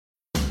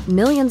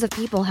Millions of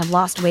people have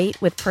lost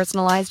weight with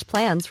personalized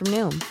plans from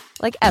Noom.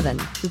 Like Evan,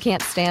 who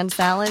can't stand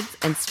salads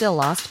and still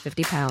lost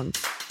 50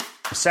 pounds.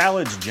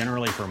 Salads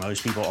generally for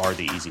most people are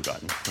the easy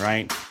button,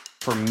 right?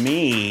 For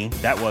me,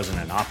 that wasn't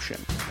an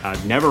option.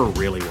 I never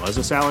really was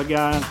a salad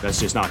guy. That's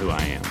just not who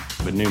I am.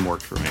 But Noom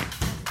worked for me.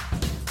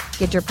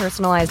 Get your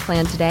personalized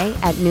plan today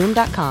at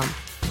Noom.com.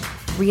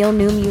 Real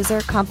Noom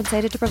user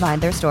compensated to provide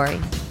their story.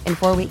 In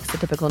 4 weeks, the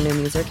typical Noom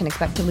user can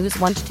expect to lose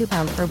 1 to 2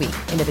 pounds per week.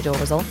 Individual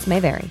results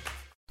may vary.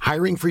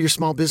 Hiring for your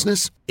small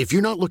business? If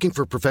you're not looking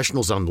for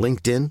professionals on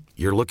LinkedIn,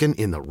 you're looking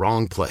in the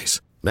wrong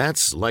place.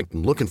 That's like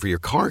looking for your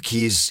car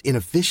keys in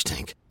a fish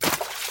tank.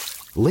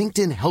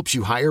 LinkedIn helps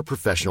you hire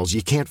professionals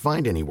you can't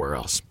find anywhere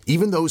else,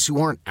 even those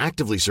who aren't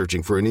actively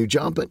searching for a new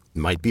job but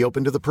might be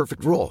open to the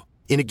perfect role.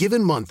 In a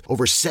given month,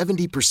 over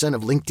 70%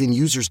 of LinkedIn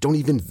users don't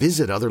even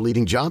visit other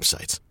leading job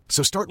sites.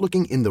 So start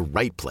looking in the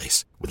right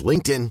place. With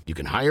LinkedIn, you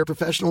can hire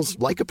professionals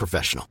like a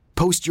professional.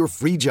 Post your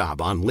free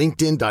job on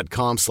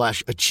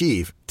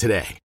linkedin.com/achieve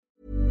today.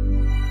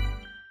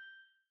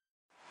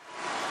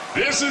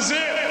 This is it.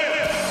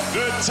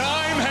 The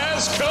time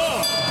has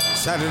come.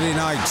 Saturday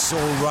night's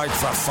all right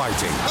for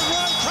fighting.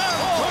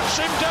 Push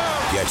him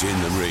down. Get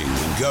in the ring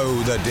and go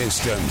the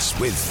distance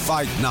with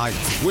Fight Night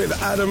with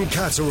Adam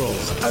Catterall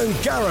and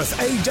Gareth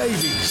A.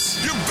 Davies.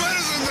 You're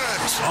better than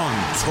that. On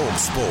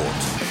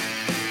TalkSport.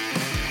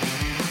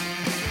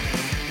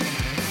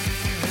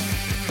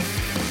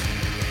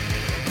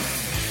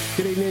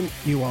 Good evening.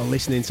 You are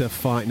listening to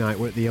Fight Night.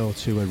 We're at the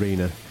O2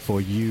 Arena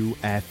for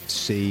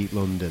UFC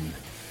London.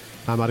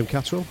 I'm Adam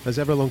Catterall, as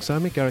ever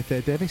alongside me, Gareth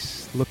A.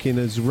 Davies, looking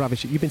as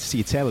ravish. You've been to see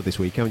your tailor this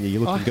week, haven't you?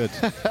 You're looking good.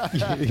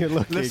 You're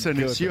looking Listen,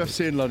 good. it's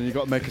UFC in London, you've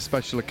got to make a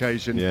special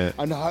occasion. Yeah.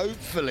 And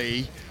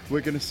hopefully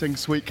we're going to sing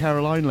Sweet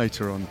Caroline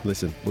later on.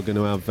 Listen, we're going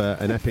to have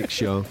an epic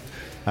show.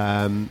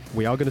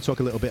 We are going to talk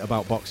a little bit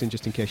about boxing,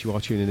 just in case you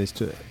are tuning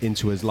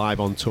into us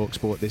live on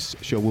TalkSport. This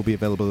show will be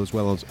available as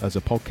well as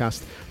a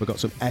podcast. We've got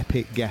some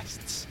epic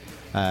guests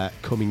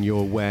coming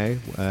your way.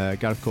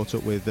 Gareth caught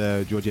up with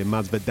Jorge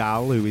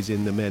Masvidal, who is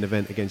in the main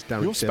event against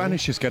Darren Your Till.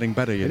 Spanish is getting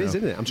better, you know. It is,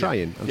 isn't it? I'm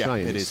trying.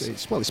 It It's is.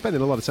 It's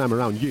spending a lot of time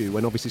around you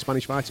and obviously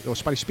Spanish fighters or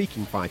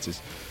Spanish-speaking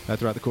fighters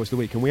throughout the course of the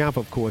week. And we have,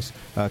 of course,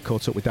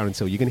 caught up with Darren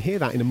Till. You're going to hear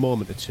that in a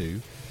moment or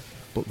two.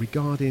 But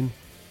regarding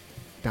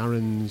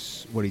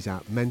Darren's, where he's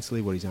at mentally,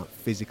 where he's at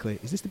physically,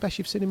 is this the best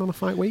you've seen him on a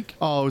fight week?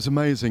 Oh, it was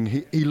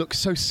amazing. He looks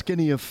so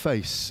skinny of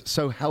face,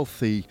 so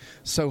healthy,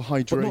 so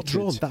hydrated. But not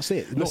drawn, that's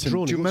it. Not Listen,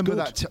 drawn. do you He looks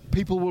remember good. that?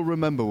 People will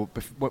remember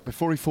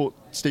before he fought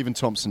Stephen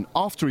Thompson,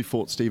 after he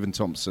fought Stephen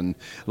Thompson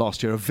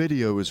last year, a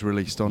video was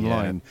released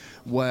online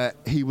where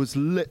he was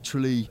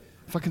literally,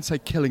 if I can say,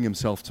 killing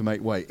himself to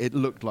make weight. It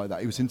looked like that.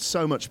 He was in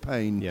so much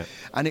pain. Yeah.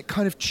 And it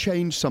kind of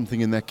changed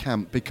something in their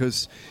camp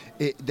because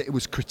it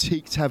was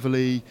critiqued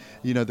heavily.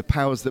 You know, the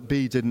powers that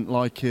be didn't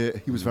like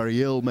it. He was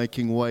very ill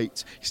making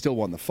weight. He still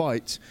won the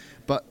fight.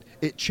 But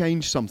it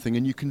changed something,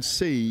 and you can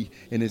see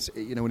in his,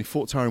 you know, when he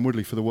fought Tyron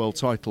Woodley for the world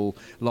title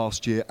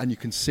last year, and you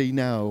can see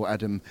now,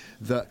 Adam,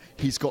 that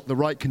he's got the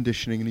right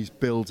conditioning and he's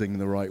building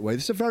the right way.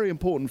 This is a very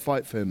important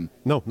fight for him.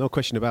 No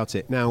question about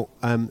it. Now,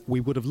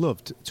 we would have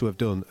loved to have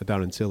done a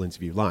Darren Till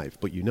interview live,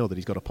 but you know that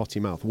he's got a potty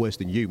mouth worse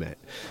than you, mate.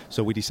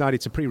 So we decided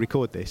to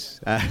pre-record this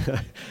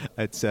at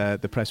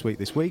the press week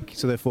this week.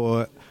 So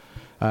therefore,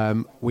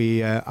 I'm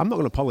not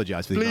going to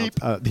apologise for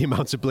the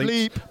amount of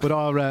bleeps. But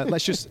our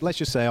let's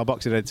just say our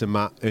boxing editor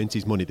Matt earned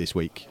his money this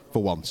week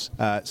for once.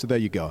 So there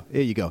you go.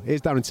 Here you go.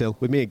 Here's Darren Till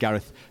with me and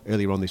Gareth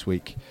earlier on this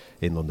week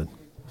in London.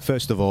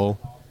 First of all,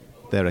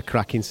 they're a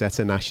cracking set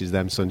of Nashes,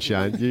 them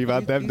Sunshine. You've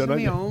had them, don't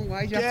you?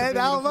 Why do you have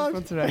to bring it in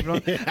front of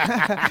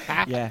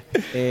everyone?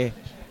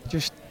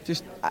 Just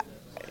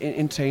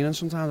in training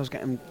sometimes I was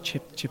getting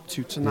chip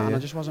toots and that, and I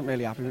just wasn't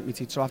really happy with my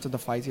teeth. So after the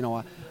fight, you know,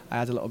 I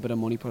had a little bit of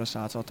money put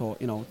aside, so I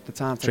thought, you know, the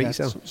time to treat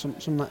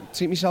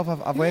treat myself.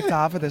 I've worked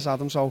hard for this,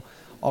 Adam, so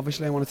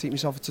obviously I want to treat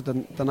myself to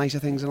the nicer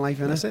things in life,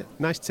 innit? That's it.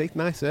 Nice teeth,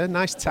 nice hair,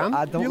 nice tan.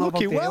 I don't You're know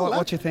looking about well.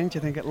 what do you think? Do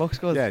you think it looks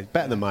good? Yeah,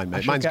 better than mine,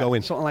 mate. Mine's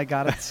going. Something like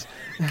Garrett's.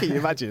 Can you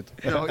imagine?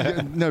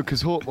 No,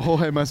 because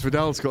Jorge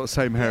Masvidal's got the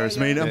same hair as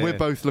me, and we're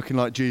both looking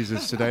like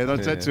Jesus today. And I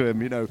said to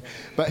him, you know,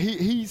 but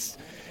he's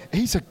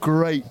a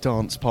great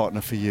dance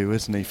partner for you,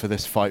 isn't he, for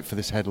this fight, for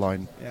this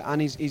headline? Yeah,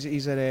 and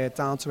he's a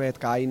down-to-earth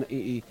guy.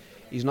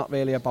 He's not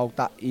really about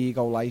that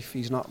ego life.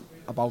 He's not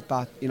about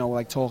that, you know,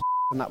 like talk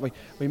and that.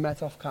 We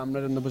met off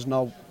camera and there was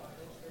no...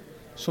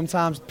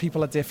 Sometimes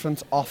people are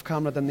different off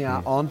camera than they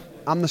are on.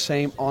 I'm the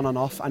same on and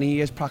off, and he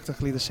is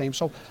practically the same.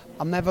 So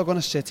I'm never going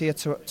to sit here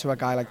to a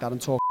guy like that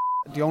and talk.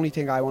 The only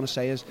thing I want to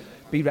say is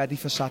be ready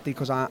for Saturday,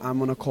 because I'm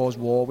going to cause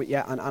war with you,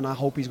 and I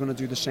hope he's going to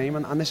do the same.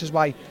 And this is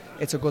why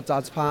it's a good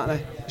dad's partner.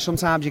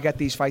 Sometimes you get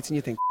these fights and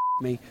you think,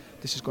 me,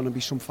 this is going to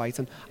be some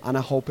fighting, and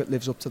I hope it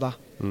lives up to that.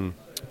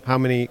 How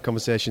many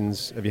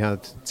conversations have you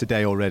had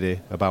today already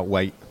about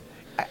weight?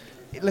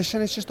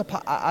 Listen, it's just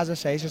as I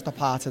say, it's just a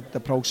part of the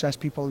process.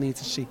 People need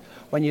to see,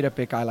 when you're a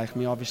big guy like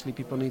me, obviously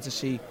people need to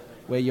see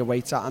where your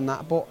weight's at and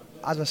that. But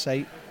as I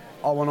say,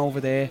 Owen over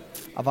there,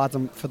 I've had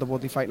him for the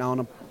Woodley fight now,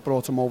 and I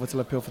brought him over to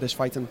Liverpool for this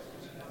fight, and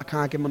I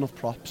can't give him enough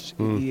props.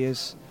 He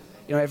is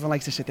You know, everyone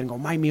likes to sit there and go,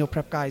 my meal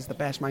prep guy is the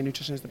best, my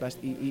nutrition is the best.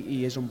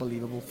 He is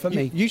unbelievable. For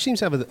me. You seem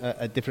to have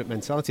a different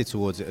mentality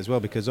towards it as well,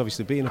 because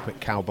obviously being up at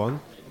Cowbon,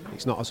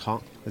 it's not as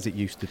hot as it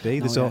used to be.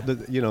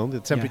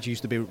 The temperature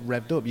used to be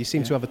revved up. You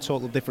seem to have a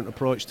total different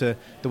approach to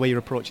the way you're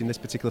approaching this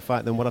particular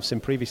fight than what I've seen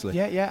previously.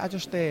 Yeah, I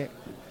just...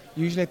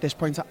 usually at this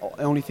point,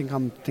 the only thing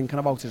I'm thinking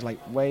about is like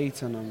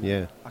weight, and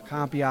I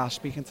can't be arsed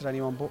speaking to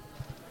anyone, but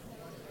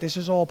this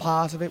is all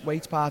part of it,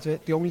 weight's part of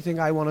it. The only thing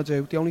I want to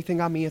do, the only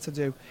thing I'm here to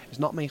do is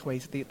not make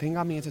weight. The thing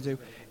I'm here to do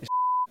is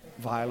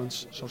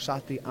violence. So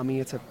Saturday, I'm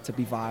here to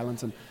be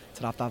violent and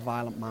to have that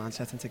violent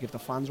mindset and to give the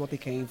fans what they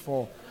came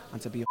for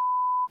and to be a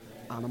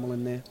animal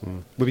in there.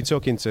 We've been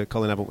talking to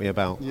Colin, haven't we,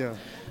 about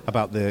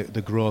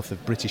the growth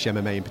of British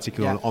MMA in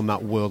particular on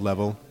that world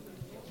level.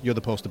 You're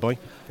the poster boy.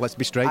 Let's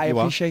be straight. I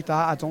appreciate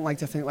that. I don't like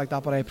to think like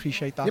that, but I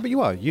appreciate that. Yeah, but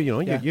you are.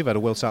 You've had a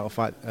world title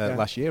fight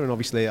last year, and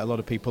obviously a lot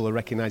of people are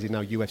recognising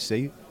now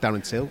UFC,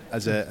 Darren Till,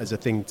 as a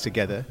thing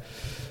together.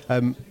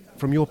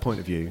 From your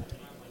point of view,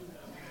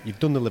 you've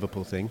done the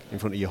Liverpool thing in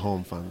front of your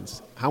home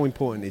fans. How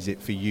important is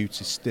it for you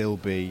to still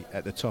be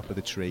at the top of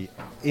the tree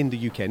in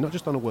the UK, not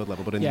just on a world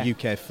level, but in the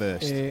UK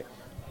first?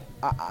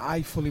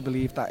 I fully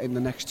believe that in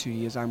the next 2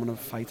 years I'm going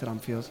to fight at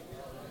Anfield.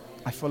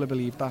 I fully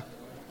believe that,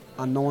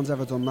 and no one's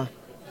ever done that.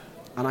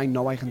 And I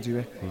know I can do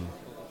it.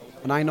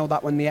 And I know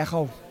that when the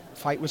Echo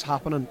fight was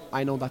happening,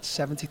 I know that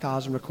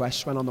 70,000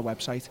 requests went on the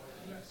website.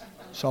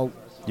 So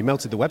you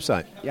melted the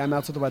website? Yeah, I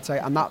melted the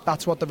website, and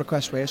that's what the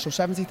requests were. So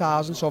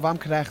 70,000, so if I'm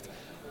correct,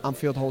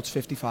 Anfield holds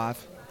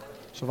 55.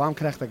 So if I'm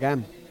correct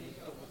again,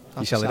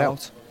 you sell it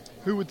out.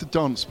 Who would the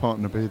dance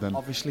partner be then?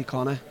 Obviously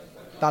Conor.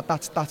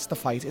 That's the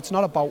fight. It's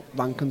not about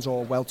rankings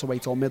or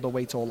welterweight or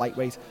middleweight or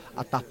lightweight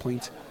at that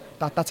point.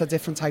 That's a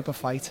different type of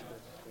fight.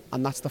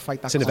 And that's the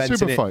fight. It's an event,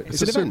 super fight.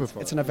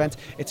 It's an event.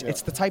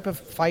 It's the type of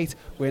fight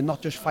where not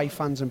just fight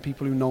fans and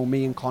people who know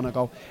me and Conor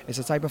go. It's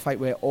the type of fight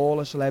where all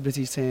the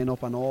celebrities turn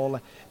up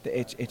and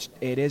it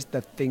is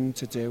the thing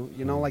to do.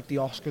 You know, like the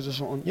Oscars or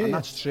something. And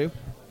that's true.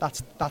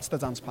 That's the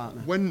dance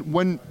partner.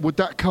 When would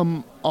that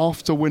come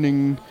after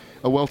winning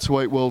a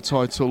welterweight world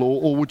title,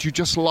 or would you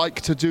just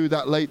like to do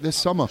that late this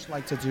summer? I just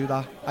like to do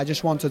that. I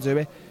just want to do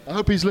it. I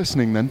hope he's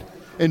listening then,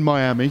 in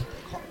Miami.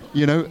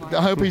 You know,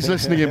 I hope he's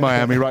listening in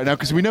Miami right now,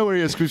 because we know where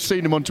he is, because we've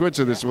seen him on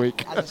Twitter this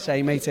week. As I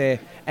say, mate,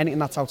 anything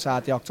that's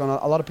outside the octagon,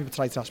 a lot of people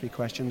try to ask me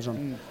questions,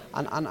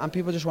 and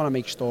people just want to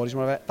make stories.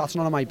 That's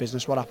none of my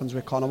business, what happens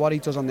with Conor. What he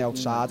does on the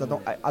outside,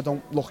 I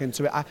don't look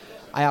into it.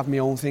 I have my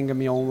own thing in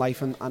my own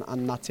life,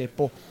 and that's it.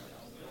 But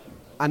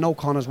I know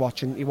Conor's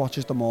watching. He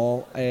watches them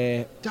all.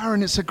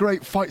 Darren, it's a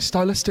great fight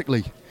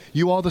stylistically.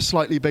 You are the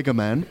slightly bigger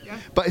man,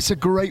 but it's a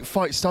great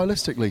fight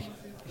stylistically.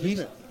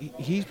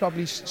 He's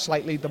probably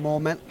slightly the more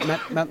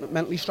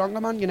mentally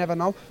stronger man. You never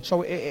know.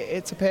 So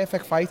it's a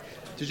perfect fight.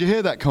 Did you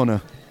hear that,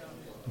 Conor?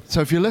 So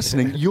if you're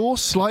listening, you're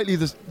slightly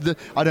the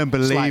I don't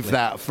believe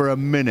that for a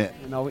minute.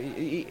 You know,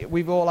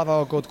 we've all have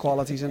our good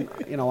qualities, and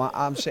you know,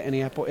 I'm sitting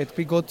here, but it'd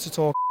be good to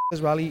talk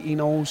as well. He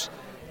knows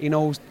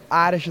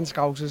Irish and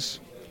Scousers.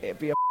 It'd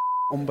be a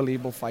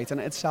unbelievable fight, and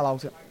it'd sell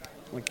out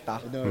like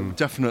that. No,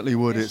 definitely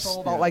would. It's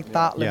sold out like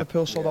that.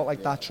 Liverpool sold out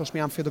like that. Trust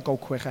me, Anfield will go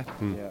quicker.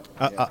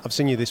 I've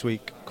seen you this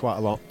week quite a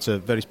lot to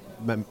various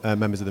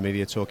members of the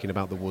media talking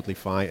about the Woodley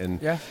fight,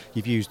 and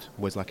you've used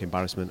words like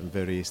embarrassment and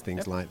various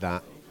things like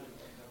that.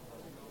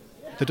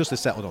 The dust has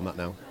settled on that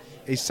now.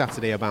 Is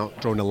Saturday about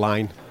drawing a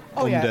line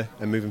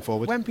and moving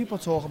forward? When people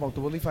talk about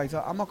the Woodley fight,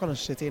 I'm not going to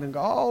sit here and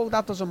go, oh,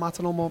 that doesn't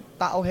matter no more.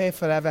 That'll hurt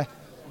forever.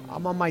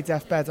 I'm on my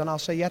deathbed, and I'll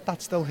say, yeah,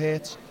 that still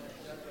hurts.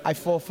 I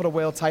fought for a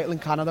world title in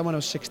Canada when I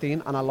was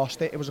 16 and I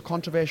lost it. It was a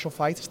controversial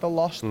fight. I still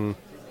lost.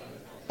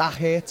 That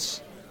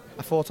hurts.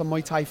 I fought a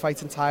Muay Thai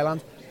fight in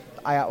Thailand.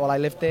 I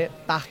lived there.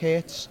 That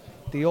hurts.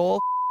 They all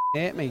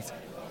hurt, mate.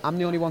 I'm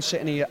the only one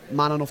sitting here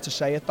man enough to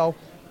say it, though.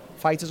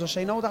 Fighters will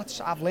say, no,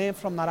 I've learned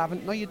from that. I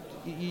haven't. No, you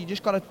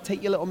just got to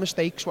take your little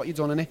mistakes, what you've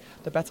done in it.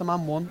 The better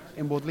man won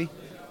in Woodley.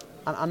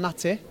 And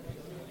that's it.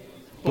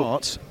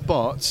 But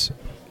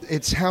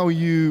it's how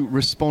you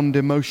respond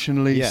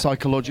emotionally,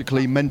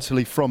 psychologically,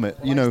 mentally from it.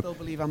 Well, I still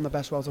believe I'm the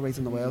best welterweight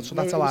in the world, so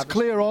that's how I... It was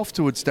clear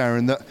afterwards,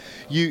 Darren, that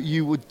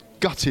you were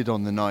gutted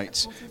on the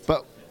night,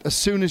 but as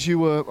soon as you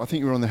were, I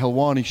think you were on the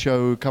Helwani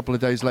show a couple of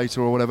days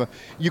later or whatever,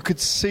 you could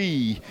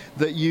see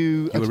that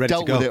you had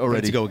dealt with it already.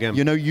 Ready to go again.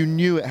 You know, you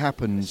knew it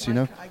happens, you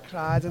know. I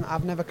cried, and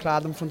I've never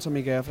cried in front of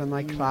my girlfriend.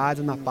 I cried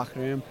in that back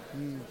room,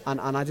 and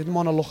I didn't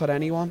want to look at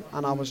anyone,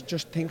 and I was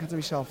just thinking to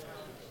myself,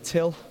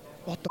 Till,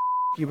 what the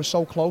you were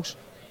so close.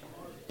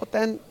 But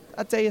then,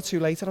 a day or two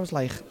later, I was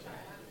like,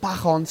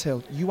 back on,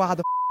 Till. You are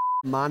the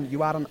man.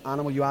 You are an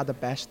animal. You are the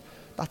best.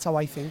 That's how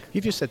I think.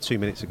 You've just said 2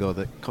 minutes ago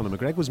that Conor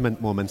McGregor was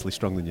more mentally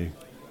strong than you.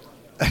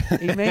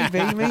 He may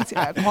be, mate.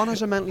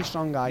 Connor's a mentally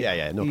strong guy.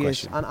 Yeah, no he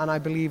question. Is, and I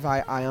believe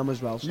I am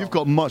as well. So. You've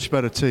got much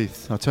better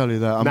teeth, I'll tell you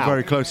that. I'm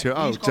very close here.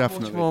 He's got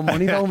Definitely. much more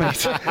money though,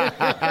 mate.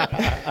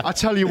 I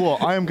tell you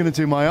what, I am going to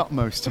do my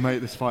utmost to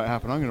make this fight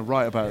happen. I'm going to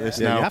write about this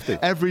now you have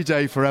to. every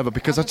day forever,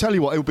 because I tell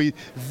you what, it will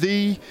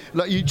be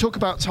like you talk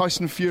about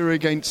Tyson Fury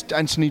against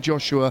Anthony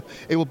Joshua,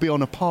 it will be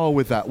on a par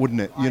with that,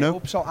 wouldn't it? You know? I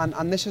hope so.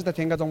 And this is the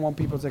thing I don't want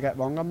people to get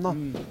wrong. I'm not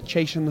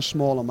chasing the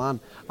smaller man.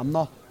 I'm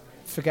not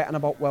forgetting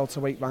about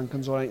welterweight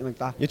rankings or anything like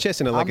that. You're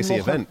chasing a legacy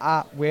event.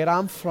 At where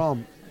I'm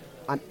from,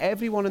 and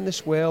everyone in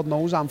this world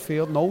knows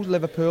Anfield, knows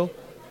Liverpool.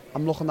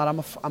 I'm looking at,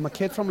 I'm a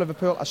kid from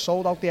Liverpool. I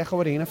sold out the Echo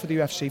Arena for the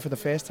UFC for the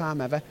first time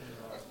ever.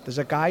 There's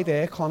a guy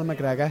there, Conor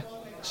McGregor,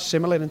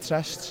 similar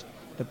interests,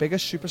 the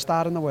biggest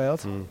superstar in the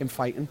world in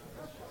fighting.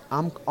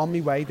 I'm on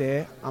my way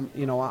there.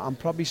 I'm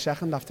probably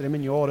second after him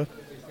in Europe.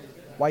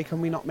 Why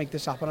can we not make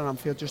this happen in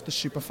Anfield? Just a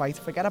super fight.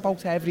 Forget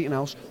about everything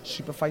else.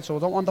 Super fight. So I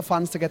don't want the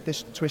fans to get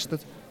this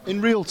twisted.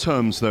 In real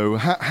terms, though,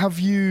 have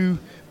you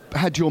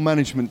had your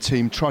management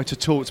team try to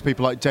talk to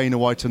people like Dana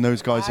White and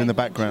those guys in the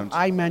background?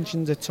 I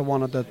mentioned it to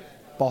one of the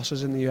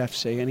bosses in the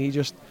UFC, and he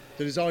just...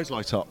 Did his eyes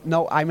light up?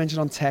 No, I mentioned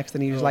on text,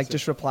 and he was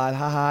just replied,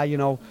 haha,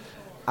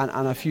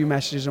 and a few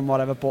messages and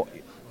whatever, but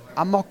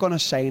I'm not going to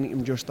say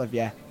anything just of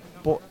yet.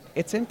 But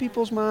it's in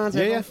people's minds,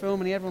 everyone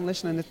filming, everyone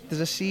listening.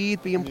 There's a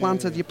seed being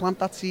planted, you plant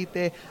that seed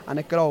there, and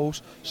it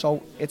grows,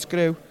 so it's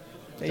grew.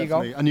 There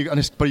Definitely. you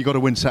go. But you've got to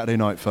win Saturday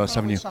night first,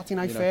 haven't you? Saturday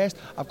night first,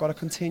 I've got to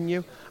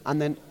continue,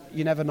 and then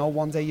you never know,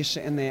 one day you're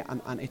sitting there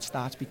and it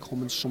starts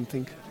becoming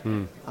something,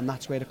 and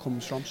that's where it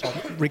comes from. So,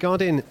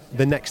 regarding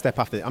the next step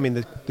after, I mean,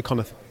 the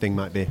Conor thing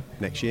might be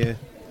next year,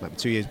 might be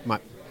 2 years,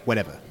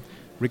 whatever.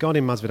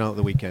 Regarding Masvidal at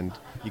the weekend,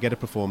 you get a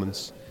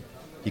performance,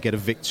 you get a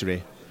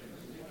victory.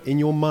 In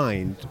your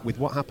mind, with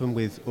what happened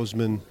with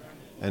Usman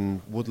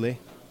and Woodley,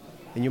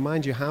 in your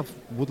mind you have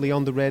Woodley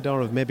on the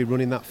radar of maybe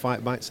running that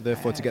fight back, so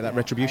therefore to get that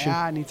retribution?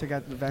 Yeah, I need to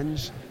get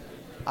revenge.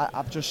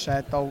 I've just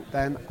said, though,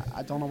 then,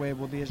 I don't know where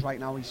Woodley is right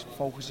now. He's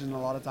focusing in a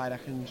lot of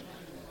directions.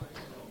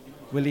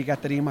 Will he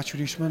get the rematch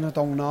with Usman? I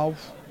don't know.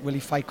 Will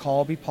he fight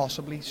Colby?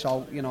 Possibly.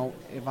 So,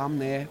 if I'm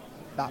there,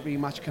 that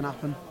rematch can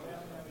happen.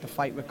 The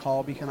fight with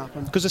Colby can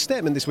happen. Because a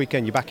statement this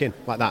weekend, you're back in,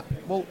 like that.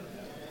 Well,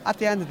 at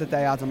the end of the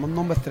day, Adam, I'm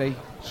number 3.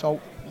 So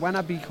when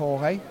I beat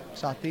Jorge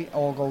Saturday,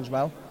 all goes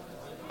well,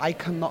 I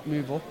cannot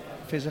move up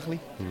physically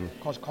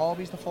because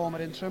Colby's the former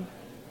interim,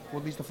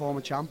 Woodley's the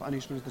former champ, and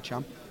Usman's the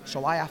champ.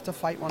 So I have to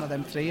fight one of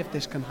them 3 if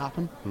this can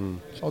happen.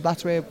 So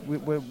that's where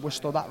we're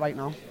stood at right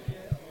now.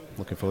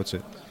 Looking forward to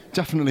it.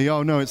 Definitely.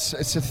 Oh no, it's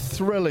a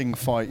thrilling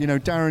fight.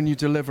 Darren, you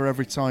deliver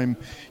every time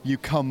you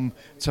come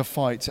to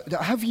fight.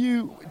 Have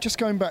you, just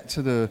going back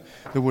to the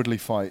Woodley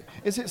fight,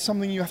 is it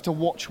something you have to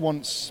watch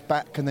once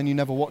back and then you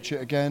never watch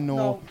it again? Or?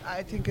 No,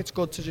 I think it's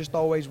good to just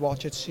always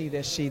watch it, see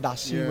this, see that,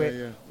 see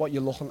what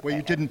you're looking at. Well,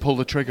 you didn't pull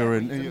the trigger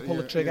in. Didn't pull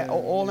the trigger.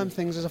 All them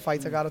things as a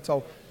fighter, Gareth.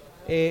 So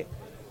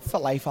for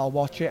life I'll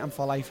watch it, and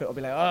for life it'll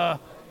be like,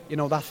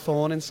 that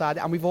thorn inside it.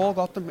 And we've all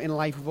got them in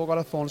life. We've all got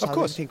a thorn inside. Of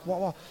course. You think,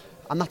 what?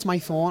 And that's my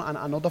thorn,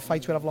 and other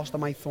fights where I've lost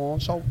my thorn.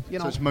 So,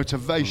 So it's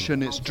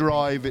motivation, it's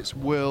drive, it's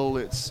will,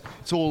 it's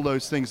all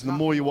those things. And the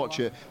more you watch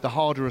it, the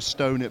harder a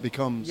stone it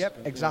becomes.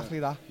 Yep,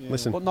 exactly that. Yeah.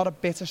 Listen. But not a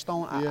bitter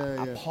stone,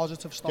 a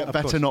positive stone. Get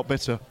better, not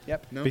bitter.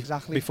 Yep, no?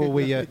 Exactly. Before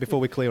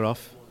we clear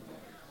off,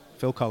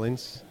 Phil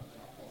Collins,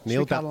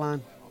 Neil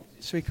Caroline.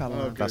 Sweet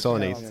Caroline. Oh, that's all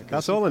I need.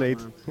 That's all I need.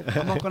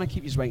 I'm not going to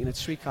keep you waiting. It's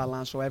Sweet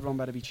Caroline, so everyone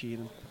better be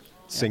cheering.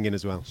 Singing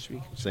as well.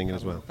 Sweet. Singing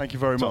as well. Thank you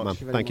very much.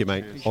 Thank you,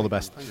 mate. All the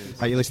best.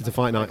 You listen to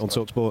Fight Night on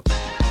TalkSport.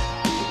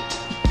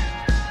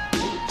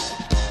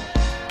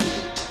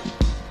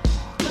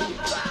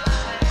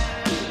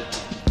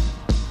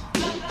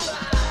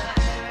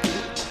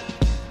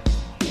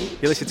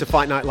 You listen to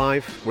Fight Night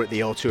Live. We're at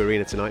the O2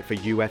 Arena tonight for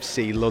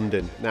UFC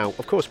London. Now,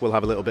 of course, we'll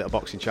have a little bit of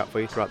boxing chat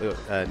for you throughout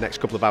the next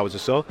couple of hours or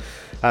so.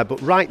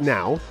 But right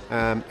now,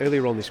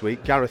 earlier on this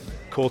week, Gareth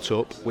caught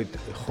up with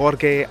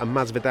Jorge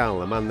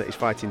Masvidal, a man that is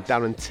fighting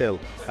Darren Till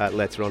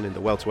later on in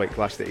the welterweight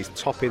clash that is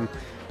topping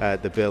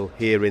the bill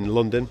here in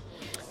London.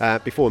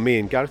 Before me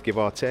and Gareth give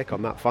our take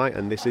on that fight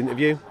and this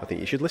interview, I think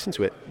you should listen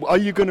to it. Are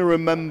you going to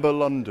remember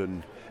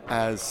London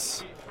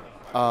as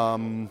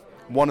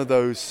one of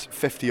those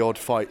 50-odd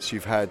fights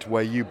you've had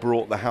where you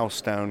brought the house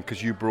down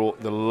because you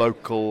brought the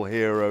local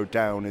hero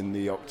down in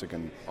the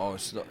octagon? Oh,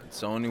 it's the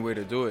only way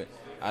to do it.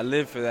 I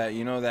live for that,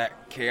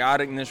 that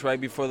chaoticness right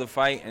before the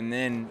fight, and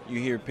then you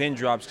hear pin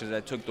drops because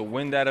I took the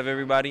wind out of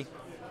everybody.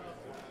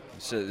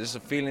 This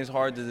feeling is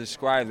hard to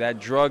describe. That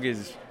drug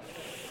is,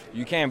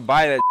 you can't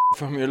buy that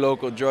from your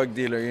local drug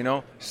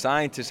dealer,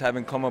 Scientists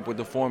haven't come up with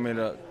the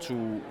formula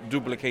to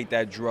duplicate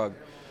that drug.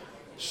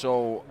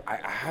 So I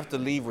have to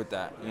leave with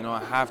that,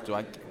 I have to.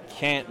 I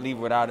can't leave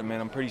without it,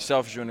 man. I'm pretty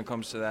selfish when it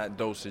comes to that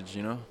dosage,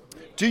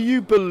 Do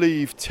you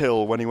believe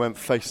Till, when he went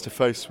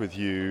face-to-face with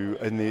you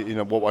in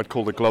the, what I'd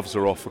call the gloves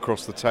are off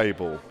across the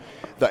table,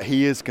 that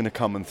he is going to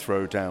come and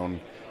throw down?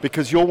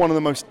 Because you're one of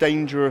the most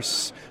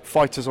dangerous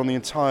fighters on the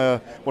entire,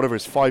 whatever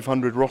it is,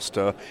 500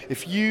 roster.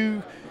 If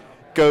you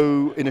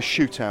go in a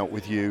shootout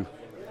with you,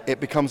 it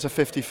becomes a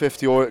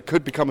 50-50, or it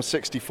could become a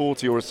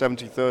 60-40 or a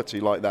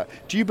 70-30 like that.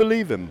 Do you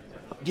believe him?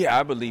 Yeah,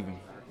 I believe him.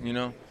 You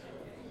know,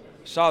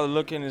 saw the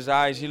look in his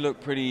eyes. He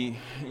looked pretty,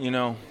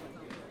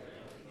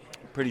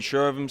 pretty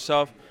sure of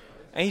himself.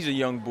 And he's a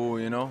young bull,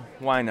 you know.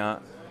 Why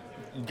not?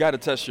 You got to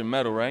test your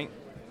mettle, right?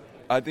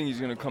 I think he's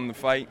going to come to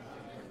fight.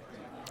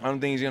 I don't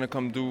think he's going to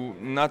come do,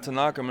 not to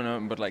knock him or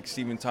nothing, but like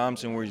Stephen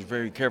Thompson, where he's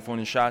very careful in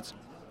his shots.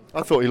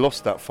 I thought he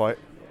lost that fight.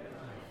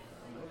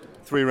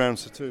 3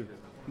 rounds to 2.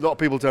 A lot of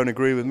people don't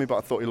agree with me, but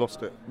I thought he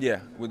lost it.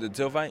 Yeah, with the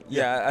Till fight?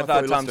 Yeah, I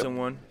thought Thompson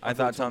won. I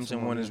thought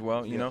Thompson won as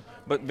well, you know.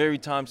 But very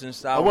Thompson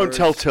style. I won't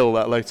tell Till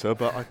that later,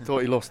 but I thought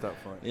he lost that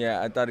fight.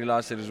 Yeah, I thought he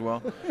lost it as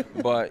well.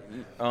 But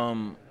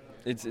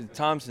it's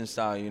Thompson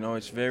style, you know.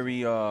 It's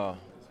very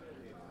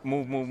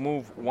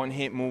move, one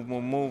hit,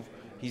 move.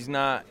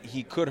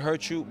 He could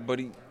hurt you, but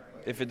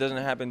if it doesn't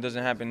happen, it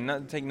doesn't happen.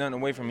 Not to take nothing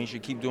away from him. He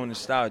should keep doing his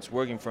style. It's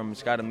working for him.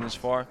 It's got him this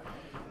far.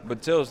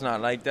 But Till's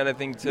not like that. I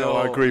think Till... No,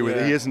 I agree with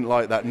it. He isn't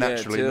like that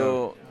naturally.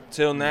 Yeah,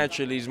 Till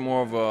naturally is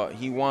more of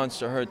he wants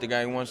to hurt the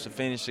guy. He wants to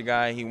finish the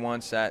guy. He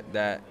wants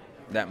that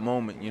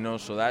moment, you know.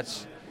 So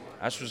that's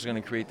what's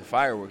going to create the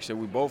fireworks. So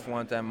we both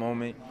want that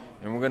moment,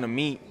 and we're going to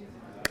meet,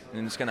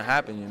 and it's going to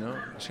happen, you know.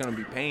 It's going to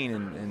be pain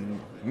and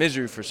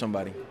misery for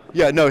somebody.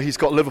 Yeah, no, he's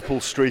got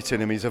Liverpool street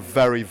in him. He's a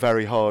very,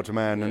 very hard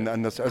man,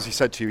 and as he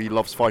said to you, he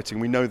loves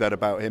fighting. We know that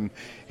about him.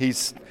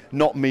 He's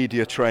not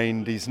media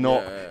trained. He's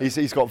not. Yeah.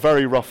 He's got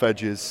very rough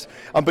edges.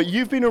 But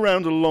you've been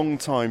around a long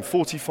time,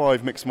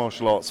 45 mixed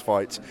martial arts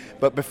fights.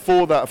 But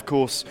before that, of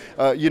course,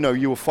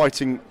 you were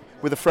fighting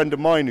with a friend of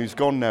mine who's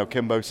gone now,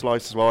 Kimbo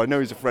Slice as well. I know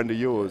he's a friend of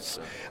yours,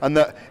 and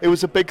that it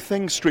was a big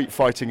thing, street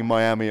fighting in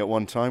Miami at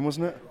one time,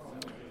 wasn't it?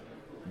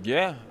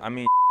 Yeah, I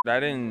mean, I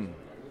didn't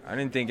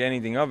think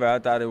anything of it. I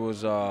thought it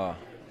was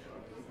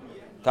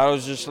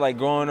just like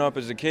growing up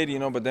as a kid, you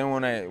know. But then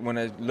when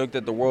I looked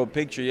at the world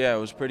picture, yeah, it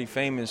was pretty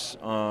famous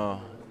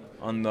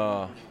on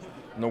the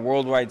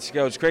worldwide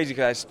scale. It's crazy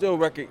because I still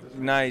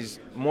recognize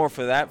more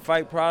for that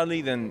fight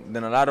probably than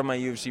a lot of my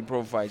UFC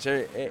pro fights.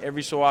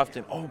 Every so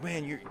often, oh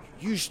man, you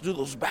used to do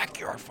those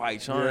backyard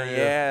fights, huh?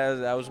 Yeah,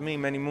 that was me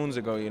many moons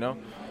ago, you know.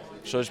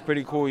 So it's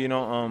pretty cool, you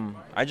know.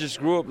 I just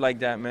grew up like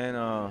that, man.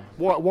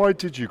 Why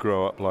did you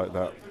grow up like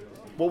that?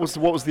 What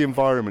was the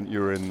environment you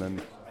were in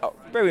then?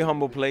 Very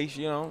humble place,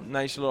 you know.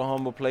 Nice little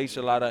humble place.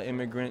 A lot of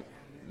immigrant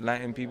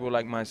Latin people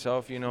like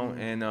myself, you know,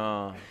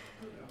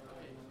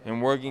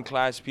 and working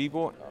class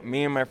people.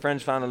 Me and my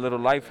friends found a little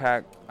life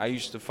hack. I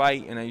used to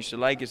fight, and I used to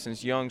like it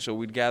since young. So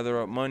we'd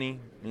gather up money,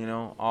 you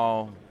know,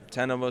 all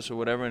 10 of us or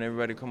whatever, and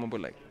everybody come up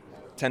with like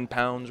 10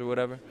 pounds or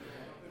whatever.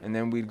 And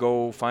then we'd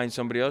go find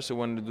somebody else who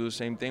wanted to do the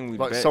same thing.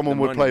 We'd like bet someone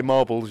would money. Play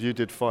marbles, you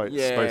did fights,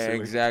 basically. Yeah,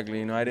 exactly.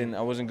 You know,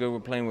 I wasn't good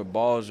with playing with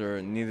balls,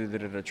 or neither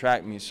did it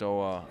attract me.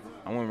 So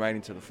I went right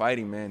into the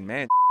fighting, man.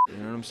 You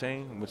know what I'm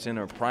saying? What's in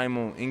our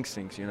primal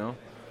instincts, you know?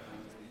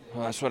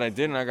 Well, that's what I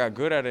did, and I got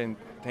good at it. And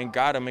thank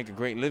God I make a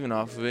great living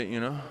off of it,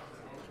 you know?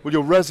 Well,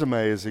 your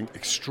resume is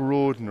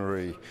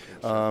extraordinary.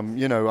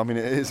 You know, I mean,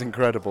 it is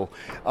incredible.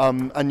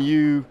 And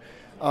you...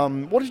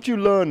 what did you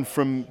learn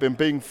from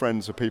being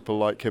friends with people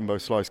like Kimbo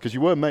Slice? Because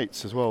you were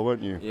mates as well,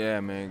 weren't you? Yeah,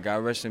 man.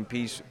 God rest in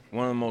peace.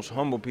 One of the most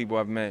humble people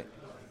I've met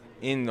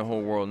in the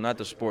whole world, not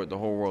the sport, the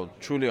whole world.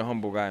 Truly a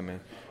humble guy, man.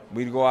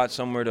 We'd go out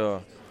somewhere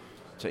to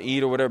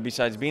eat or whatever.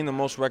 Besides being the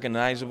most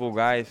recognizable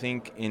guy, I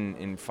think,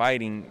 in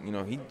fighting, you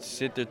know, he'd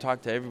sit there,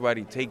 talk to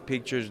everybody, take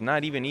pictures,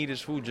 not even eat his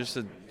food, just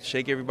to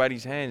shake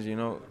everybody's hands, you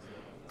know.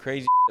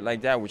 Crazy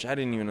like that, which I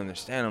didn't even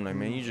understand. I'm like,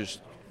 man, you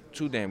just...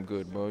 too damn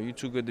good, bro. You're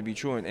too good to be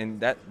true, and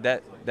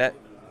that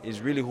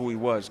is really who he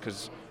was.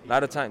 Because a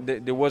lot of time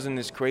there wasn't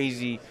this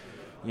crazy,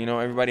 you know.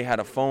 Everybody had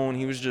a phone.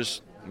 He was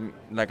just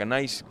like a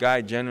nice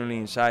guy generally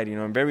inside, you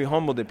know, and very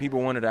humble that people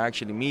wanted to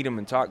actually meet him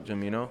and talk to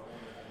him, you know.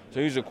 So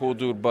he was a cool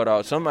dude.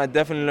 But something I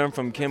definitely learned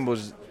from Kimbo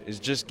is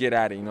just get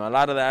at it. You know, a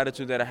lot of the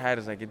attitude that I had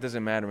is like, it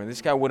doesn't matter, man.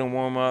 This guy wouldn't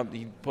warm up.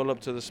 He'd pull up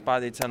to the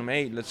spot. They'd tell him,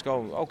 hey, let's go.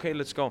 Okay,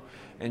 let's go.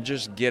 And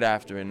just get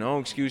after it. No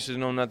excuses,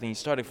 no nothing. He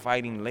started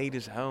fighting late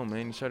as hell,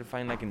 man. He started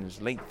fighting like in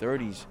his late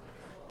 30s.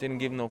 Didn't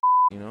give no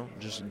you know.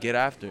 Just get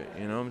after it.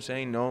 You know what I'm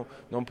saying? No,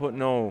 don't put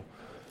no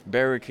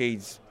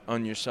barricades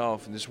on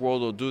yourself. This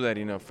world will do that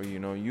enough for you, you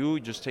know. You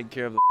just take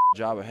care of the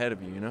job ahead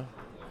of you, you know.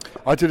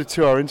 I did a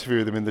 2-hour interview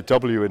with him in the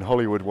W in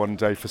Hollywood one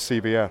day for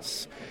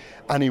CBS,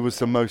 and he was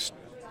the most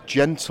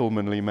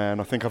gentlemanly man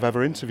I think I've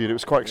ever interviewed. It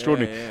was quite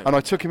extraordinary. Yeah. And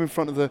I took him in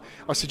front of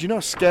I said, you know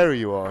how scary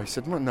you are? He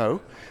said, well,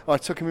 no. I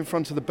took him in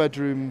front of the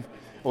bedroom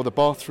or the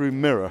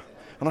bathroom mirror,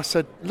 and I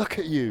said, look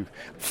at you,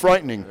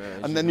 frightening.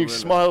 Yeah, and then he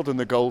smiled in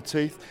the gold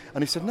teeth,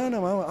 and he said,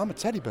 no, I'm a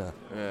teddy bear.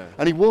 Yeah.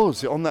 And he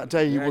was, on that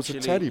day, he was a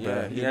teddy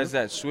bear. He has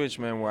that switch,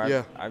 man,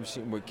 where I've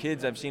seen with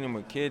kids, I've seen him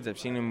with kids, I've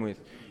seen him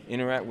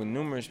interact with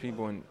numerous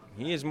people, and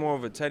he is more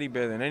of a teddy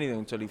bear than anything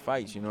until he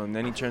fights, you know, and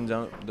then he turns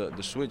out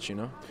the switch, you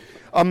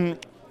know.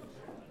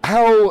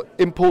 How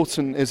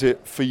important is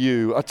it for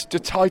you? Do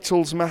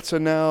titles matter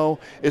now?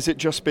 Is it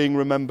just being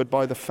remembered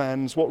by the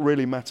fans? What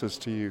really matters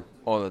to you?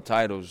 All the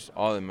titles,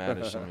 all that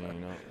matters to me, you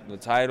know. The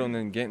title and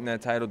then getting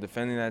that title,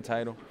 defending that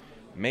title.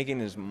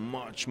 making as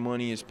much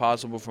money as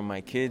possible for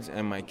my kids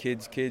and my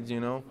kids' kids, you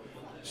know.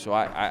 So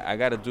I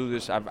got to do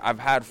this. I've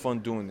had fun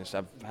doing this.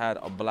 I've had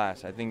a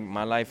blast. I think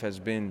my life has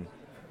been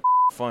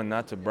fun,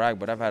 not to brag,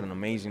 but I've had an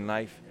amazing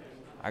life.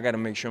 I got to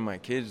make sure my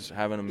kids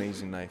have an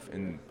amazing life,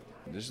 and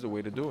this is the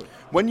way to do it.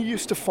 When you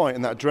used to fight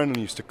and that adrenaline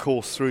used to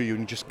course through you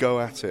and just go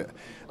at it,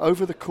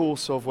 over the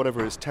course of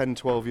whatever it is, 10,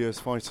 12 years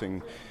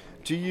fighting,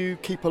 do you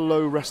keep a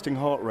low resting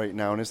heart rate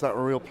now? And is that a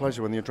real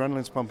pleasure when the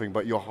adrenaline's pumping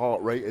but your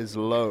heart rate is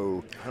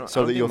low? I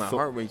don't think my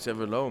heart rate's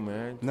ever low,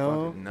 man.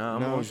 No?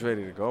 I'm always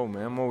ready to go,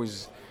 man. I'm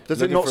always...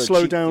 Does it not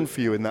slow down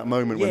for you in that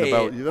moment? Yeah, when the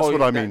bell? That's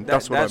what I mean.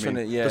 That's what I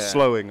mean. The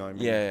slowing, I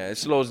mean. Yeah, it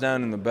slows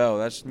down in the bell.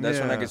 That's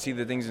when I can see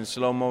the things in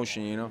slow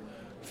motion, you know.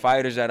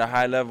 Fighters at a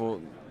high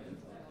level,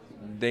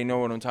 they know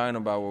what I'm talking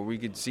about, where we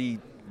could see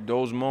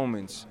those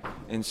moments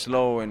in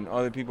slow, and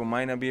other people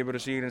might not be able to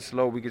see it in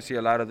slow. We could see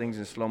a lot of things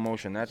in slow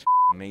motion. That's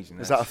amazing.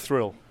 Is that a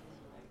thrill?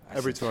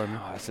 Every time?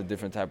 That's a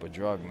different type of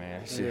drug,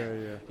 man.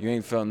 Yeah. You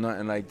ain't felt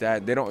nothing like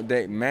that.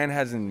 Man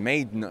hasn't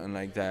made nothing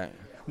like that.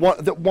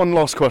 One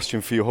last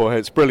question for you, Jorge.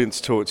 It's brilliant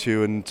to talk to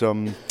you,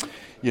 and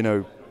you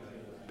know,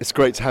 it's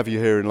great to have you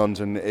here in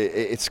London.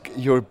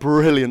 You're a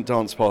brilliant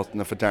dance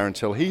partner for Darren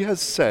Till. He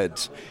has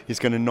said he's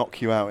going to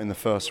knock you out in the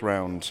first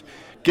round.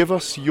 Give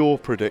us your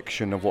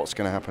prediction of what's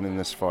going to happen in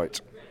this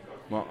fight.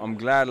 Well, I'm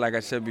glad, like I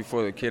said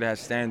before, the kid has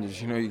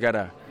standards. You know, you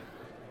gotta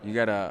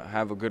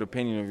have a good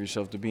opinion of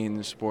yourself to be in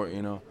this sport.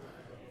 You know,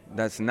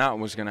 that's not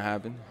what's going to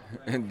happen.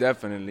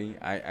 Definitely,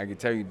 I can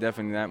tell you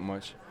definitely that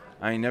much.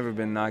 I ain't never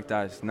been knocked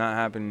out. It's not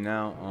happening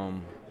now.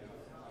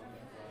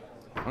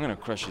 I'm gonna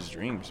crush his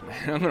dreams,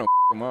 man. I'm gonna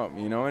him up,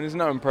 you know. And it's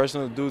nothing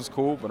personal. The dude's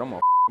cool, but I'm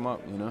gonna him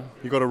up, you know.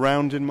 You got a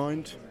round in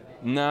mind?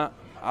 Nah,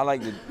 I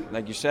like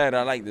like you said,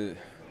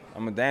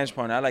 I'm a dance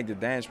partner. I like the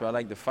dance, but I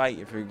like the fight.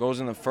 If it goes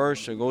in the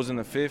first or goes in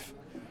the fifth,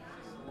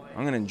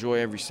 I'm gonna enjoy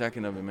every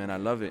second of it, man. I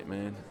love it,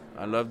 man.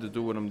 I love to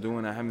do what I'm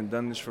doing. I haven't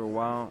done this for a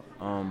while.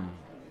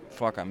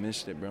 I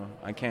missed it, bro.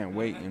 I can't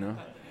wait, you know.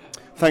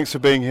 Thanks for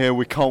being here.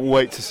 We can't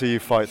wait to see you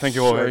fight. Thank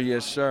you, Jorge.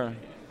 Yes, sir.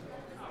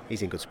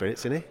 He's in good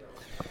spirits, isn't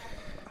he?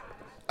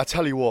 I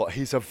tell you what,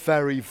 he's a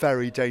very,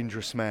 very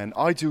dangerous man.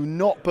 I do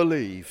not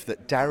believe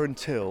that Darren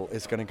Till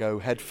is going to go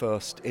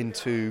headfirst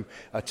into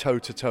a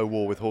toe-to-toe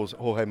war with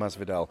Jorge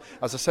Masvidal.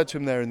 As I said to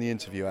him there in the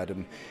interview,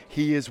 Adam,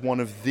 he is one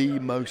of the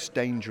most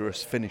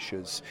dangerous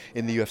finishers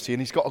in the UFC,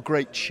 and he's got a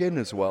great chin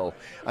as well,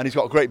 and he's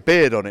got a great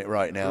beard on it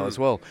right now as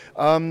well.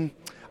 I don't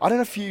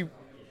know if you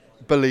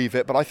believe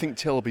it, but I think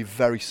Till will be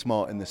very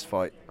smart in this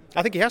fight.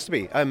 I think he has to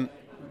be.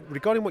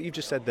 Regarding what you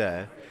just said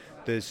there,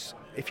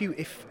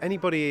 if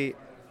anybody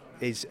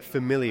is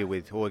familiar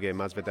with Jorge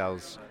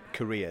Masvidal's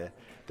career,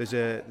 there's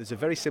a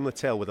very similar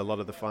tale with a lot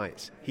of the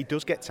fights. He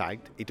does get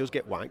tagged, he does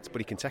get whacked,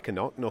 but he can take a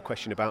knock, no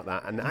question about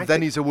that. And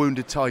then he's a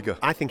wounded tiger.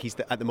 I think he's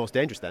at the most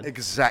dangerous then.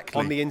 Exactly.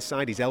 On the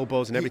inside, his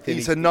elbows and everything.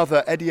 He's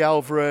another Eddie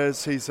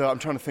Alvarez. I'm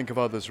trying to think of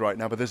others right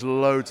now, but there's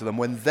loads of them.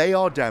 When they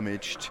are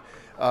damaged,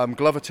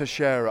 Glover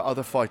Teixeira,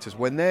 other fighters,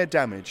 when they're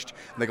damaged,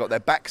 and they got their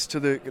backs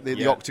to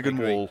the octagon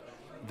wall,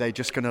 they're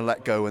just going to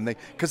let go, and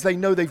because they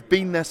know they've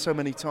been there so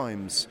many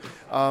times.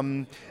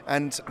 And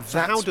so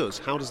how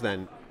does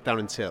then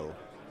Darren Till?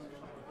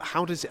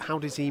 How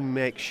does he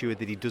make sure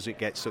that he doesn't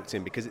get sucked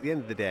in? Because at the end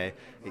of the day,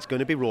 it's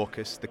going to be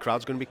raucous. The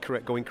crowd's going to be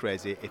going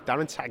crazy. If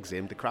Darren tags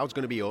him, the crowd's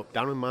going to be up.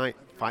 Darren might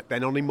fight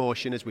then on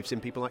emotion, as we've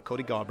seen people like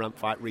Cody Garbrandt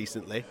fight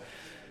recently.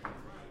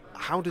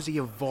 How does he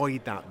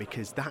avoid that?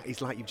 Because that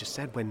is, like you've just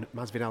said, when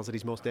Masvidal's at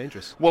his most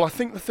dangerous. Well, I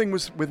think the thing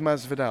was with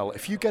Masvidal,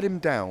 if you get him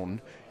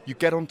down, you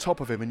get on top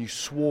of him and you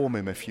swarm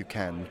him if you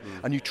can,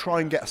 and you try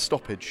and get a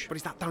stoppage. But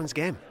is that Darren's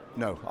game?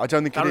 No, I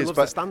don't think Darren it is. Loves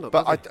but the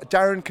stand-up,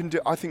 Darren can do.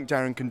 I think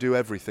Darren can do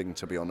everything,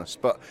 to be honest.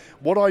 But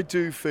what I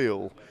do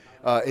feel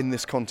in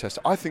this contest,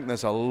 I think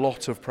there's a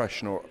lot of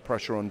pressure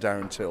on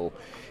Darren Till.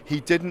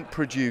 He didn't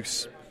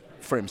produce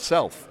for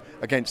himself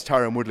against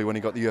Tyron Woodley when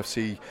he got the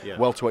UFC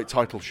welterweight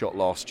title shot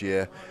last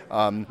year.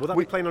 Will that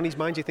be playing on his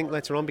mind, do you think,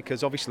 later on?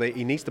 Because obviously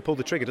he needs to pull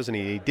the trigger, doesn't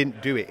he? He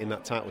didn't do it in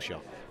that title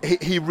shot.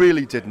 He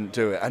really didn't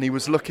do it, and he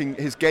was looking.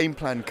 His game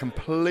plan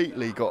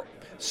completely got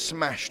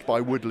smashed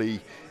by Woodley,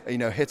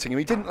 hitting him.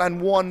 He didn't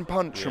land one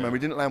punch from him. He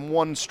didn't land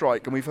one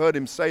strike, and we've heard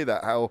him say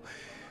that, how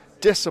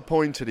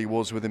disappointed he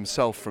was with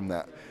himself from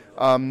that.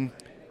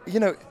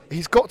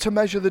 He's got to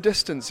measure the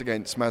distance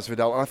against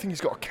Masvidal, and I think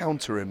he's got to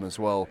counter him as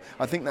well.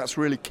 I think that's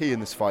really key in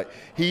this fight.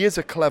 He is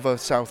a clever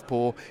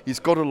southpaw. He's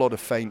got a lot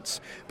of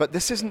feints, but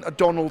this isn't a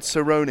Donald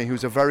Cerrone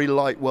who's a very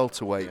light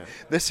welterweight. Yeah.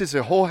 This is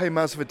a Jorge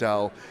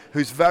Masvidal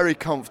who's very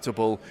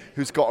comfortable,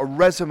 who's got a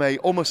resume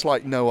almost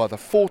like no other.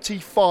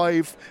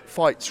 45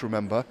 fights,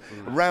 remember,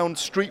 round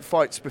street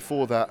fights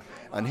before that,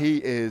 and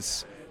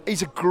he's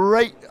a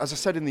great, as I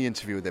said in the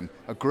interview with him,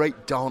 a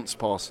great dance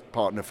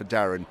partner for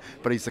Darren,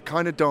 but he's the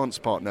kind of dance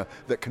partner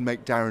that can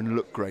make Darren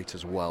look great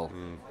as well.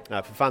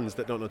 For fans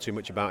that don't know too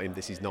much about him,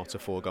 this is not a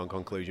foregone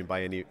conclusion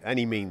by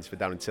any means for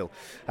Darren Till.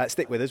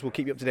 Stick with us. We'll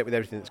keep you up to date with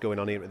everything that's going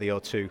on here at the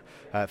O2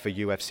 for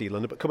UFC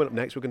London. But coming up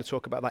next, we're going to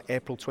talk about that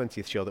April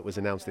 20th show that was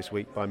announced this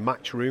week by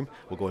Matchroom.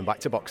 We're going back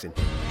to boxing.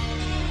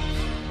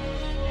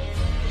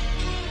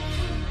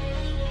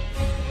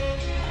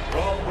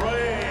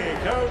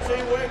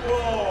 Katie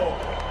Wicklow,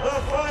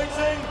 the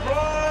Fighting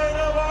Pride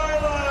of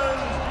Ireland,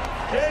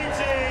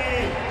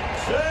 Katie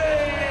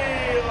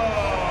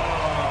Taylor.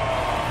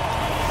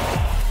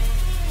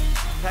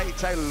 Katie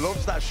Taylor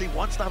loves that. She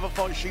wants to have a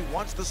fight. She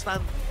wants to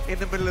stand in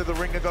the middle of the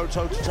ring and go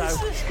toe-to-toe.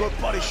 Good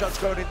body shots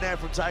going in there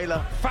from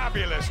Taylor.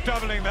 Fabulous,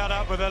 doubling that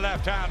up with the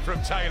left hand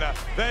from Taylor.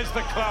 There's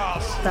the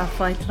class. That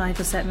fight tonight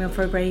just set me up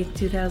for a great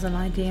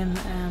 2019.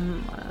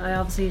 I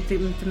obviously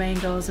think the main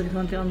goal is to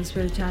become the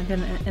undisputed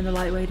champion in the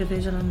lightweight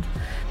division, and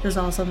there's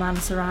also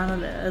Amanda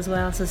Serrano as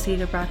well.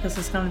 Cecilia Brækhus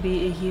is going to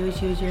be a huge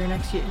year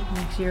next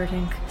year I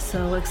think.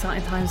 So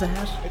exciting times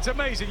ahead. It's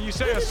amazing. You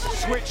see a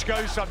switch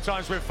go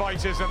sometimes with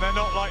fighters and they're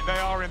not like they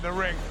are in the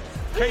ring.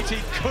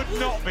 Katie could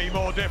not be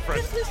more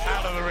different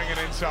out of the ring and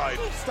inside.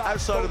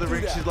 Outside of the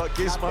ring, she's like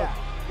Gizmo.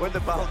 When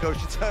the bell goes,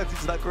 she turns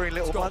into that green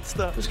little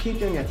monster. Just keep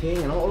doing your thing,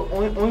 you know.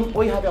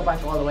 I have your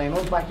back all the way, and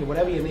I'll back you,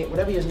 whatever you need.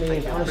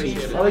 Honestly,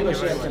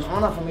 it's an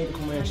honour for me to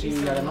come here and see you.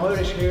 You're an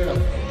Irish hero.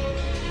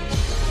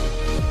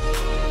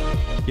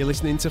 You're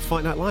listening to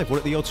Fight Night Live. We're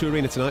at the O2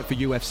 Arena tonight for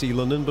UFC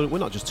London, but we're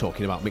not just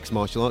talking about mixed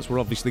martial arts. We're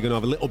obviously going to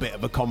have a little bit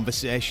of a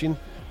conversation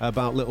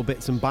about little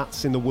bits and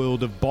bats in the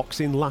world of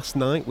boxing. Last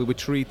night we were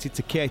treated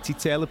to Katie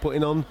Taylor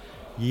putting on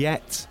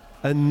yet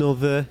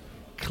another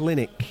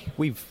clinic.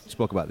 We've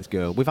spoke about this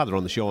girl. We've had her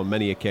on the show on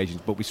many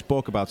occasions, but we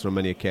spoke about her on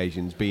many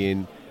occasions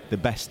being the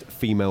best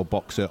female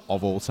boxer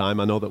of all time.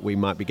 I know that we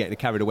might be getting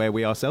carried away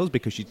with ourselves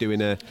because she's doing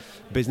a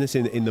business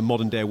in the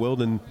modern day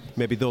world, and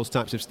maybe those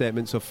types of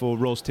statements are for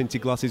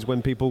rose-tinted glasses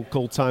when people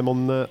call time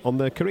on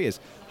their careers.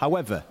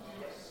 However,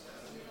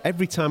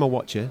 every time I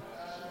watch her,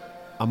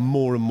 I'm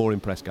more and more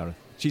impressed, Gareth.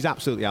 She's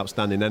absolutely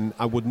outstanding, and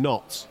I would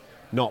not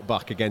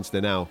back against her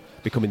now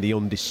becoming the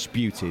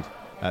undisputed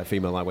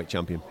female lightweight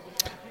champion.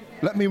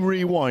 Let me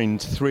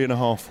rewind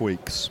 3.5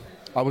 weeks.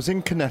 I was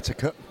in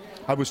Connecticut.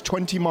 I was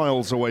 20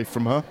 miles away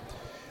from her,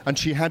 and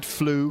she had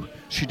flu.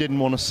 She didn't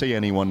want to see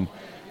anyone.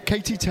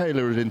 Katie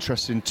Taylor is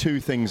interested in two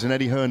things, and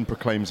Eddie Hearn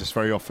proclaims this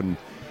very often: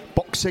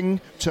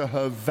 boxing to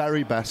her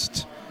very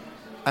best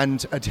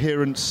and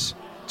adherence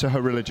to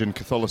her religion,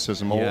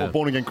 Catholicism, or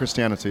born-again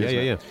Christianity.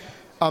 Yeah.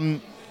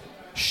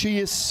 She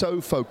is so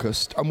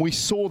focused, and we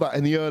saw that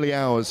in the early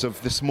hours of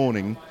this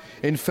morning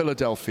in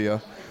Philadelphia,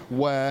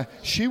 where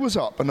she was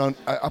up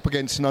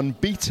against an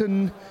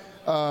unbeaten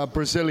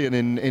Brazilian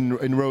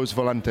in Rose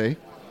Valente.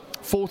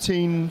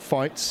 14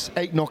 fights,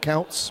 8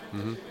 knockouts.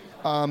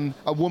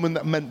 A woman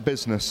that meant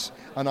business.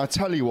 And I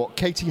tell you what,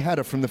 Katie had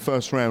her from the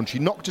first round. She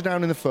knocked her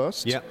down in the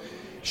first. Yeah.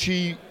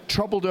 She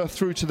troubled her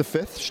through to the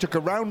 5th. She took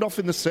a round off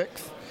in the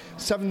 6th,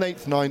 7th,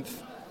 8th,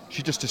 9th.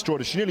 She just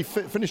destroyed her. She nearly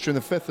finished her in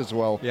the 5th as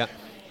well. Yeah.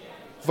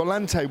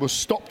 Valente was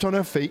stopped on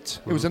her feet.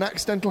 It was an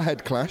accidental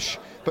head clash,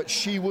 but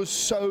she was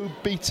so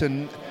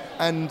beaten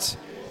and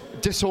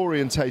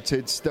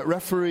disorientated that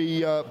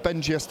referee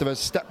Benji Estevez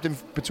stepped in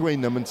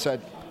between them and said,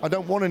 I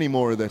don't want any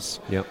more of this.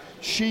 Yep.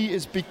 She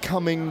is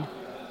becoming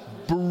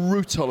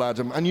brutal,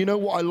 Adam. And you know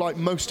what I like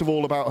most of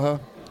all about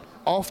her?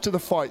 After the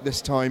fight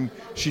this time,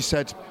 she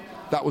said,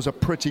 that was a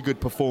pretty good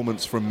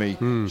performance from me.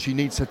 She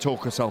needs to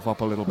talk herself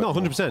up a little bit. No,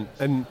 100%.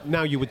 And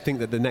now you would think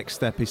that the next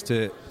step is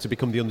to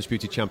become the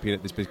undisputed champion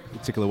at this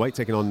particular weight,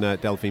 taking on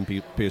Delphine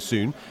Pierce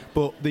soon.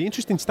 But the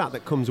interesting stat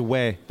that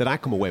I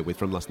come away with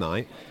from last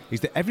night is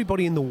that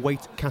everybody in the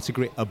weight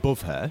category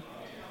above her,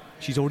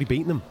 she's already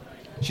beaten them.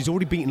 She's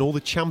already beaten all the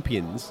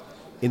champions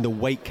in the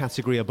weight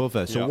category above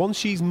her. So once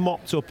she's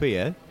mopped up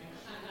here,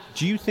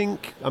 do you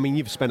think, I mean,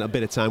 you've spent a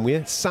bit of time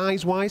with her,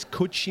 size-wise,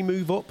 could she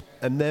move up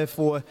and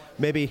therefore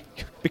maybe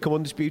become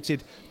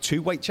undisputed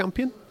 2-weight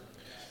champion?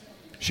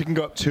 She can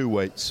go up 2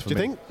 weights for me.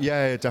 Do you think?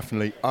 Yeah,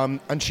 definitely.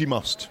 And she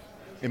must,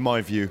 in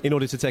my view. In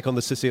order to take on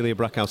the Cecilia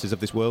Brækhus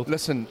of this world?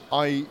 Listen,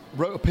 I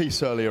wrote a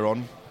piece earlier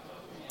on,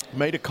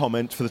 made a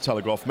comment for The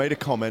Telegraph,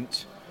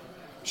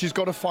 She's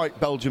got to fight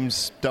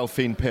Belgium's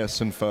Delphine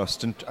Pearson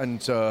first and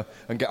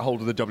get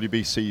hold of the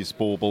WBC's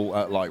bauble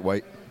at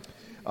lightweight.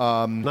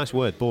 Nice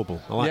word,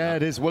 bauble. I like that.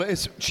 It is. Well, it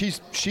is.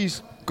 She's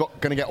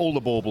going to get all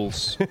the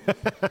baubles.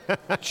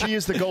 She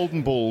is the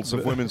golden balls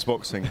of women's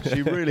boxing.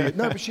 She really.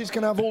 No, but she's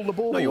going to have all the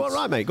balls. No, you are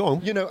right, mate. Go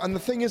on. You know, and the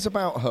thing is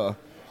about her,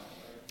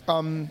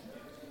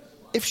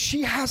 if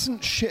she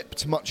hasn't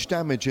shipped much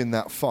damage in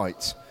that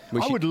fight,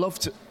 I would love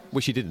to.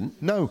 Wish she didn't.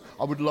 No,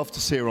 I would love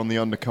to see her on the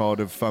undercard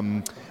of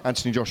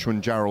Anthony Joshua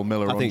and Jarrell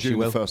Miller on June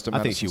the 1st at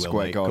Madison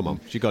Square Garden. Come on,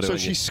 she got it. So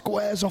she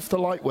squares off the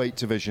lightweight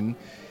division.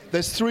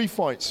 There's 3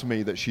 fights for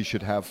me that she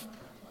should have.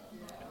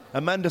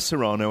 Amanda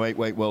Serrano,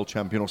 8-weight world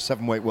champion or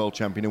 7-weight world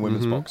champion in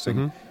women's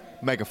boxing.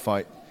 Mega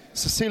fight.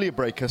 Cecilia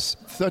Brækhus,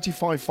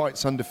 35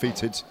 fights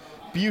undefeated.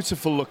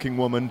 Beautiful looking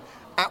woman.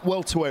 At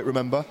welterweight,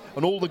 remember,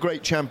 and all the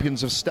great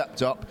champions have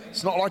stepped up.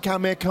 It's not like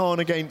Amir Khan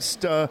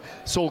against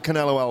Saul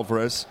Canelo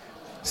Alvarez.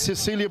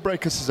 Cecilia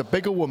Brækhus is a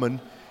bigger woman,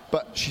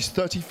 but she's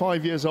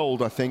 35 years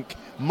old, I think,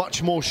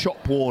 much more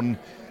shop-worn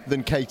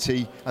than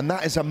Katie, and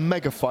that is a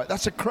mega fight.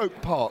 That's at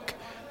Croke Park.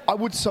 I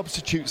would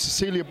substitute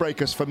Cecilia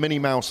Brækhus for Minnie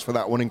Mouse for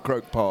that one in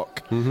Croke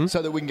Park,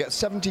 so that we can get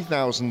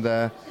 70,000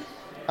 there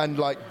and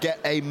get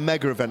a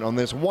mega event on.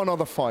 There's one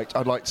other fight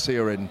I'd like to see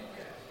her in.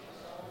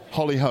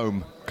 Holly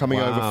Holm coming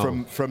Wow.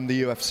 over from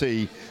the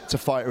UFC to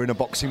fight her in a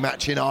boxing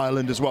match in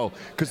Ireland as well,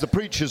 because the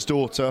preacher's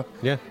daughter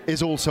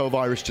is also of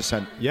Irish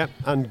descent. Yeah,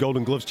 and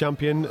Golden Gloves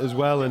champion as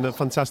well, and a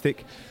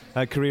fantastic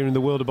career in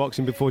the world of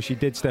boxing before she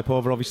did step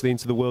over, obviously,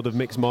 into the world of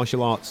mixed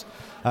martial arts.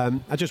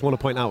 I just want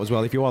to point out as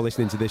well, if you are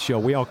listening to this show,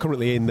 we are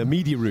currently in the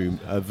media room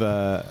of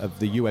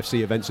the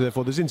UFC event, so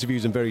therefore there's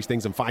interviews and various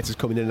things and fighters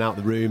coming in and out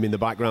of the room in the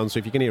background, so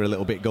if you can hear a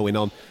little bit going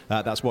on,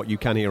 that's what you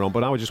can hear on.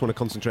 But I just want to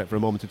concentrate for a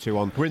moment or two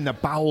on... We're in the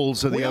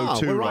bowels of the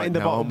O2 We're right in the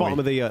now, bottom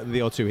of the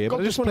O2 here. God,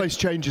 But I this just place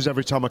changes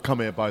every time I come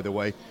here, by the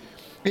way.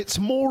 It's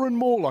more and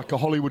more like a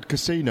Hollywood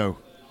casino.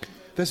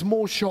 There's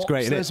more shops.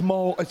 great, isn't it? There's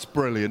more. It's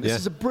brilliant. This Yeah.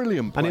 is a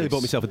brilliant place. I nearly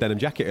bought myself a denim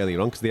jacket earlier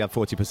on because they had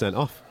 40%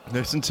 off.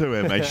 Listen to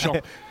him, mate. Shop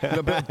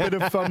a bit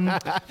of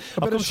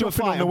a bit of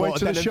shopping on the way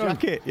to the show.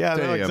 Jacket. Yeah,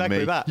 no, Dear exactly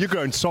me. that. You're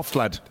growing soft,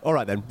 lad. All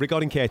right then.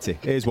 Regarding Katie,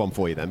 here's one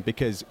for you then,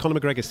 because Conor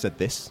McGregor said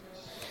this.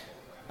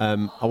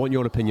 I want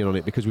your opinion on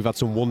it because we've had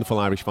some wonderful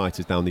Irish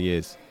fighters down the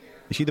years.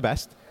 Is she the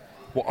best?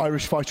 What,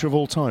 Irish fighter of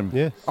all time?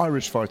 Yeah.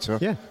 Irish fighter?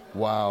 Yeah.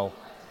 Wow.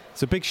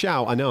 It's a big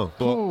shout, I know.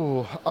 But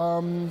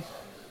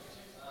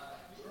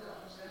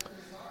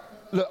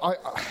look,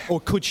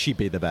 or could she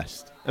be the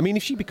best? I mean,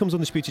 if she becomes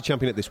undisputed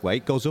champion at this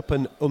weight, goes up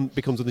and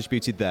becomes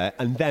undisputed there,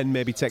 and then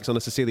maybe takes on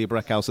a Cecilia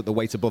Brækhus at the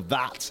weight above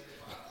that,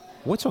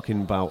 we're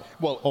talking about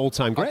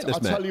all-time greatness,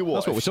 I'll mate. tell you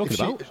what. That's what we're talking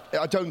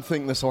about. I don't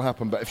think this will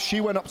happen, but if she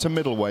went up to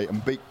middleweight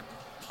and beat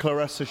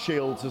Claressa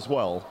Shields as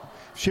well,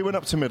 if she went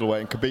up to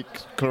middleweight and could beat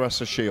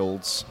Claressa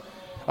Shields,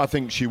 I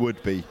think she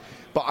would be.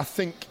 But I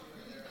think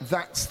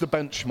that's the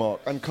benchmark,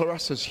 and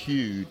Claressa's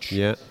huge.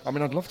 Yeah. I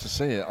mean, I'd love to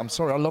see it. I'm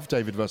sorry, I love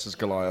David versus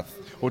Goliath,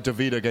 or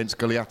David against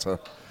Goliata,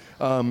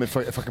 if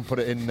I can put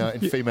it in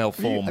female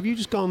form. Have you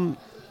just gone...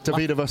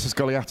 Davida versus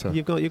Goliata.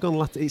 You've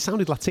gone. It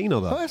sounded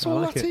Latino though. Oh, it's all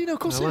Latino, of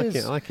course it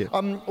is. I like it.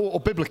 Or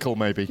biblical,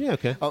 maybe. Yeah,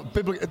 okay.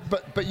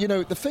 But you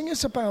know, the thing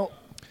is about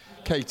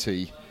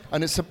Katie,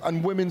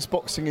 and women's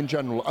boxing in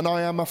general, and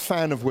I am a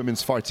fan of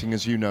women's fighting,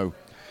 as you know.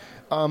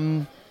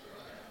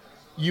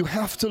 You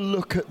have to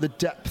look at the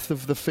depth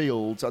of the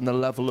field and the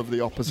level of the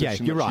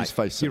opposition she's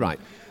facing. You're right.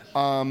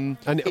 And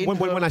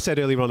when I said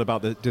earlier on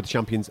about the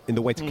champions in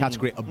the weight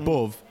category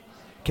above,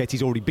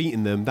 Katie's already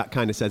beaten them. That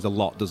kind of says a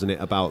lot, doesn't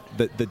it, about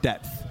the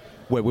depth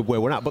where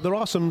we're at. But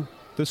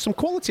there's some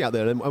quality out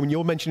there. And I mean,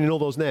 you're mentioning all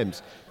those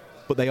names,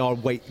 but they are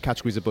weight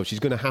categories above. She's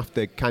going to have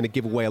to kind of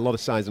give away a lot of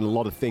size and a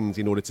lot of things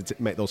in order to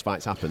make those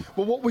fights happen.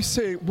 Well, what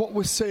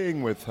we're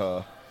seeing with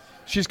her,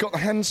 she's got the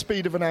hand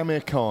speed of an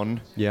Amir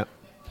Khan. Yeah.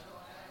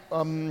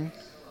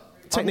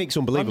 Technique's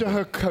unbelievable. Under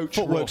her coach,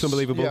 footwork's Ross,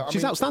 unbelievable. yeah,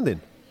 She's outstanding.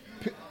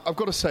 I've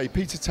got to say,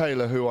 Peter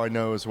Taylor, who I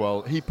know as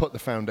well, he put the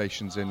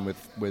foundations in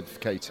with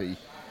Katie,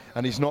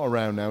 and he's not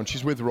around now. And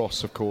she's with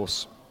Ross, of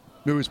course,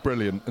 who is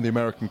brilliant, and the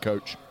American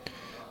coach.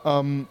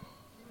 But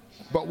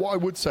what I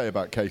would say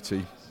about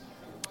Katie,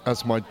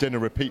 as my dinner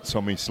repeats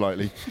on me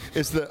slightly,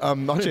 is that I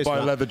didn't buy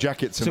a leather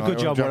jacket tonight. It's a good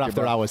job we're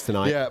after hours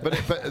tonight. Yeah, but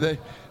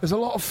there's a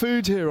lot of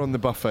food here on the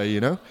buffet, you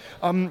know.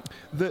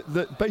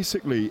 That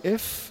basically,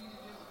 if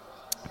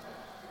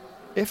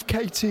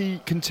Katie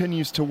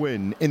continues to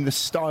win in the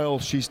style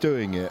she's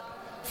doing it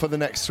for the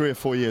next 3 or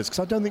 4 years, because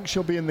I don't think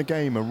she'll be in the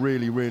game a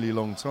really, really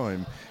long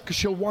time, because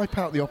she'll wipe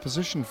out the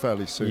opposition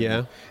fairly soon.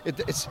 Yeah.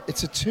 It's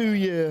a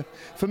 2-year...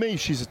 For me,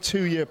 she's a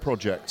 2-year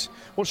project.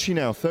 What's she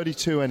now,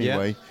 32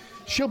 anyway? Yeah.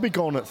 She'll be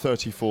gone at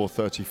 34,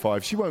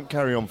 35. She won't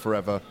carry on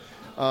forever.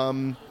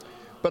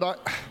 But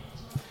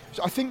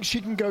I think she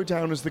can go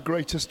down as the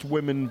greatest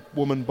woman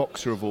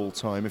boxer of all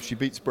time if she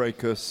beats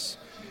Brækhus.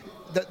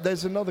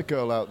 There's another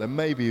girl out there,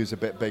 maybe, who's a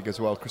bit big as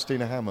well,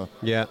 Christina Hammer,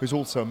 who's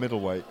also a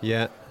middleweight.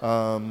 Yeah.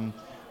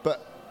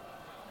 But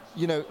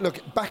you know, look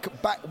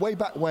way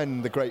back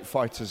when the great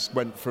fighters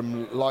went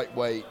from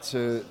lightweight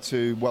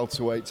to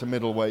welterweight to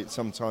middleweight.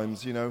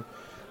 Sometimes, you know,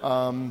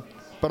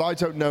 but I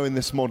don't know in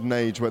this modern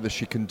age whether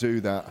she can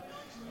do that.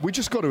 We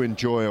just got to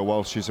enjoy her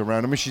while she's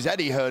around. I mean, she's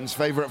Eddie Hearn's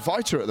favourite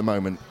fighter at the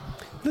moment.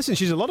 Listen,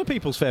 she's a lot of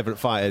people's favourite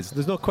fighters.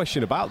 There's no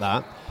question about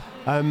that.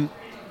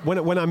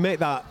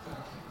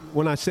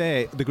 When I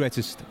say the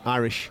greatest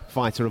Irish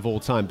fighter of all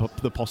time,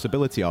 the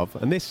possibility of,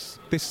 and this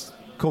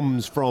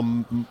comes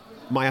from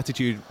my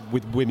attitude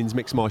with women's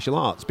mixed martial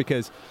arts,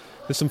 because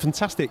there's some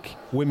fantastic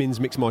women's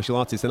mixed martial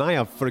artists, and I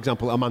have, for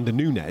example, Amanda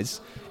Nunes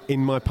in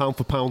my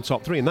pound-for-pound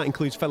top 3, and that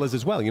includes fellas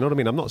as well, you know what I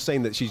mean? I'm not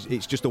saying that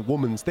it's just a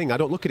woman's thing. I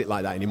don't look at it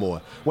like that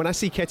anymore. When I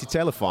see Katie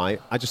Taylor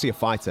fight, I just see a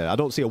fighter. I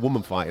don't see a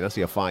woman fighting, I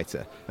see a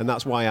fighter. And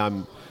that's why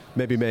I'm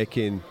maybe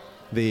making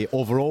the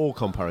overall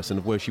comparison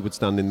of where she would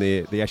stand in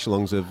the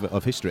echelons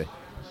of history.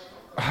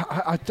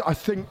 I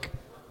think...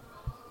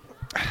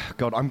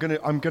 God, I'm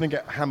gonna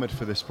get hammered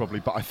for this probably,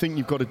 but I think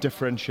you've got to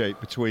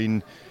differentiate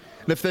between...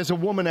 And if there's a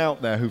woman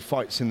out there who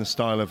fights in the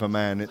style of a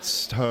man,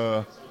 it's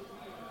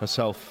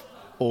herself,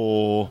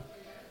 or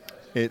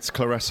it's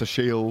Claressa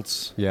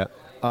Shields. Yeah.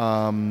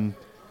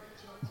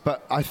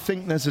 But I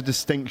think there's a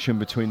distinction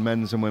between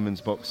men's and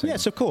women's boxing.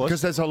 Yes, of course.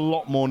 Because there's a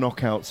lot more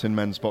knockouts in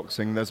men's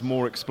boxing. There's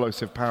more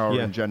explosive power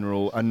in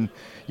general. And,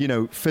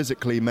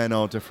 physically, men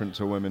are different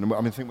to women.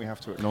 I think we have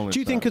to acknowledge Do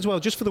you think as well,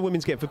 just for the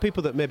women's game, for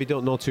people that maybe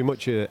don't know too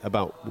much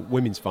about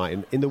women's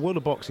fighting, in the world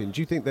of boxing,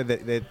 do you think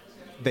that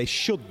they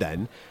should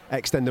then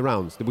extend the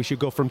rounds? That we should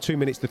go from 2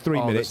 minutes to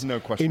 3 minutes no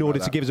question in order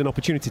about to that. give us an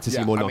opportunity to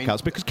see more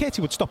knockouts? Because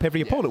Katie would stop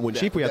every opponent, wouldn't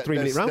she, if we had 3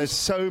 minute rounds? There's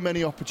so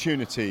many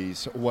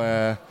opportunities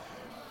where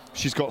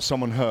she's got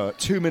someone hurt.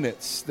 2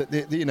 minutes,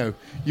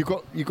 you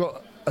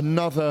got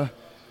another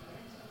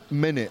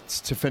minute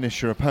to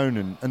finish your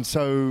opponent, and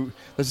so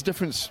there's a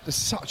difference. There's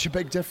such a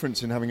big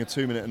difference in having a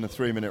 2 minute and a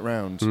 3 minute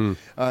round,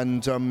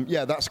 and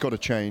that's got to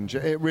change.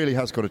 It really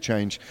has got to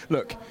change.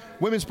 Look,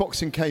 women's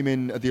boxing came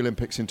in at the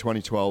Olympics in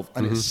 2012,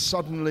 and it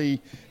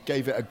suddenly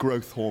gave it a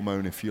growth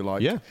hormone, if you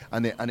like,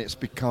 and it's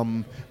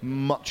become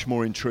much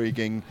more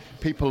intriguing.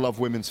 People love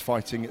women's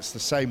fighting. It's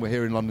the same. We're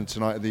here in London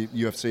tonight at the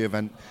UFC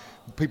event.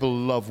 People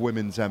love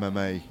women's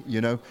MMA,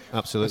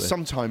 Absolutely. And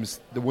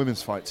sometimes the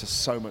women's fights are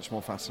so much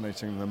more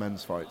fascinating than the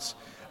men's fights.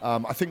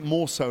 I think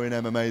more so in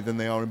MMA than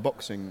they are in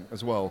boxing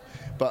as well.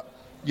 But,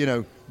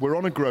 we're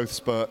on a growth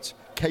spurt.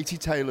 Katie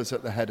Taylor's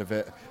at the head of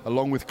it,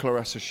 along with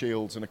Claressa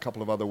Shields and a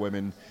couple of other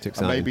women,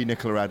 and maybe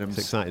Nicola Adams.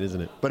 It's exciting,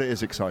 isn't it? But it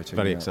is exciting.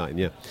 Very exciting,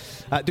 yeah.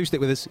 Do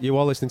stick with us. You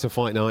are listening to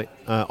Fight Night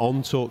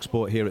on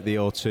TalkSport here at the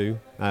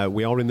O2.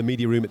 We are in the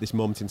media room at this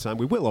moment in time.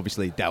 We will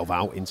obviously delve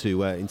out into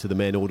the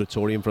main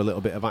auditorium for a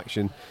little bit of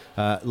action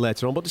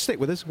later on. But to stick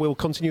with us, we'll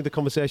continue the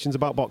conversations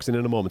about boxing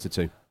in a moment or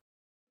two.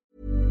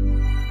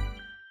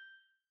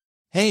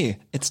 Hey,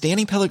 it's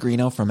Danny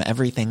Pellegrino from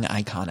Everything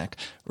Iconic.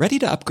 Ready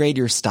to upgrade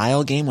your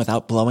style game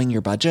without blowing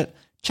your budget?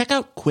 Check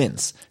out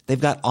Quince. They've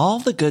got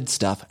all the good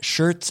stuff,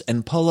 shirts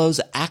and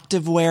polos,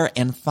 activewear,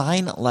 and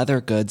fine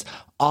leather goods,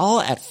 all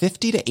at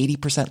 50 to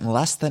 80%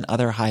 less than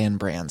other high-end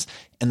brands.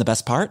 And the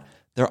best part?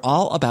 They're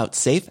all about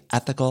safe,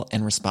 ethical,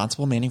 and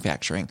responsible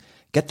manufacturing.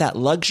 Get that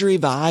luxury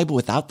vibe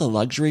without the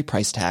luxury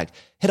price tag.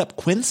 Hit up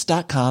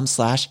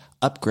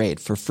quince.com/upgrade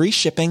for free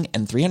shipping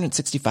and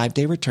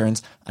 365-day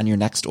returns on your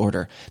next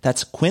order.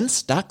 That's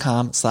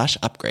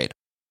quince.com/upgrade.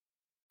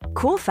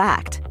 Cool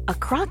fact, a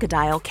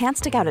crocodile can't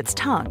stick out its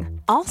tongue.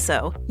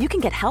 Also, you can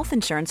get health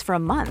insurance for a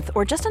month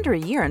or just under a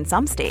year in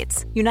some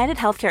states. United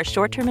Healthcare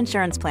short-term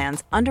insurance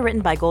plans,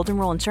 underwritten by Golden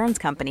Rule Insurance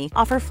Company,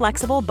 offer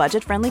flexible,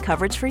 budget-friendly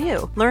coverage for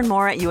you. Learn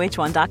more at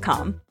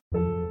uh1.com.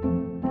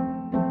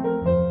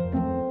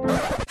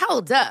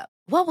 Hold up.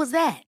 What was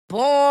that?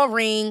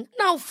 Boring.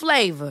 No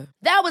flavor.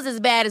 That was as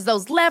bad as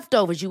those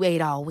leftovers you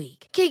ate all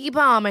week. Keke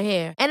Palmer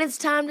here, and it's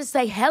time to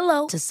say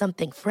hello to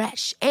something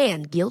fresh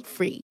and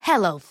guilt-free.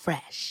 Hello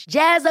Fresh.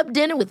 Jazz up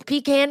dinner with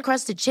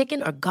pecan-crusted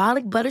chicken or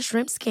garlic butter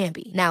shrimp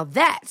scampi. Now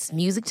that's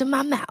music to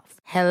my mouth.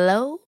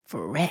 Hello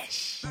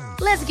Fresh.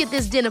 Let's get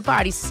this dinner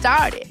party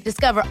started.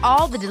 Discover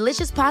all the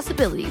delicious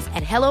possibilities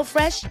at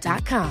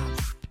HelloFresh.com.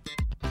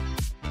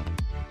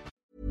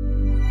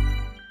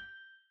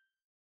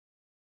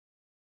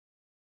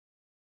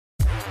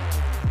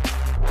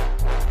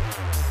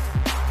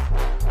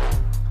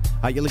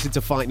 You listen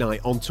to Fight Night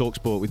on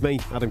TalkSport with me,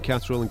 Adam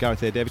Catterall, and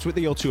Gareth A. Davis. We're at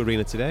the O2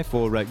 Arena today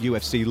for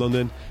UFC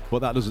London, but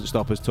that doesn't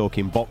stop us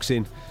talking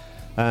boxing.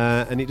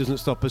 And it doesn't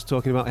stop us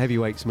talking about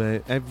heavyweights,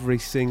 mate. Every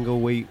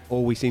single week,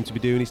 all we seem to be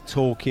doing is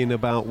talking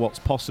about what's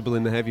possible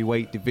in the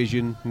heavyweight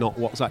division, not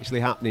what's actually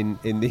happening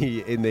in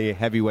the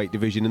heavyweight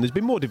division. And there's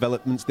been more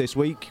developments this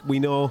week. We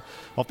know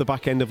off the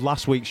back end of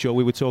last week's show,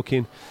 we were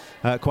talking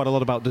quite a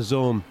lot about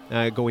DAZN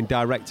going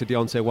direct to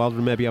Deontay Wilder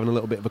and maybe having a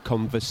little bit of a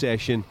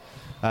conversation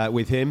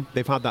with him.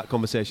 They've had that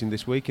conversation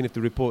this week, and if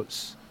the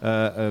reports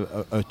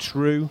are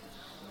true,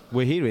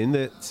 we're hearing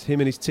that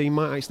him and his team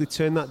might actually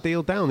turn that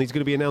deal down. He's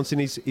going to be announcing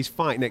his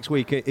fight next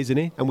week, isn't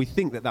he? And we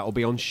think that will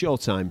be on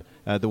Showtime,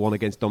 the one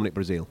against Dominic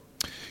Breazeale.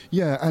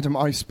 Yeah, Adam,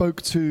 I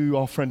spoke to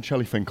our friend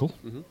Shelley Finkel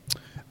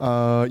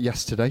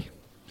yesterday,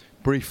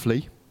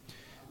 briefly.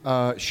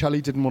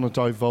 Shelley didn't want to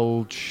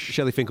divulge...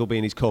 Shelley Finkel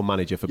being his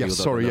co-manager for people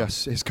that don't know.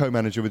 His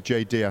co-manager with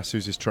Jay Diaz,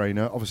 who's his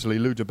trainer. Obviously,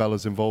 Lou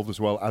DiBella's involved as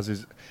well, as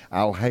is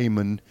Al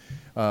Heyman,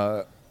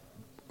 who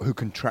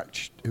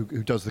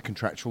does the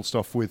contractual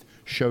stuff with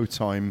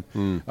Showtime,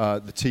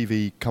 the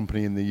TV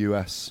company in the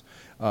US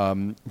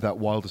that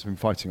Wilder's been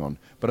fighting on.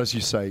 But as you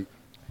say,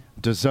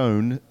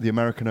 DAZN, the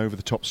American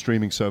over-the-top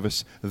streaming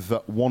service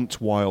that want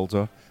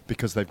Wilder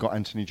because they've got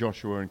Anthony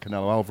Joshua and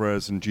Canelo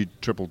Alvarez and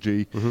Triple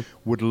G,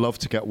 would love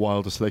to get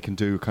Wilder so they can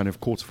do kind of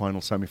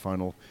quarterfinal,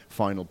 semi-final,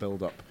 final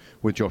build-up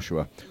with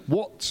Joshua.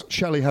 What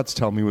Shelley had to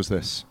tell me was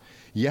this.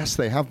 Yes,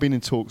 they have been in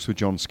talks with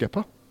John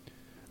Skipper,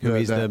 who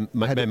is the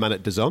main man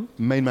at DAZN.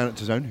 Main man at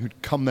DAZN, who'd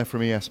come there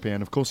from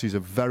ESPN. Of course, he's a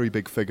very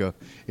big figure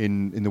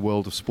in the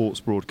world of sports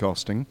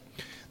broadcasting.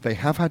 They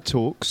have had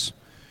talks.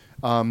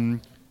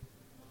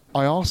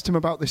 I asked him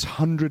about this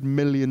 $100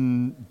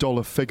 million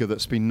figure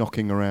that's been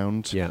knocking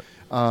around. Yeah.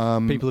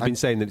 People have been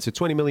saying that it's a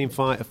 $20 million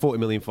fight, a $40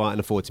 million fight, and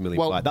a $40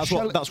 million fight.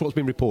 That's what's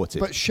been reported.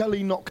 But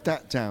Shelley knocked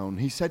that down.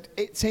 He said,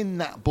 it's in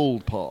that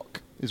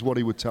ballpark, is what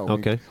he would tell me.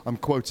 Okay. I'm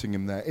quoting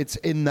him there. It's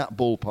in that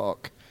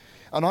ballpark.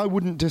 And I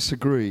wouldn't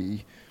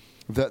disagree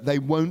that they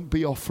won't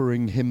be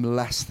offering him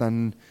less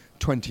than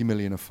 20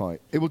 million a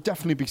fight. It will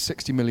definitely be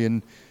 60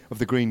 million of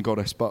the Green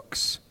Goddess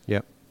bucks.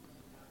 Yep.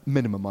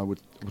 Minimum, I would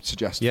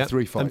suggest, for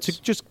 3 fights. And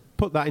to just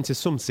put that into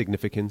some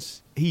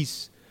significance,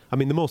 the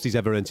most he's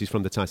ever earned is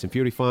from the Tyson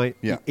Fury fight.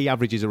 Yeah. He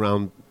averages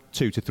around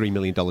 $2 to $3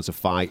 million a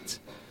fight.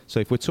 So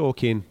if we're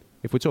talking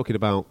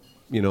about,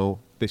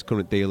 this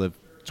current deal of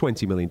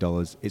 $20 million,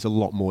 it's a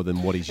lot lot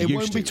than what he's used to. It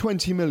won't be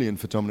 20 million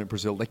for Dominic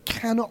Brazil. They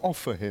cannot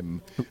offer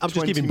him. I'm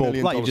just giving ball,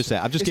 like you just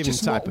said. I'm just giving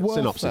type of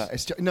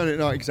synopsis.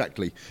 No,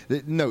 exactly.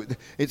 No,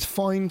 it's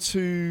fine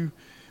to.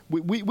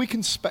 We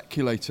can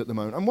speculate at the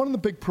moment, and one of the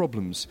big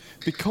problems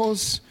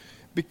because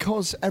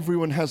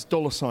everyone has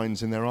dollar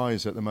signs in their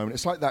eyes at the moment.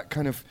 It's like that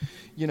kind of,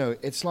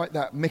 it's like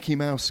that Mickey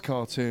Mouse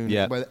cartoon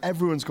where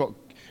everyone's got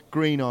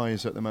green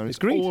eyes at the moment. It's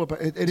greed. All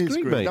about, it is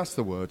greed, greed. mate. That's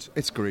the word.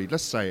 It's greed.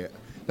 Let's say it.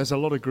 There's a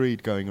lot of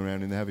greed going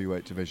around in the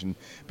heavyweight division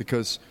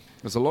because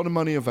there's a lot of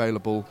money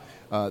available.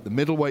 The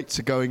middleweights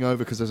are going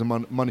over because there's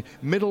money.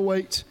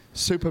 Middleweight,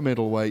 super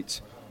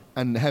middleweight,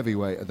 and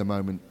heavyweight at the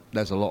moment.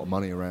 There's a lot of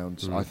money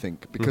around, I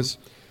think, because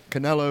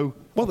Canelo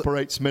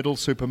operates middle,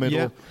 super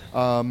middle,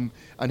 and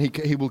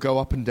he will go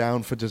up and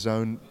down for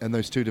DAZN in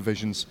those two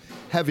divisions.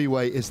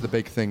 Heavyweight is the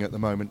big thing at the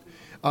moment.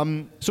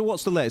 So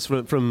what's the latest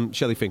from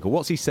Shelley Finkel?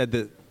 What's he said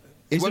that...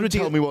 Is there a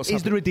deal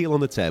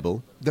on the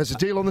table? There's a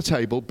deal on the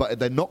table, but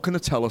they're not going to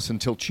tell us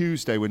until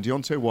Tuesday when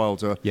Deontay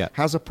Wilder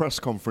has a press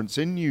conference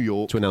in New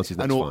York to announce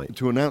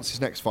his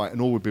next fight.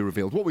 And all will be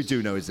revealed. What we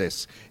do know is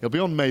this. It'll be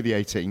on May the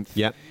 18th.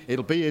 Yeah.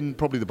 It'll be in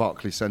probably the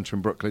Barclays Centre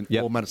in Brooklyn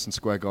or Madison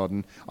Square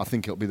Garden. I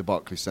think it'll be the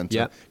Barclays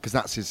Centre because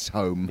that's his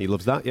home. He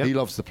loves that, He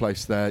loves the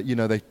place there.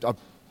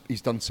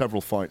 He's done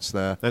several fights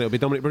there. And it'll be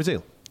Dominic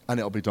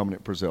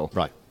Brazil.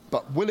 Right.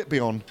 But will it be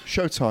on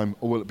Showtime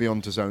or will it be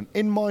on DAZN?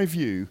 In my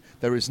view,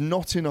 there is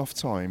not enough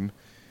time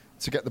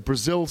to get the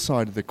Brazil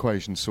side of the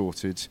equation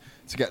sorted,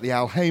 to get the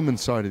Al Heyman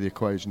side of the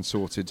equation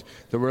sorted,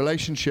 the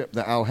relationship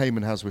that Al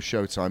Heyman has with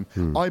Showtime.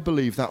 I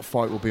believe that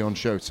fight will be on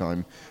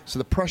Showtime. So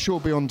the pressure will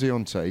be on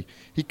Deontay.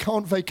 He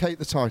can't vacate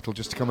the title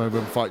just to come over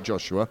and fight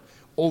Joshua,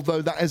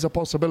 although that is a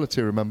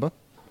possibility, remember?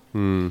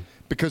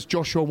 Because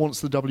Joshua wants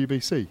the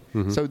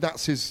WBC. So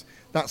that's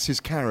his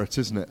carrot,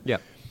 isn't it? Yeah.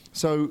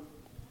 So...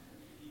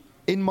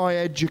 in my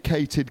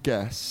educated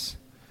guess,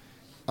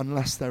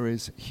 unless there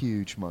is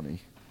huge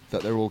money,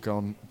 that they're all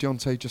gone,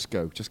 Deontay, just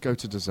go to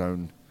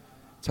DAZN,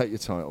 take your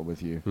title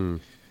with you.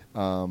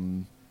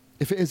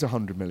 If it is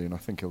 100 million, I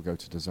think he'll go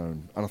to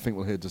DAZN, and I think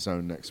we'll hear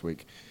DAZN next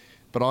week.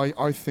 But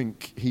I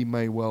think he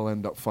may well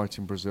end up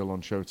fighting Brazil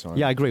on Showtime.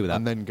 Yeah, I agree with that.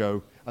 And then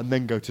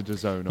go to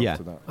DAZN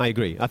after that. I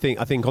agree. I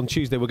think on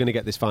Tuesday we're going to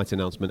get this fight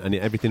announcement and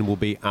everything will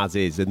be as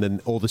is, and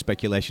then all the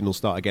speculation will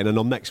start again. And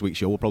on next week's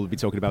show we'll probably be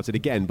talking about it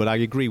again. But I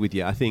agree with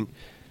you. I think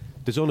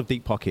DAZN have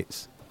deep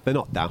pockets. They're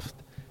not daft.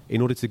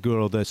 In order to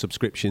grow their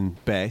subscription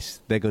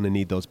base, they're going to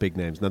need those big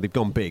names. Now they've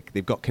gone big.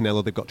 They've got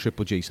Canelo. They've got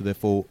Triple G. So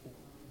therefore,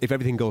 if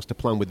everything goes to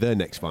plan with their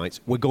next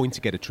fights, we're going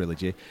to get a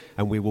trilogy,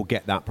 and we will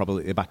get that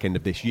probably at the back end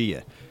of this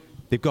year.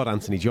 They've got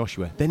Anthony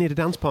Joshua. They need a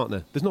dance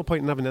partner. There's no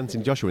point in having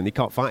Anthony Joshua and he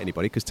can't fight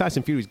anybody because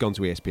Tyson Fury's gone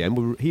to ESPN.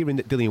 We're hearing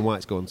that Dillian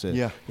White's gone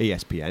to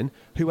ESPN.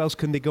 Who else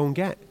can they go and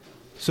get?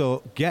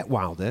 So get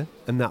Wilder,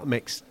 and that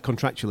makes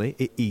contractually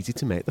it easy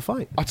to make the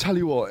fight. I tell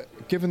you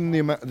what, given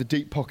the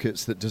deep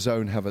pockets that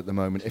DAZN have at the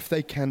moment, if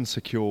they can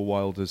secure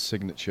Wilder's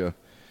signature,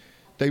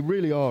 they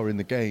really are in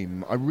the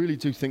game. I really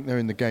do think they're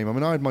in the game. I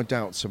mean, I had my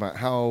doubts about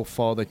how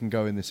far they can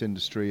go in this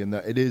industry, and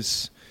that it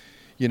is,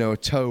 a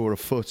toe or a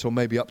foot or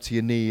maybe up to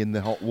your knee in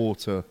the hot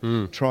water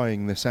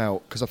trying this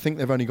out, because I think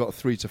they've only got a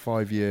 3 to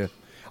 5 year.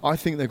 I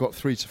think they've got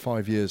 3 to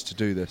 5 years to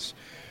do this.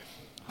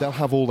 They'll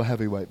have all the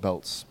heavyweight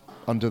belts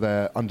under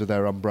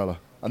their umbrella,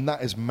 and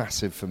that is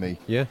massive for me.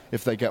 Yeah,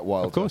 if they get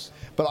Wilder, of course.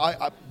 But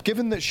I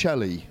given that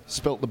Shelley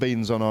spilt the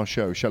beans on our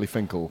show, Shelley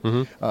Finkel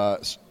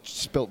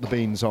spilt the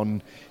beans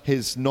on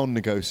his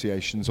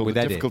non-negotiations or with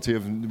the Eddie. difficulty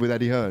with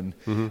Eddie Hearn.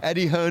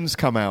 Eddie Hearn's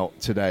come out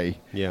today.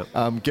 Yeah.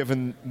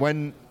 Given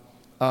when.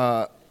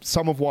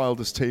 Some of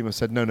Wilder's team have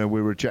said, no,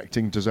 we're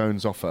rejecting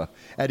DAZN's offer.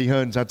 Eddie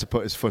Hearn's had to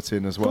put his foot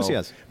in as well. Of course he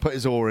has. Put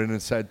his oar in and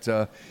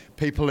said,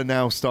 people are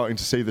now starting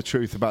to see the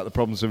truth about the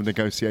problems of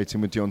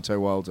negotiating with Deontay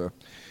Wilder.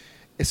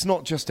 It's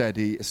not just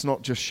Eddie, it's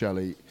not just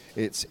Shelley.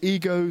 It's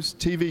egos,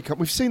 TV.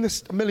 We've seen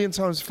this a million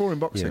times before in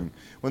boxing.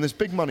 Yeah. When there's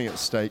big money at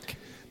stake,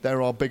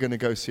 there are bigger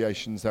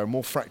negotiations, there are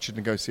more fractured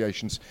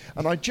negotiations.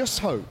 And I just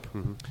hope,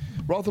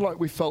 rather like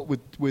we felt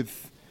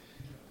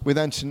with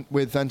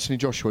Anthony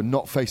Joshua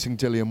not facing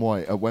Dillian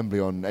White at Wembley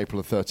on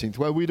April the 13th,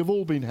 where we'd have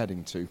all been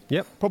heading to.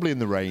 Yep. Probably in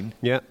the rain.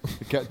 Yeah.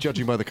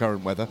 Judging by the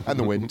current weather and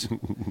the wind.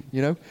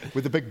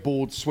 With the big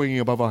board swinging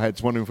above our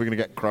heads, wondering if we're going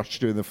to get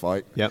crushed during the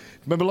fight. Yep.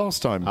 Remember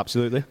last time?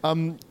 Absolutely.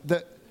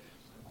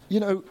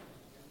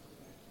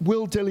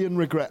 Will Dillian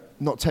regret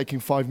not taking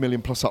 $5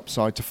 million plus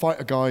upside to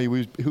fight a guy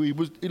who he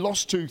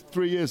lost to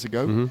 3 years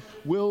ago?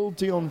 Will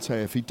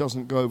Deontay, if he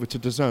doesn't go over to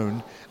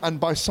DAZN and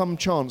by some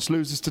chance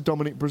loses to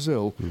Dominic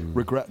Brazil,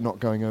 regret not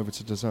going over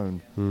to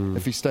DAZN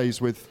if he stays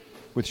with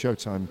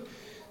Showtime?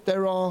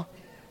 There are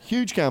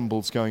huge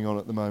gambles going on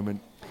at the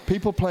moment.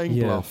 People playing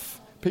bluff.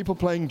 People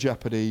playing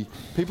Jeopardy,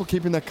 people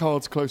keeping their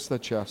cards close to their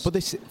chest. But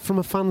this, from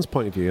a fan's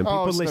point of view, and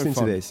people listening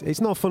to this, it's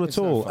not fun at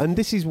all. And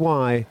this is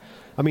why,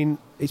 I mean,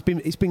 it's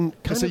been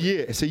kind of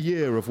It's a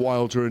year of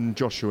Wilder and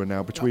Joshua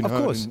now between of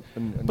Hearn course.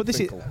 and but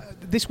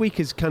this week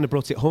has kind of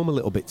brought it home a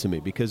little bit to me,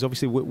 because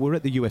obviously we're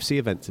at the UFC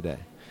event today,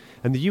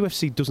 and the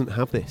UFC doesn't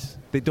have this.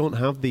 They don't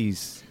have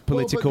these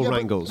political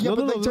wrangles. No,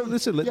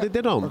 listen, they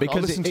don't. Okay, because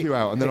I'll listen to you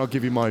out, and then I'll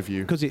give you my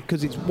view. Because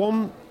it's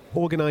one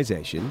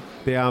organisation.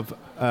 They have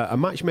a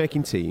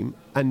matchmaking team,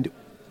 and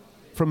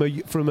from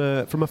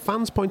a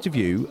fan's point of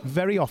view,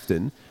 very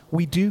often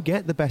we do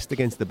get the best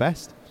against the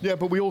best. Yeah,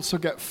 but we also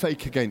get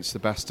fake against the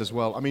best as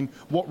well. I mean,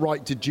 what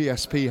right did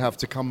GSP have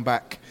to come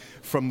back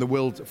from the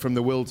wilderness?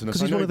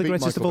 Because he's one of the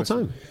greatest of all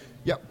time.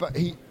 Yeah, but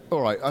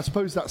all right, I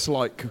suppose that's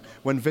like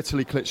when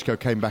Vitaly Klitschko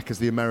came back as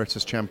the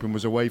emeritus champion,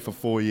 was away for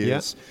 4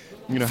 years.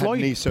 Yeah. You know, Floyd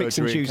had knee picks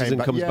surgery and chooses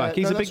and comes back.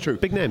 He's a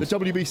big name. The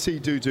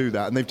WBC do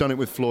that, and they've done it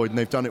with Floyd, and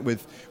they've done it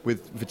with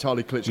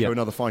Vitaly Klitschko and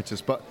other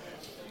fighters. But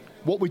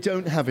what we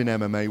don't have in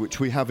MMA, which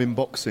we have in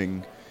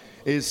boxing,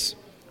 is,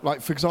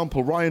 like, for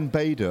example, Ryan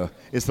Bader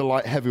is the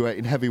light heavyweight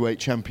and heavyweight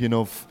champion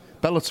of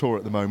Bellator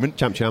at the moment.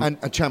 Champ. And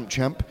a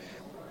champ.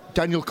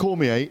 Daniel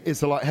Cormier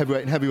is the light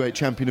heavyweight and heavyweight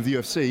champion of the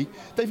UFC.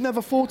 They've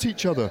never fought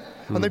each other.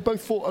 And they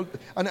both fought...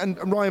 And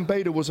Ryan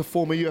Bader was a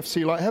former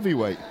UFC light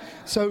heavyweight.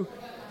 So,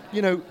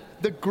 you know,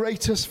 the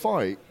greatest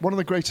fight, one of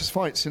the greatest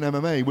fights in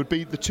MMA, would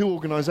be the two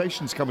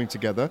organisations coming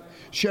together,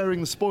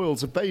 sharing the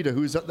spoils of Bader,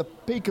 who is at the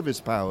peak of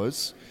his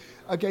powers,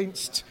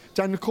 against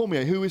Daniel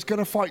Cormier, who is going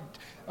to fight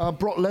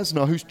Brock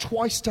Lesnar, who's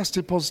twice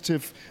tested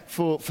positive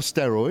for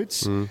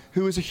steroids,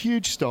 who is a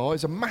huge star,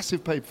 is a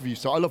massive pay-per-view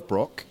star. I love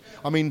Brock.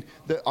 I mean,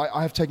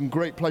 I have taken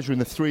great pleasure in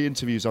the 3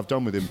 interviews I've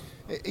done with him.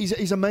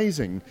 He's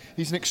amazing.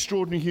 He's an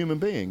extraordinary human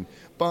being.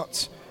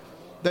 But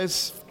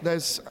there's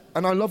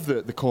and I love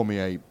the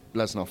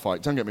Cormier-Lesnar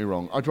fight, don't get me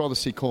wrong. I'd rather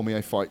see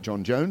Cormier fight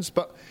John Jones.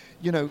 But,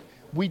 you know,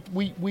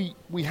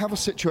 we have a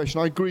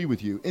situation, I agree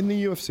with you. In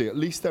the UFC, at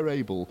least they're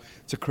able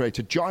to create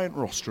a giant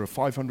roster of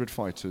 500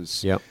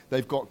 fighters. Yep.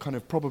 They've got kind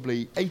of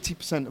probably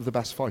 80% of the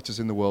best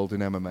fighters in the world in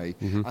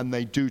MMA, and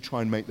they do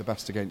try and make the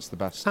best against the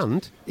best.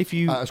 And if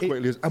you... as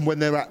quickly as... And when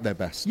they're at their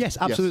best. Yes,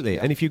 absolutely.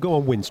 Yes. And if you go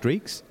on win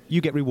streaks,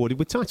 you get rewarded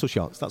with title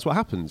shots. That's what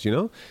happens, you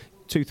know?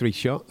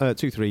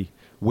 2-3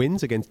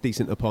 wins against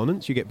decent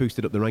opponents, you get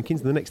boosted up the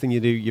rankings, and the next thing you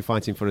do, you're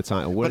fighting for a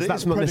title. But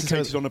that's not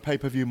predicated on a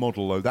pay-per-view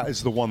model, though. That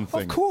is the one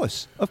thing.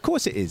 Of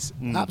course it is.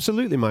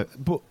 Absolutely, mate.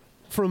 But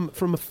from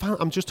a fan,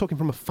 I'm just talking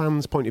from a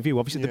fan's point of view.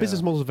 Obviously, the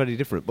business models are very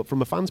different, but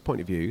from a fan's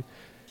point of view,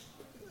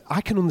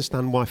 I can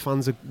understand why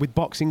fans are with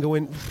boxing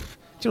going, do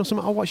you know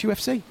something? I'll watch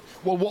UFC.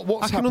 Well,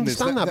 what's I can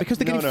understand that because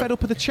they're getting fed up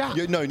with the chat.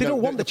 They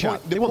don't want the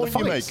chat. They want the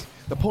fights.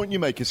 The point you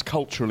make is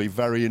culturally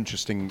very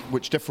interesting,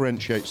 which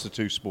differentiates the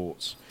two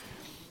sports.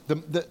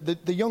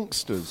 The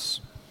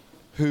youngsters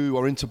who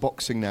are into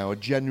boxing now are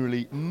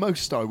generally,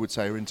 most I would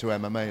say, are into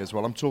MMA as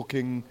well. I'm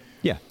talking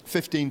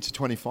 15 to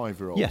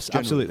 25-year-olds. Yes, generally.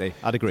 Absolutely.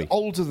 I'd agree.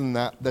 Older than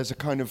that, there's a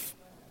kind of,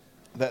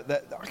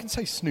 I can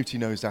say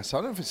snooty-nosed ass. I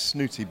don't know if it's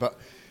snooty, but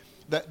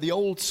the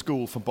old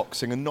school for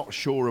boxing are not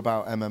sure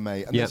about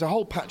MMA. And there's a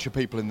whole patch of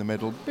people in the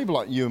middle, people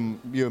like you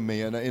and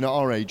me, and in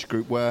our age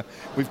group, where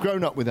we've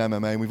grown up with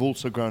MMA and we've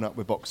also grown up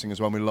with boxing as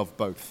well, and we love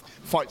both.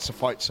 Fight's a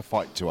fight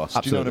to us.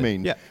 Absolutely. Do you know what I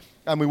mean? Yeah.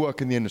 And we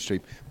work in the industry.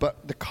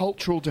 But the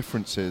cultural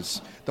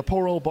differences, the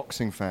poor old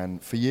boxing fan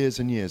for years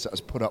and years that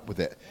has put up with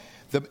it.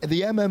 The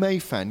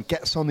MMA fan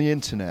gets on the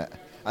internet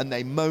and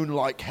they moan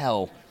like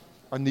hell.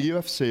 And the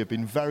UFC have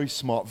been very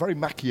smart, very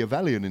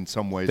Machiavellian in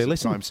some ways. They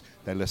listen. Times.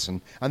 They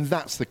listen. And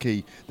that's the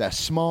key. They're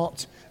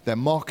smart, they're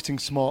marketing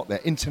smart,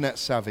 they're internet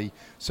savvy.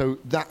 So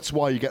that's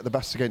why you get the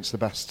best against the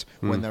best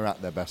when they're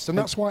at their best. And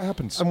that's why it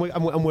happens. And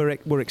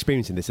we're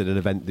experiencing this at an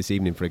event this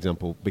evening, for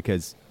example,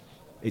 because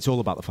it's all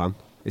about the fan.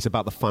 It's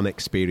about the fan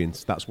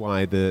experience. That's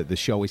why the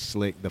show is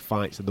slick, the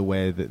fights are the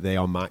way that they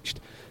are matched,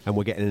 and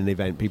we're getting an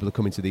event. People are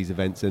coming to these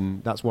events,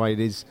 and that's why it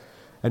is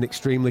an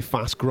extremely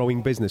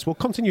fast-growing business. We'll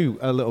continue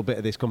a little bit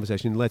of this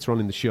conversation later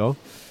on in the show.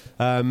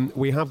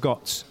 We have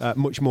got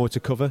much more to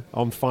cover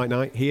on Fight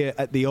Night here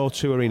at the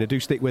O2 Arena. Do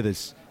stick with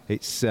us.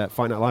 It's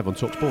Fight Night Live on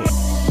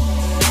TalkSport.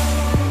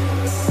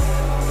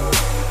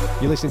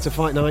 You're listening to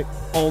Fight Night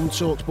on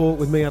TalkSport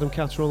with me, Adam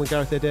Catterall, and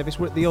Gareth A. Davis.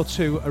 We're at the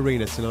O2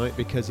 Arena tonight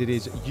because it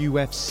is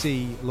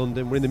UFC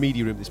London. We're in the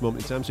media room at this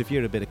moment in time, so if you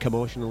hear a bit of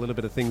commotion, a little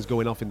bit of things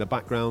going off in the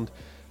background,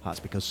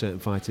 that's because certain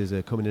fighters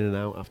are coming in and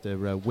out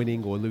after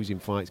winning or losing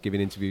fights,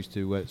 giving interviews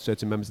to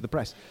certain members of the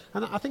press.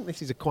 And I think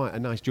this is quite a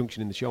nice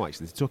junction in the show,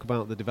 actually, to talk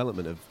about the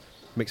development of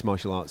mixed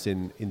martial arts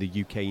in the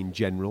UK in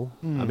general.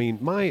 I mean,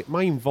 my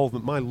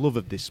involvement, my love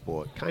of this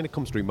sport kind of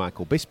comes through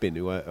Michael Bisping,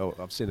 who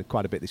I've seen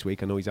quite a bit this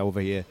week. I know he's over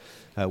here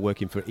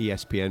working for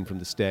ESPN from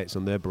the States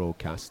on their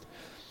broadcast.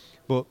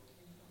 But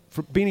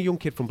for being a young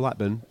kid from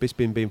Blackburn,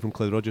 Bisping being from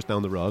Clitheroe, just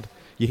down the road,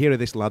 you hear of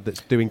this lad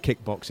that's doing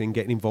kickboxing,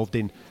 getting involved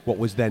in what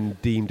was then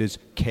deemed as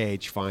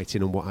cage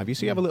fighting and what have you.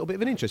 So you have a little bit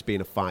of an interest being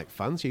a fight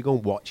fan, so you go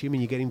and watch him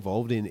and you get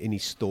involved in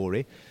his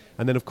story.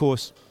 And then, of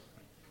course,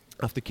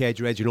 after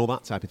Cage Rage and all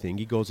that type of thing,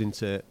 he goes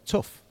into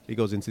Tough. He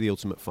goes into The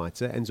Ultimate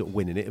Fighter, ends up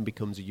winning it and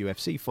becomes a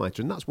UFC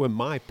fighter. And that's where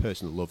my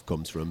personal love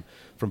comes from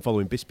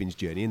following Bisping's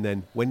journey. And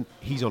then when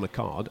he's on a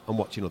card, I'm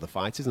watching other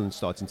fighters and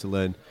starting to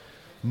learn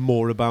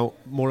more about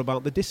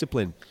the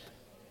discipline.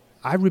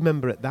 I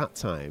remember at that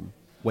time,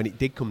 when it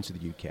did come to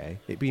the UK,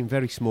 it being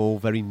very small,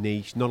 very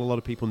niche, not a lot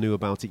of people knew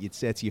about it. You'd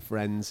say to your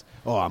friends,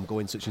 oh, I'm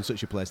going such and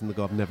such a place, and they'll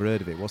go, I've never heard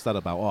of it. What's that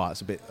about? Oh,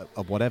 it's a bit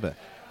of whatever.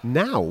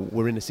 Now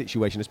we're in a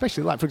situation,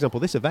 especially like, for example,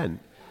 this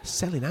event,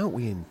 selling out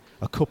within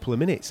a couple of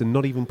minutes and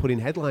not even putting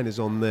headliners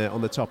on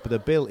the top of the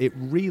bill. It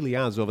really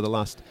has, over the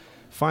last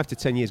 5 to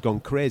 10 years,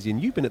 gone crazy.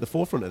 And you've been at the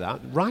forefront of that,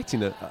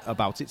 writing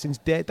about it since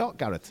day dot,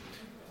 Gareth.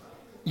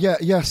 Yeah,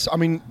 yes. I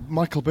mean,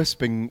 Michael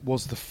Bisping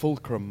was the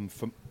fulcrum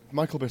for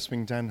Michael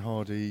Bisping, Dan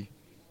Hardy.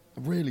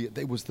 Really,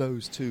 it was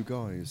those two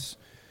guys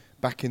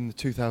back in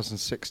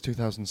 2006,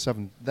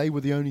 2007. They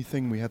were the only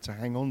thing we had to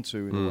hang on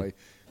to in a way.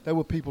 There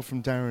were people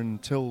from Darren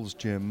Till's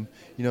gym,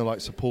 you know, like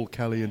Sir Paul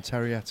Kelly and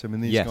Terry Etim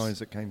and these guys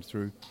that came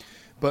through.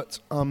 But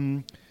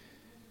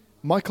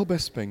Michael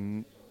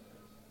Bisping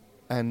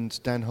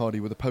and Dan Hardy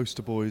were the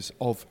poster boys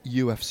of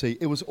UFC.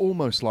 It was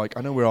almost like,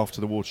 I know we're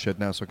after the watershed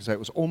now, so I can say it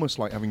was almost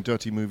like having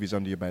dirty movies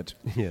under your bed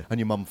and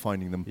your mum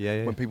finding them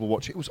when people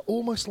watch it. It was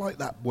almost like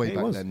that way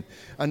back then.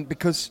 And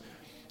because...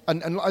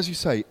 And as you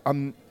say,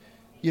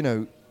 you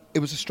know, it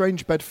was a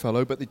strange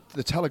bedfellow, but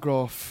the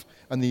Telegraph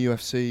and the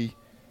UFC,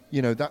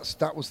 you know,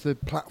 that was the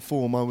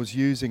platform I was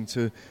using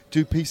to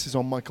do pieces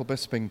on Michael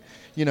Bisping,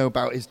 you know,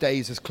 about his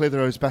days as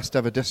Clitheroe's best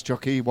ever disc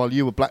jockey, while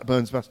you were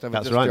Blackburn's best ever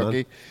disc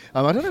jockey.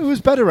 I don't know who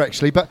was better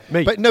actually, but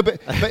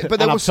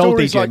there were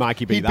stories like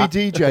Mikey he'd be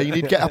DJ and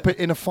he'd get up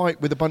in a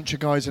fight with a bunch of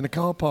guys in a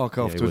car park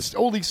afterwards.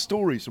 All these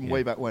stories from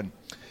way back when,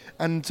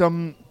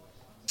 and.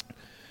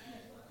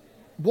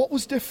 What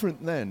was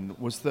different then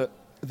was that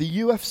the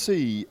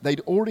UFC, they'd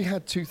already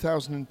had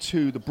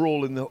 2002, the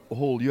Brawl in the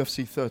Hall,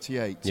 UFC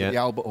 38 at the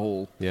Albert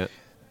Hall. Yeah.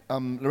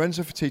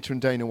 Lorenzo Fertitta and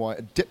Dana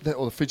White, the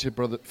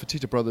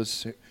Fertitta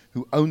brothers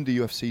who owned the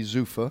UFC,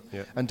 Zuffa,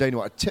 and Dana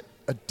White,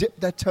 dipped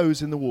their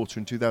toes in the water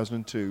in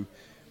 2002.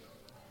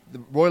 The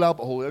Royal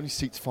Albert Hall only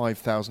seats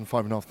 5,000,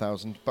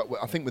 5,500, but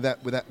I think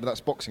with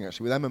that's boxing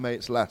actually. With MMA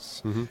it's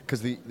less,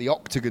 because the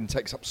octagon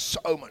takes up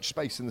so much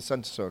space in the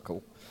centre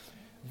circle.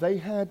 They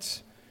had...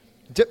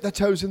 dipped their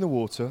toes in the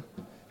water,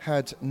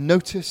 had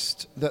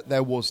noticed that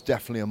there was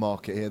definitely a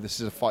market here. This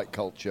is a fight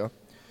culture.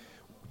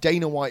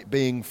 Dana White,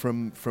 being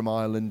from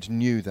Ireland,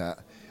 knew that.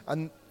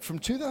 And from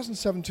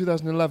 2007,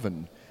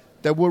 2011,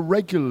 there were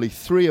regularly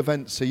 3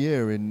 events a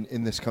year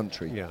in this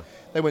country. Yeah.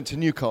 They went to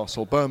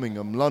Newcastle,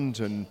 Birmingham,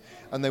 London,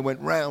 and they went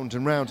round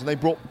and round. And they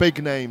brought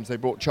big names. They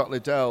brought Chuck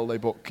Liddell, they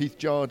brought Keith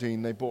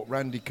Jardine, they brought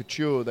Randy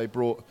Couture, they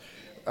brought...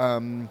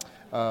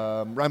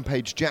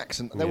 Rampage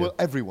Jackson. They were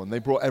everyone. They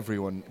brought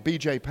everyone.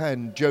 BJ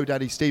Penn, Joe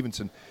Daddy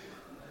Stevenson.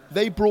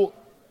 They brought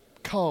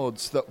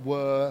cards that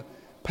were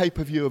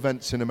pay-per-view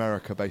events in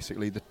America,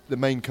 basically, the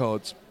main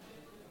cards.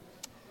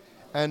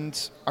 And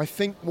I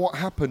think what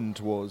happened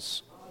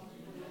was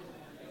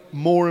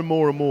more and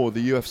more and more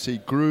the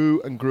UFC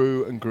grew and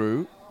grew and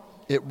grew.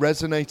 It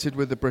resonated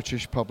with the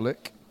British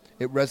public.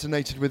 It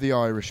resonated with the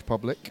Irish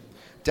public.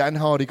 Dan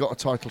Hardy got a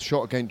title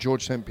shot against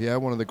George St. Pierre,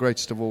 one of the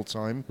greatest of all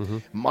time.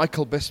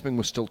 Michael Bisping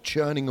was still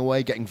churning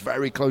away, getting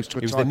very close to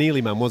a title. He was the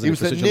nearly man, wasn't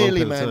he? He was the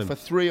nearly man for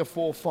 3 or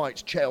 4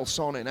 fights. Chael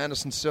Sonnen,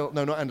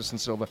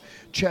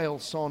 Chael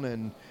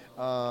Sonnen.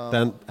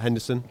 Dan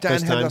Henderson.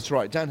 That's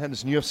right. Dan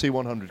Henderson, UFC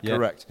 100,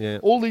 correct. Yeah.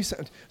 All these.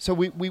 So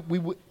we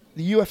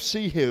the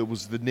UFC here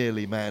was the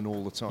nearly man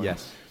all the time.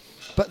 Yes.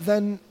 But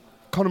then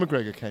Conor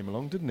McGregor came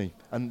along, didn't he?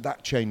 And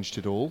that changed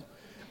it all.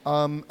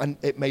 And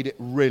it made it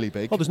really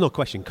big. Oh, there's no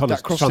question. Conor's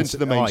that crossed into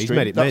the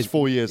mainstream. That's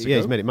 4 years ago. Yeah,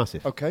 he's made it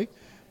massive. Okay.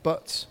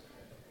 But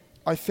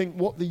I think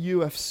what the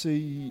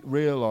UFC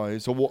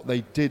realised, or what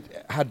they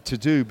had to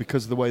do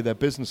because of the way their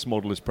business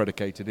model is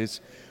predicated, is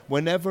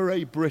whenever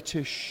a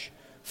British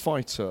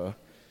fighter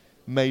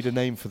made a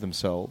name for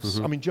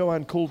themselves. I mean,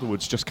 Joanne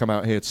Calderwood's just come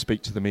out here to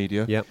speak to the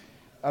media. Yep.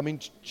 I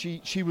mean,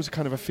 she was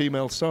kind of a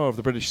female star of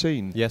the British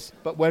scene. Yes.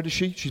 But where does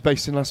she? She's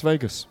based in Las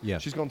Vegas. Yeah.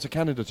 She's gone to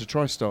Canada to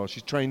TriStar.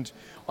 She's trained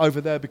over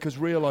there because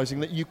realising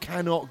that you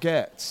cannot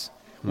get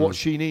what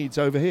she needs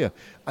over here.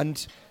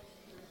 And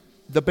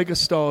the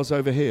biggest stars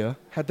over here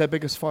had their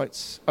biggest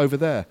fights over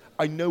there.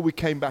 I know we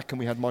came back and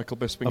we had Michael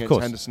Bisping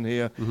against Henderson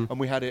here, and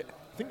we had it,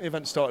 I think the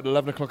event started at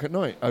 11 o'clock at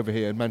night over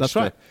here in Manchester.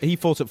 That's right. He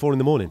fought at 4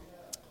 a.m.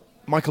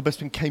 Michael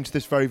Bisping came to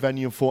this very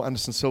venue and fought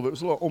Anderson Silva. It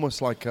was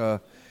almost like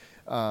a...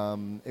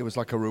 it was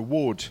like a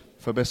reward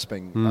for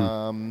Bisping.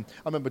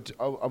 I remember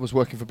I was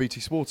working for BT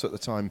Sports at the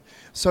time.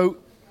 So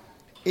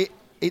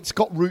it's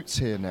got roots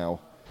here now.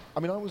 I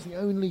mean, I was the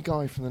only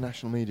guy from the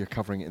national media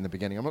covering it in the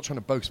beginning. I'm not trying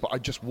to boast, but I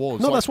just was.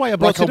 No, that's why I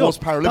brought it up.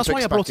 That's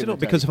why I brought it up,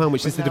 because of how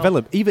much this has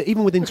developed,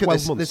 even within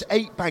 12 months. There's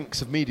 8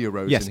 banks of media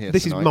roads in here. Yes,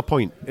 this is my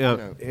point.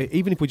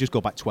 Even if we just go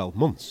back 12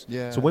 months.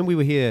 Yeah. So when we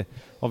were here,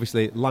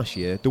 obviously, last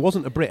year, there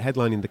wasn't a Brit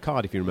headlining the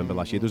card, if you remember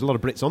last year. There was a lot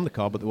of Brits on the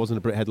card, but there wasn't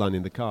a Brit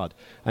headlining the card.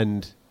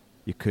 And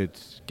you could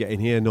get in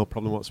here, no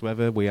problem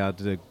whatsoever. We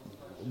had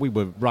we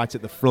were right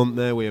at the front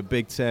there. We had a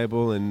big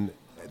table, and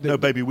no,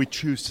 baby, we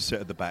choose to sit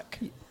at the back.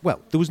 Well,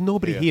 there was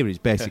nobody here, is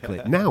basically.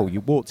 Now,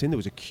 you walked in, there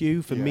was a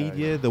queue for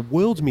media. The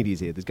world's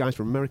media's here. There's guys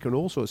from America and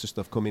all sorts of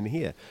stuff coming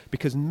here.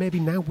 Because maybe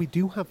now we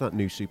do have that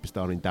new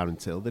superstar in Darren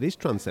Till that is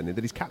transcending,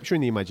 that is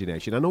capturing the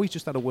imagination. I know he's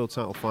just had a world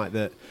title fight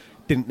that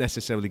didn't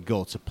necessarily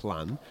go to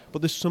plan,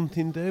 but there's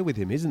something there with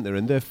him, isn't there?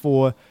 And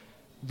therefore,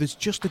 there's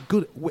just a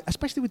good,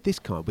 especially with this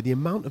card, with the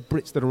amount of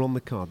Brits that are on the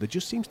card, there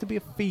just seems to be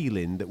a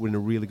feeling that we're in a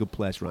really good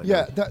place right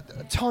now. Yeah,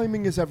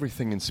 timing is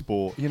everything in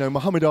sport. You know,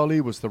 Muhammad Ali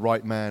was the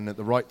right man at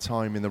the right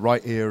time, in the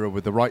right era,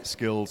 with the right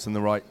skills and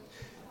the right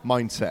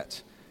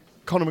mindset.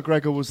 Conor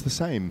McGregor was the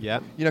same.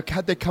 Yeah. You know,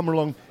 had they come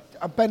along,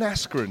 Ben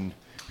Askren,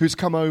 who's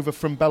come over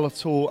from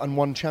Bellator and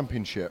won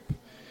championship.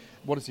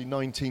 What is he,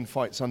 19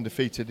 fights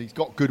undefeated. He's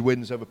got good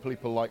wins over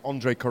people like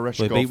Andre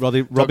Koreshkov. Well,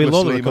 he beat Robbie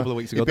Lawler a couple of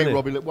weeks ago, He beat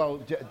didn't he? Well,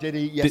 did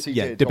he? Yes, he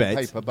did. Debate,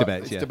 on paper, but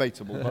debates, it's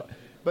debatable.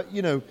 But,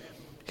 you know,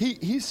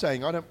 he's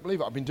saying, I don't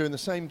believe it. I've been doing the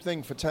same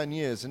thing for 10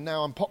 years and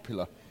now I'm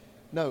popular.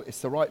 No,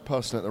 it's the right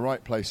person at the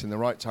right place in the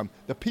right time.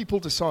 The people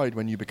decide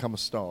when you become a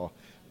star.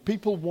 The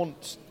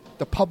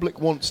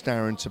public wants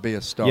Darren to be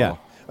a star. Yeah.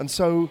 And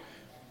so,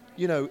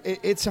 you know,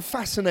 it's a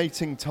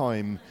fascinating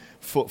time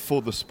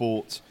for the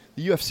sport.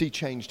 The UFC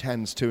changed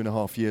hands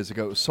 2.5 years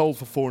ago. It was sold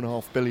for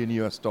 $4.5 billion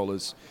US,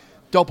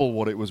 double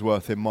what it was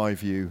worth in my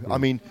view. I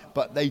mean,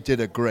 but they did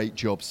a great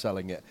job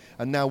selling it.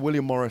 And now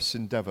William Morris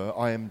Endeavour,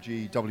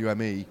 IMG,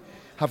 WME,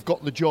 have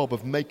got the job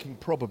of making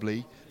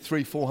probably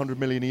 $300-400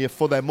 million a year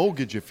for their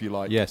mortgage, if you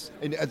like. Yes.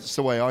 And that's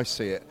the way I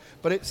see it.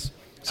 But it's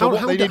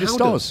what they need is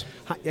stars.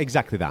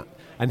 Exactly that.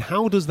 And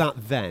how does that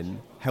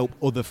then help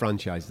other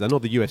franchises? I know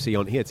the UFC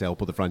aren't here to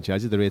help other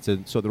franchises. They're here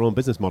to sort their own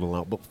business model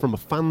out. But from a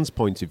fan's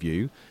point of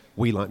view,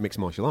 we like mixed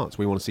martial arts.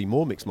 We want to see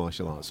more mixed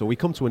martial arts. So we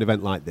come to an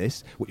event like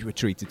this, which we're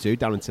treated to.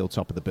 Darren Till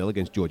top of the bill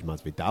against George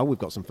Masvidal. We've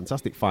got some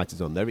fantastic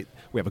fighters on there. We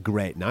have a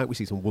great night. We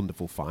see some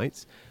wonderful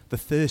fights. The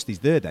thirst is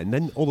there then.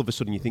 Then all of a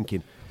sudden you're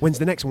thinking, when's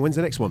the next one? When's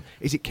the next one?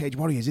 Is it Cage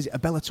Warriors? Is it a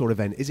Bellator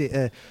event? Is it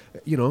there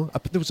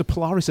was a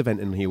Polaris event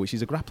in here, which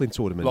is a grappling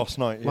tournament. Last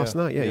night,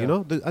 you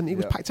know. And it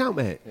was packed out,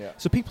 mate. Yeah.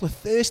 So people are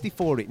thirsty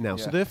for it now.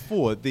 Yeah. So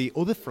therefore, the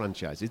other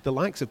franchises, the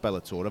likes of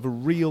Bellator, have a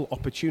real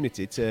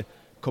opportunity to,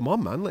 come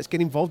on, man, let's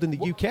get involved in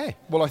the UK.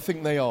 Well, I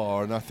think they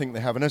are, and I think they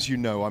have. And as you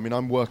know, I mean,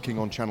 I'm working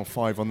on Channel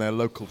 5 on their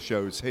local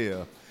shows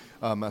here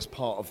as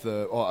part of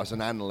as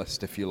an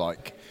analyst, if you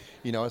like,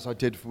 you know, as I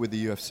did with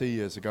the UFC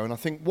years ago. And I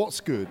think what's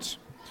good,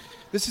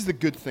 this is the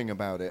good thing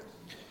about it.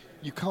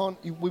 We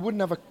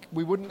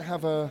wouldn't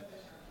have a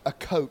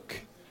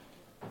Coke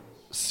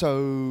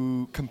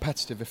so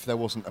competitive if there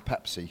wasn't a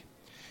Pepsi.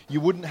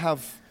 You wouldn't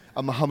have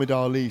a Muhammad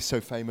Ali so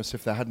famous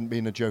if there hadn't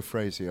been a Joe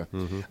Frazier.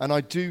 Mm-hmm. And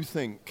I do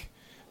think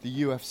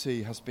the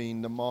UFC has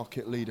been the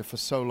market leader for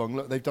so long.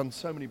 Look, they've done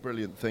so many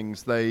brilliant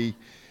things. They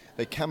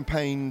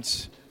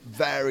campaigned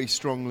very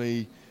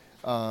strongly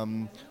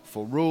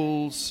for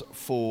rules,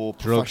 for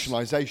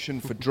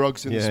professionalisation, for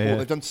drugs in the sport.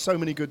 They've done so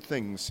many good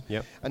things.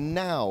 Yep. And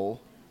now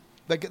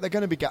they're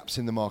going to be gaps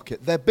in the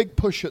market. Their big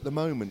push at the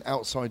moment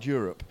outside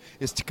Europe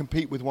is to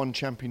compete with one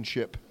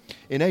championship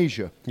in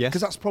Asia. Yes.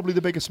 Because that's probably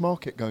the biggest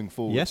market going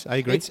forward. Yes, I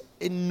agree. It's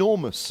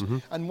enormous. Mm-hmm.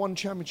 And one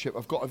championship,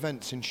 I've got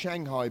events in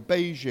Shanghai,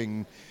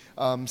 Beijing,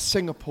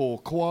 Singapore,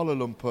 Kuala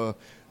Lumpur,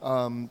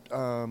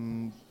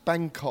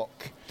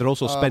 Bangkok. They're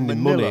also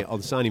spending Manila. money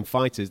on signing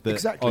fighters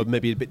that are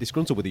maybe a bit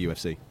disgruntled with the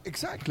UFC.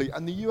 Exactly,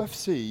 and the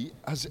UFC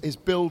is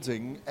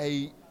building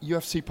a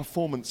UFC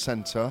performance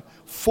center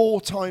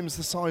 4 times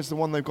the size of the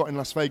one they've got in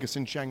Las Vegas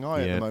and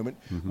Shanghai at the moment,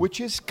 which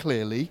is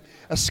clearly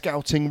a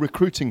scouting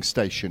recruiting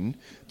station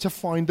to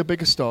find the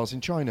bigger stars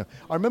in China.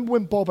 I remember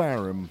when Bob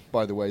Arum,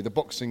 by the way,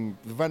 the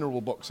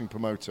venerable boxing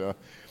promoter,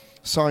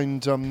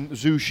 signed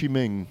Zhu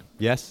Shiming.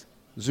 Yes.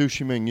 Zhu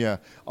Shiming, yeah,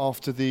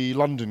 after the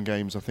London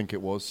Games, I think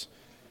it was.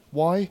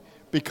 Why?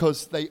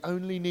 Because they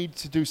only need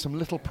to do some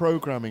little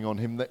programming on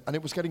him, and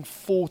it was getting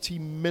 40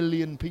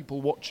 million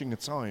people watching a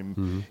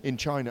time in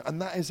China,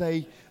 and that is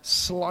a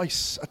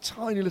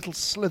tiny little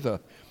slither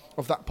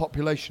of that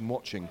population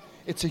watching.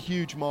 It's a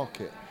huge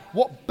market.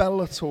 What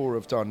Bellator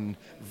have done,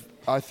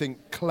 I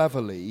think,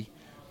 cleverly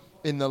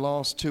in the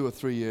last 2 or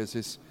 3 years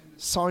is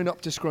sign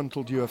up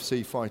disgruntled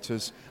UFC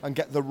fighters and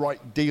get the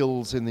right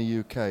deals in the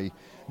UK.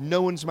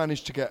 No one's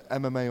managed to get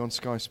MMA on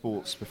Sky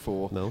Sports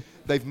before. No.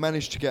 They've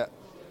managed to get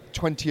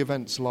 20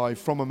 events live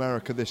from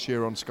America this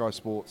year on Sky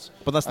Sports.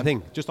 But that's the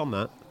thing, just on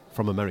that,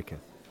 from America.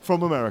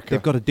 From America.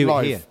 They've got to do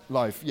it here.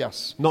 Live,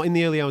 yes. Not in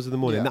the early hours of the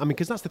morning. Yeah. I mean,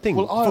 because that's the thing.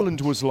 Well,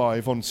 Ireland was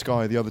live on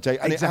Sky the other day,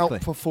 and Exactly.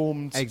 it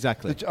outperformed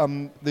Exactly.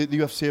 the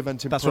UFC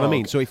event in That's Prague. what I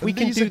mean. So if we and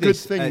can these do are good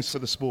this things for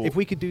the sport. If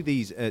we could do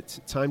these at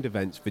timed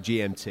events for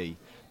GMT,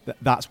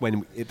 that's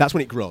when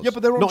it grows. Yeah,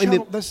 but they're on Not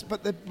channel.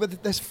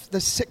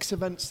 There's 6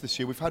 events this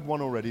year. We've had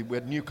one already. We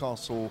had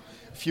Newcastle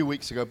a few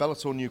weeks ago,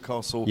 Bellator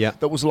Newcastle,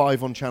 that was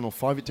live on Channel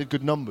 5. It did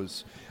good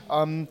numbers.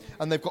 And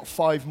they've got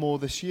 5 more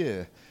this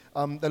year.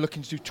 They're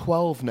looking to do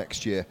 12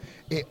 next year.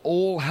 It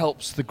all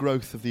helps the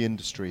growth of the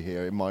industry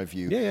here, in my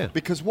view. Yeah.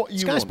 Because what you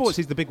Sky want... Sports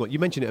is the big one. You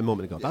mentioned it a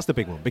moment ago. That's the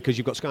big one because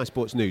you've got Sky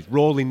Sports News,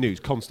 rolling news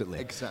constantly.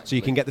 Exactly. So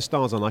you can get the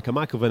stars on, like a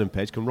Michael Vernon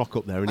page can rock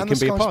up there and it And can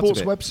the be a Sky part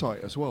Sports of it.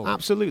 website as well.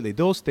 Absolutely.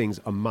 Those things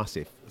are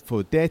massive.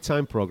 For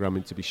daytime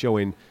programming to be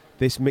showing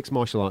this mixed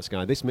martial arts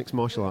guy, this mixed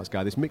martial arts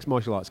guy, this mixed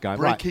martial arts guy.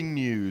 Breaking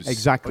news.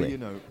 Exactly.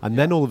 Or, and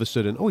then all of a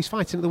sudden, he's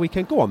fighting at the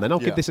weekend. Go on then, I'll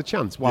give this a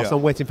chance. Whilst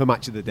I'm waiting for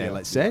match of the day,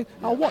 let's say.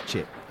 I'll watch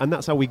it. And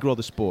that's how we grow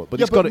the sport.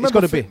 But it's got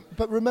to be.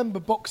 But remember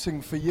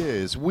boxing for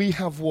years. We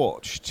have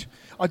watched.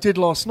 I did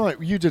last night.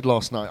 You did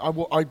last night.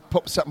 I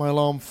set my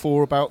alarm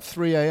for about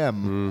 3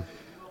 a.m.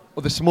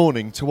 This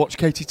morning to watch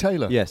Katie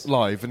Taylor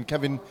live and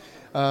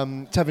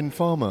Tevin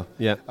Farmer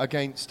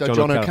against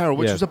John O'Carroll,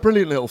 which was a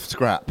brilliant little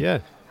scrap. Yeah.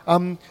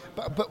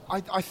 But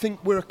I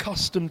think we're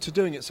accustomed to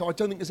doing it, so I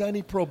don't think there's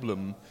any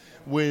problem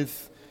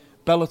with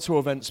Bellator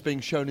events being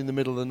shown in the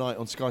middle of the night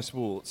on Sky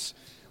Sports.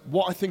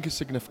 What I think is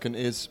significant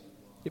is...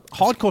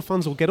 hardcore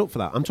fans will get up for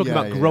that. I'm talking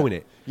about growing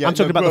it. Yeah, I'm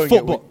talking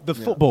about the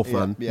football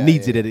fan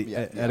needs it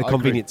at a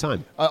convenient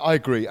time. I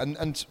agree,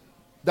 and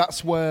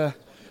that's where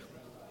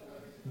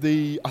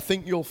I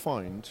think you'll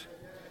find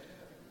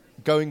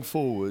going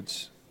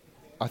forwards,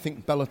 I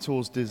think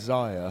Bellator's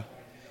desire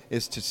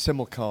is to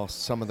simulcast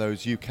some of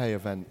those UK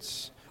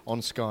events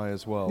on Sky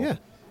as well,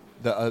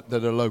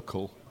 that are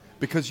local,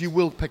 because you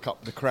will pick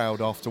up the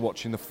crowd after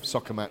watching the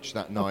soccer match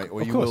that night,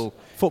 or you will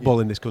football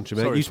in this country,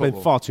 mate. You spend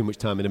far too much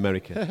time in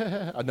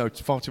America. I know,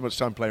 far too much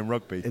time playing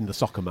rugby in the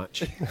soccer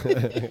match.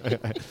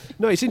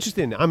 No, it's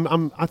interesting.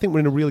 I think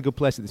we're in a really good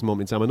place at this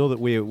moment in time. I know that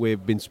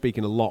we've been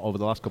speaking a lot over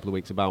the last couple of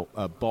weeks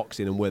about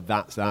boxing and where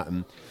that's at,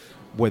 and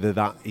whether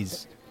that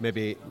is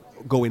maybe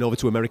going over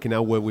to America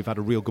now, where we've had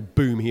a real good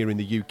boom here in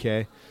the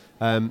UK.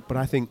 But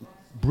I think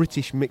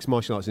British mixed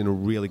martial arts is in a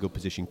really good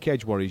position.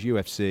 Cage Warriors,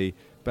 UFC,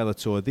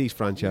 Bellator, these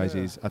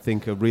franchises, I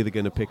think, are really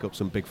going to pick up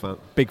some big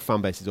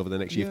fan bases over the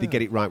next year if they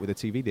get it right with the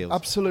TV deals.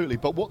 Absolutely.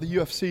 But what the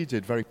UFC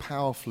did very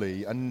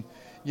powerfully, and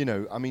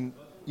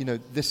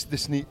this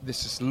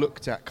is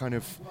looked at kind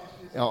of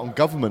on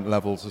government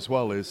levels as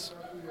well, is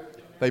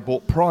they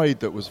bought Pride,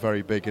 that was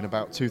very big in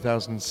about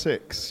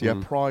 2006.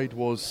 Yeah, Pride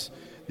was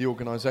the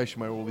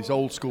organisation where all these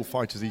old school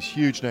fighters, these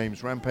huge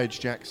names, Rampage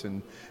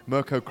Jackson,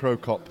 Mirko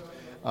Krokop,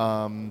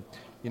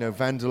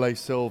 Vanderlei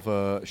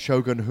Silva,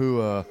 Shogun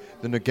Rua,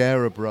 the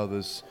Nogueira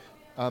brothers,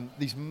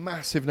 these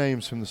massive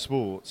names from the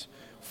sport,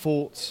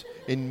 fought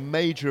in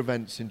major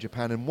events in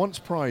Japan. And once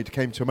Pride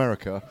came to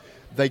America,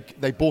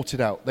 they bought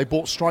it out. They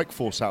bought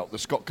Strikeforce out. The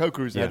Scott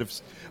Coker, who's the head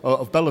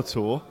of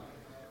Bellator,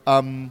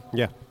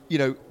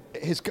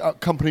 his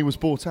company was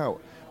bought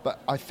out. But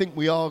I think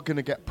we are going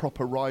to get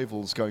proper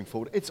rivals going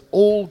forward. It's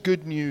all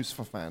good news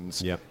for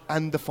fans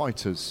and the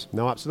fighters.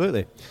 No,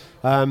 absolutely.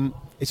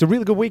 It's a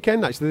really good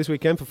weekend, actually, this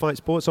weekend for Fight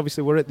Sports.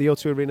 Obviously, we're at the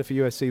O2 Arena for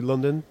UFC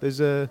London. There's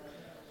a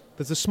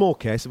small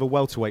case of a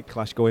welterweight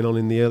clash going on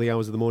in the early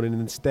hours of the morning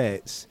in the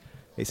States.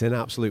 It's an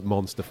absolute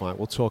monster fight.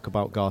 We'll talk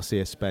about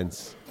Garcia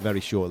Spence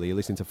very shortly. You're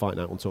listening to Fight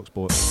Night on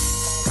TalkSport.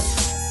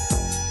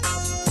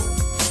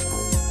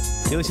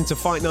 You're listening to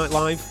Fight Night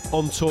Live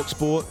on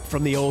TalkSport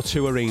from the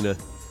O2 Arena.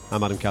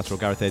 I'm Adam Catterall,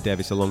 Gareth A.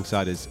 Davis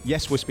alongside us.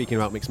 Yes, we're speaking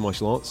about mixed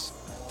martial arts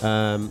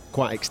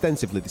quite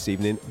extensively this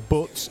evening,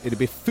 but it'd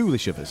be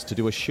foolish of us to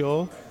do a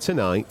show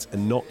tonight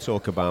and not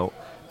talk about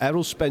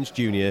Errol Spence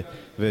Jr.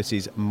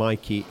 versus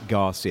Mikey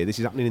Garcia. This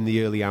is happening in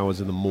the early hours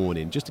of the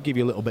morning. Just to give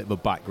you a little bit of a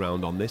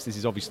background on this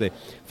is obviously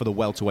for the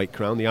welterweight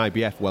crown, the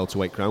IBF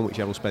welterweight crown, which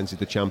Errol Spence is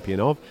the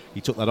champion of.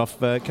 He took that off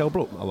Kell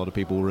Brook. A lot of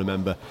people will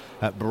remember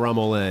at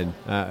Bramall Lane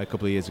a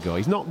couple of years ago.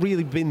 He's not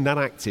really been that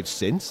active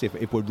since,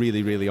 if we're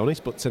really, really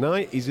honest, but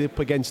tonight he's up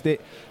against a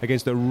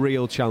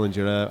real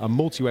challenger, a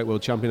multi-weight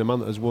world champion, a man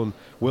that has won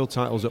world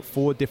titles at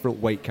 4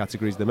 different weight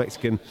categories. The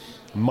Mexican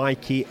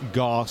Mikey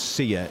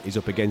Garcia is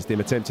up against him,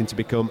 attempting to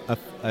become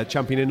a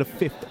champion in a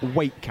 5th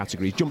weight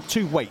category. He's jumped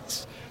 2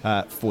 weights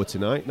for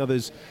tonight. Now,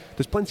 there's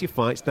plenty of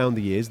fights down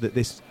the years that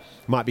this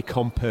might be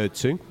compared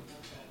to.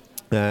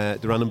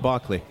 Duran and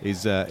Barkley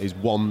is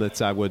one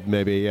that I would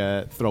maybe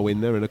throw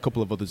in there, and a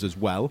couple of others as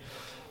well.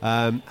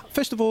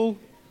 First of all,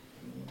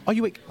 are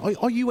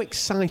you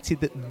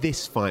excited that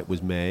this fight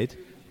was made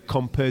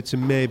compared to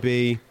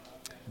maybe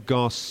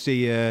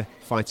Garcia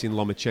fighting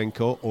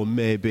Lomachenko, or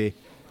maybe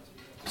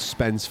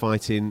Spence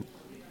fighting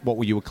what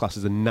you would class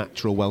as a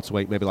natural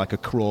welterweight, maybe like a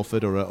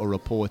Crawford or a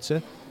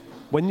Porter?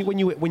 When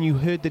you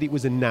heard that it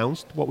was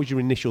announced, what was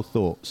your initial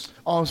thoughts?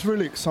 I was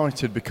really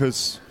excited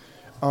because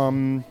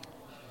I'm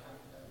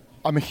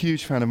a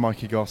huge fan of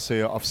Mikey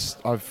Garcia.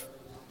 I've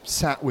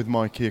sat with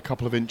Mikey a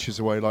couple of inches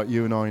away, like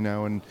you and I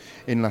now, and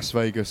in Las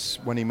Vegas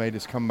when he made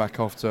his comeback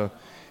after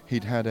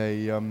he'd had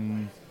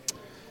a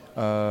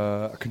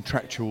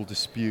contractual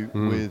dispute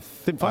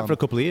with... Didn't fight for a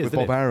couple of years, with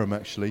Bob Arum,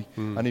 actually.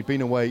 And he'd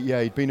been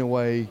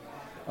away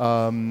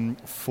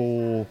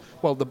for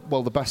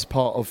the best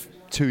part of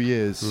 2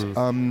 years.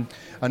 And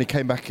he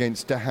came back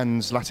against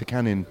Hans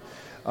Latikanen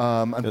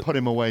and put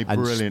him away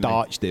and brilliantly.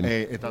 Starched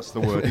him. That's the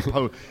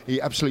word.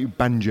 He absolutely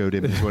banjoed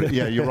him.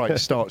 Yeah, you're right.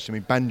 Starched him.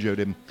 He banjoed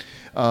him.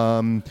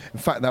 In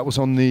fact, that was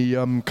on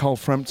the Carl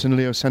Frampton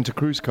Leo Santa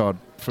Cruz card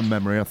from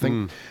memory, I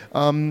think.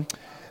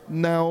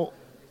 Now,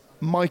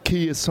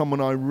 Mikey is someone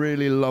I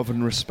really love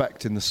and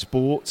respect in the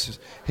sport.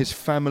 His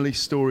family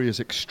story is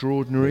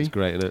extraordinary. It's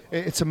great, isn't it?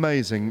 It's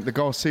amazing. The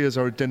Garcias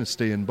are a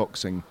dynasty in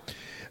boxing.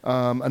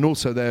 And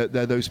also they're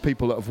those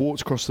people that have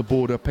walked across the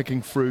border,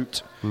 picking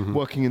fruit,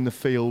 working in the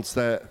fields.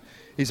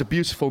 He's a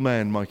beautiful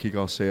man, Mikey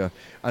Garcia.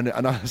 And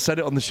I said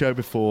it on the show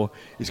before,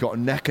 he's got a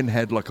neck and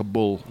head like a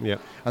bull. Yeah.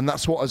 And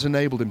that's what has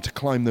enabled him to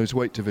climb those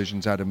weight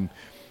divisions, Adam,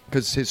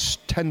 because his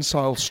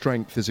tensile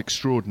strength is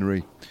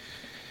extraordinary.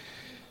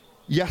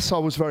 Yes, I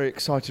was very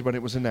excited when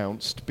it was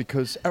announced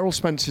because Errol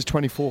Spence is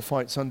 24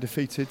 fights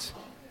undefeated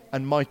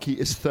and Mikey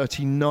is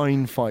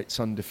 39 fights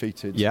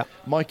undefeated. Yeah.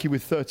 Mikey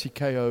with 30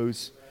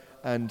 KOs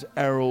and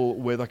Errol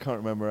with, I can't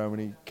remember how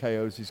many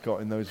KOs he's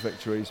got in those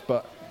victories,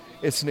 but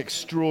it's an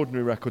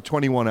extraordinary record,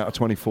 21 out of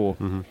 24.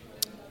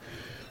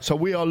 So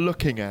we are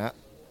looking at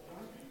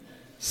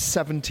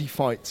 70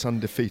 fights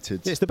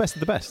undefeated. Yeah, it's the best of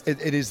the best.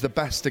 It is the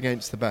best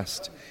against the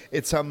best.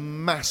 It's a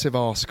massive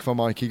ask for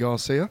Mikey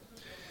Garcia.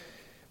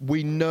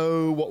 We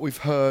know what we've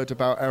heard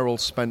about Errol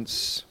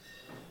Spence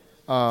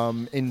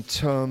in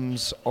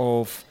terms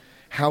of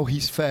how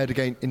he's fared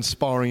in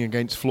sparring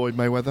against Floyd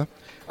Mayweather.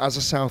 As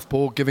a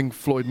southpaw, giving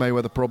Floyd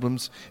Mayweather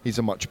problems. He's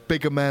a much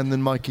bigger man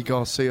than Mikey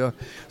Garcia.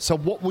 So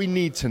what we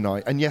need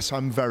tonight, and yes,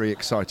 I'm very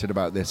excited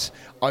about this.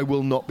 I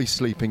will not be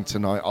sleeping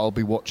tonight. I'll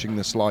be watching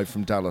this live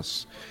from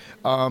Dallas.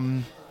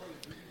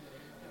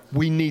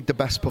 We need the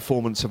best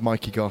performance of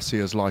Mikey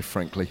Garcia's life,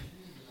 frankly.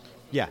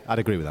 Yeah, I'd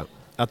agree with that.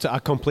 I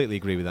completely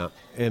agree with that.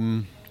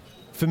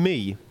 For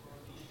me,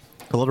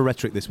 a lot of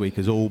rhetoric this week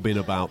has all been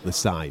about the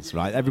size,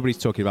 right? Everybody's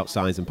talking about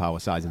size and power,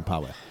 size and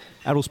power.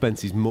 Errol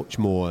Spence is much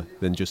more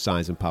than just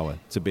size and power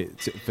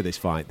for this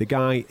fight. The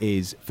guy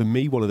is, for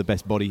me, one of the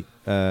best body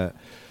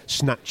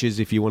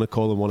snatchers, if you want to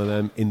call him one of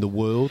them, in the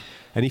world.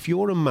 And if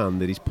you're a man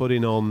that is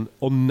putting on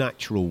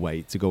unnatural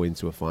weight to go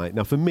into a fight...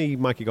 Now, for me,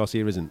 Mikey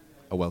Garcia isn't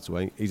a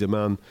welterweight. He's a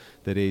man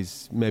that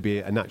is maybe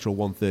a natural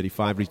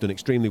 135, but he's done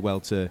extremely well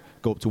to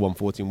go up to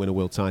 140 and win a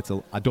world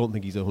title. I don't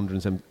think he's a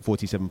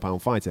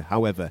 147-pound fighter.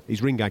 However,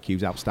 his ring IQ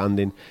is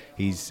outstanding.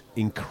 He's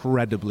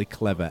incredibly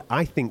clever.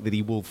 I think that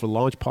he will, for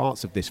large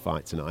parts of this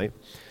fight tonight,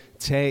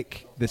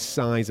 take the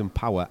size and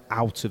power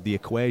out of the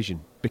equation,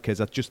 because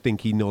I just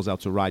think he knows how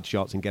to ride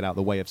shots and get out of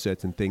the way of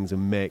certain things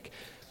and make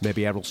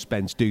maybe Errol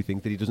Spence do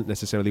things that he doesn't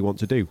necessarily want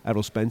to do.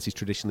 Errol Spence is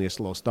traditionally a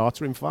slow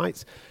starter in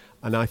fights,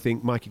 and I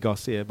think Mikey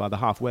Garcia, by the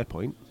halfway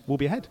point, will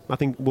be ahead. I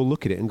think we'll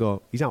look at it and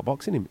go, he's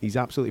outboxing him. He's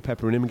absolutely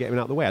peppering him and getting him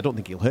out of the way. I don't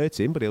think he'll hurt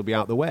him, but he'll be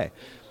out of the way.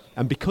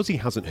 And because he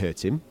hasn't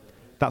hurt him,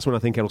 that's when I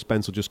think Errol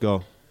Spence will just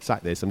go,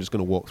 sack this, I'm just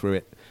going to walk through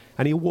it.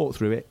 And he'll walk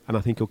through it, and I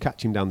think he'll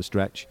catch him down the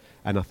stretch.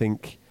 And I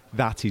think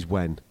that is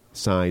when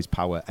size,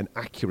 power, and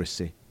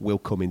accuracy will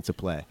come into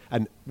play.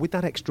 And with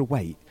that extra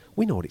weight,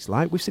 we know what it's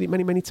like. We've seen it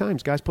many, many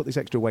times. Guys put this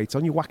extra weight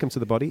on, you whack them to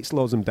the body, it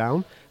slows them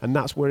down, and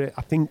that's where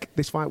I think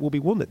this fight will be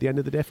won at the end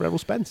of the day for Errol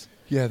Spence.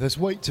 Yeah, there's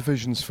weight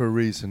divisions for a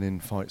reason in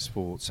fight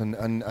sports, and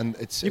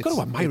it's... You've got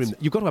to admire him.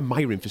 You've got to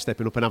admire him for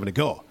stepping up and having a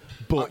go.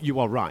 But you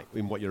are right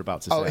in what you're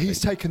about to say. Oh, he's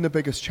taken the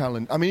biggest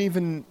challenge. I mean,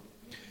 even,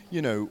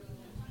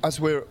 as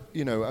we're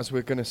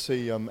going to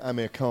see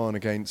Amir Khan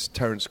against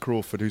Terence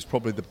Crawford, who's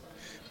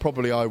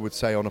probably I would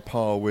say on a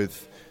par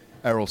with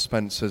Errol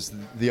Spence as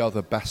the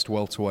other best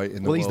welterweight in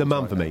the world. Well, he's the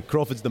man for me.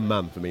 Crawford's the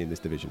man for me in this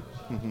division.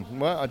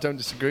 Well, I don't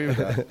disagree with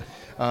that.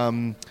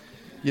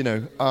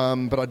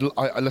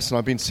 But listen,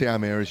 I've been to see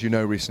Amir, as you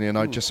know, recently, and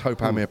I just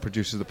hope Amir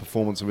produces the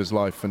performance of his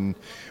life, and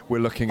we're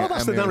looking at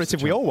that's Amir the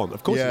narrative we all want,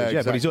 of course. Yeah,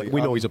 exactly. But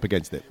we know he's up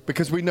against it.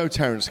 Because we know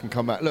Terence can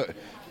come back. Look,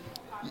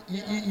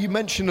 you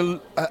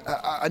mentioned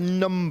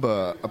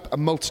a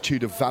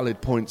multitude of valid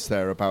points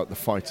there about the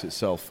fight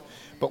itself.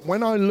 But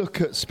when I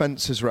look at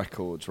Spence's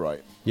records,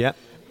 right? Yeah.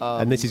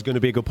 And this is going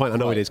to be a good point. I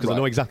know it is, because I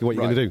know exactly what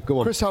you're going to do. Go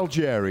on. Chris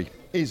Algieri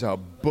is a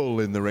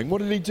bull in the ring.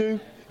 What did he do?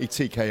 He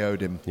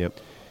TKO'd him. Yep.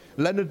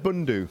 Leonard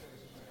Bundu,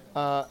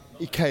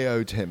 he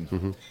KO'd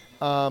him.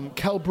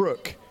 Kell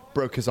Brook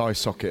broke his eye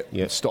socket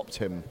and stopped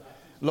him.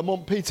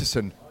 Lamont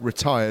Peterson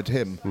retired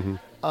him.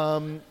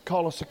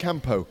 Carlos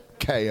Ocampo,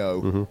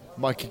 KO.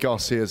 Mikey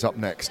Garcia's up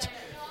next.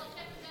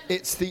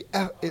 It's the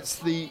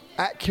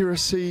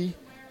accuracy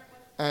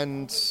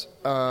and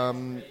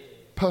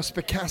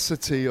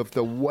perspicacity of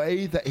the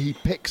way that he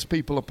picks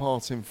people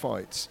apart in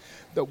fights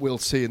that we'll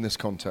see in this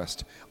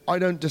contest. I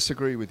don't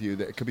disagree with you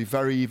that it could be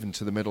very even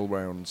to the middle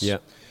rounds. Yeah.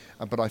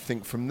 But I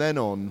think from then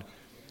on,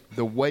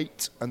 the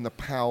weight and the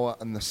power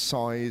and the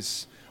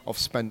size of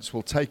Spence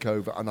will take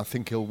over, and I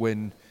think he'll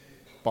win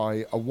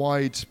by a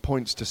wide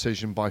points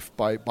decision by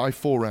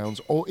 4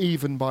 rounds, or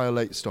even by a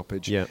late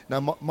stoppage. Yeah.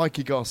 Now,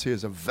 Mikey Garcia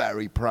is a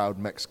very proud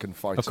Mexican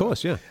fighter. Of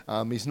course, yeah.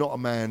 He's not a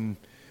man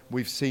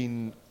we've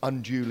seen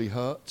unduly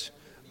hurt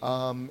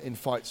in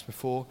fights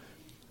before,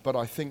 but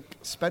I think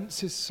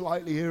Spence is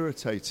slightly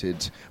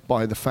irritated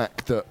by the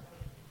fact that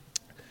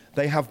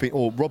they have been.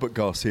 Or Robert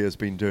Garcia has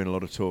been doing a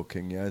lot of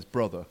talking. Yeah, his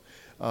brother.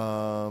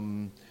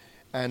 And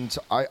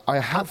I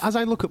have. As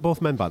I look at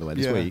both men, by the way,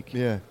 this week.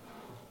 Yeah.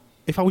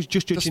 If I was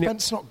just judging Does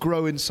Spence not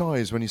grow in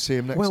size when you see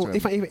him next to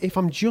him? Well, if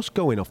I'm just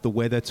going off the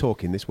way they're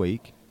talking this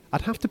week,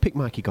 I'd have to pick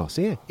Mikey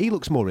Garcia. He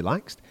looks more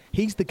relaxed.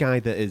 He's the guy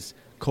that has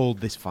called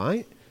this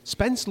fight.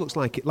 Spence looks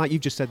like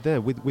you've just said there,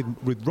 with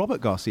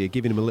Robert Garcia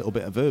giving him a little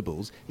bit of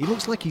verbals, he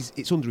looks like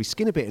it's under his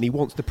skin a bit and he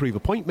wants to prove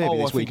a point maybe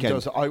this weekend. I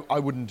think he does. I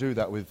wouldn't do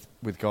that with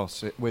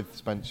Garcia, with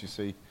Spence, you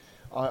see.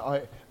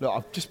 Look,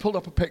 I've just pulled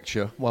up a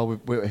picture while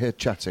we're here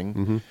chatting.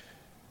 Mm-hmm.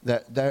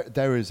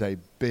 There is a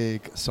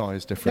big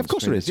size difference. Yeah, of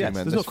course there is, yes.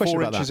 There's no question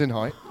 4 about inches that. in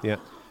height. Yeah.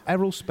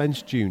 Errol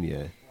Spence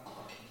Jr.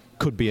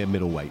 could be a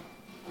middleweight.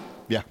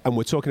 Yeah. And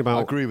we're talking about...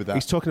 I agree with that.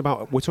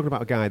 We're talking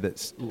about a guy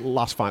that's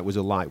last fight was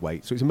a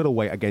lightweight, so it's a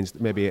middleweight against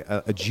maybe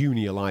a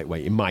junior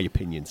lightweight, in my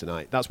opinion,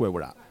 tonight. That's where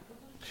we're at.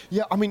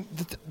 Yeah, I mean,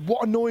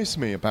 what annoys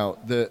me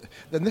about and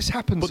this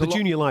happens But the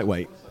junior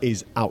lightweight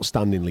is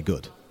outstandingly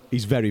good.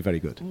 He's very,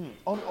 very good.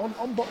 On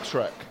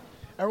BoxRec,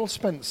 Errol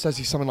Spence says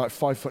he's something like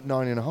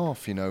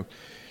 5'9.5", you know.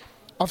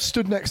 I've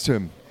stood next to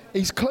him.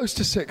 He's close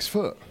to 6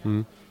 foot.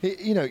 Mm.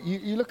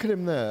 You look at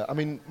him there. I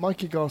mean,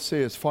 Mikey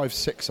Garcia is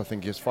 5'6", I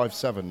think he is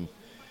 5'7".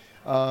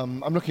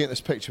 I'm looking at this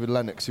picture with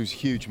Lennox, who's a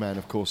huge man,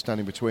 of course,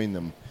 standing between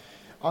them.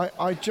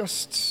 I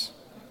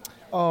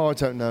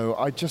don't know.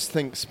 I just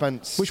think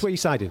Spence... Which way are you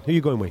siding? Who are you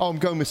going with? Oh, I'm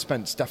going with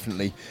Spence,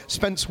 definitely.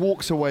 Spence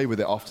walks away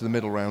with it after the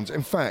middle rounds.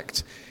 In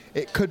fact,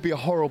 it could be a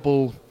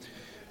horrible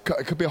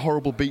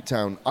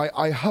beatdown.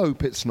 I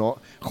hope it's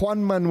not.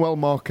 Juan Manuel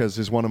Marquez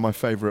is one of my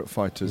favourite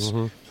fighters.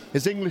 Mm-hmm.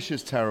 His English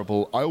is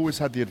terrible. I always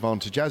had the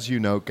advantage, as you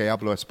know, que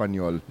hablo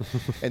español.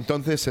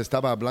 Entonces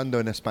estaba hablando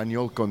en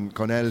español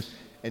con él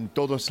en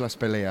todas las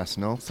peleas,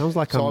 no? Sounds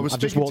like I've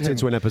just walked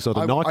into an episode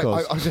of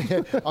Narcos.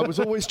 I was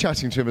always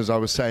chatting to him, as I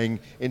was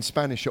saying, in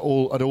Spanish at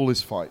all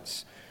his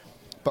fights.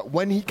 But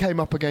when he came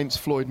up against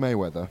Floyd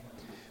Mayweather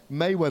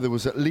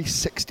was at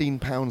least 16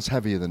 pounds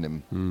heavier than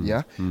him,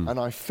 And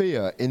I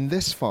fear in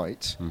this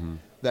fight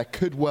there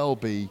could well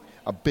be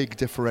a big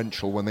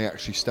differential when they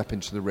actually step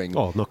into the ring.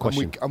 Oh, no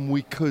question. And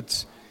we could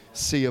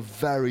see a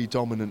very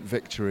dominant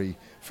victory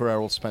for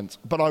Errol Spence.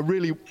 But I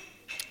really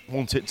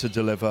want it to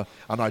deliver,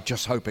 and I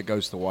just hope it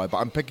goes the wire. But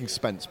I'm picking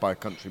Spence by a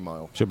country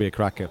mile. Should be a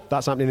cracker.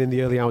 That's happening in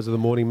the early hours of the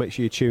morning. Make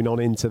sure you tune on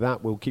into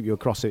that. We'll keep you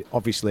across it,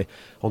 obviously,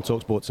 on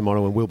TalkSport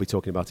tomorrow, and we'll be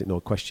talking about it, no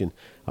question,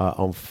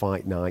 on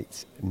Fight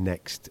Night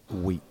next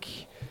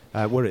week.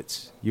 We're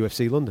at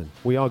UFC London.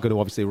 We are going to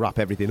obviously wrap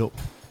everything up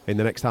in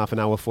the next half an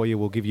hour for you.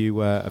 We'll give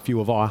you a few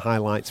of our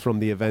highlights from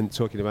the event,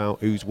 talking about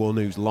who's won,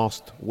 who's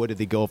lost, where did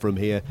they go from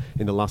here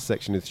in the last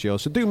section of the show.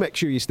 So do make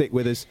sure you stick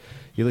with us.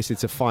 You're listening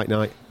to Fight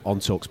Night on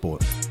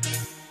TalkSport.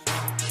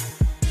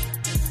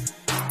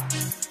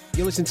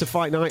 You're listening to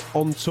Fight Night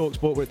on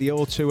TalkSport. We're at the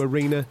O2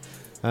 Arena.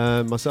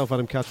 Myself,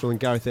 Adam Catterall, and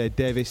Gareth A.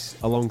 Davis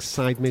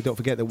alongside me. Don't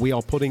forget that we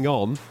are putting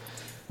on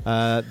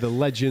the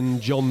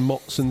legend John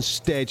Motson's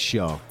stage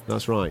show.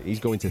 That's right, he's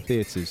going to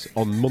theatres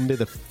on Monday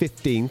the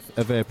 15th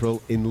of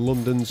April in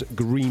London's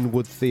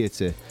Greenwood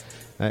Theatre.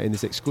 In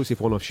this exclusive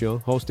one-off show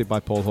hosted by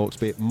Paul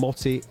Hawksby,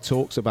 Motti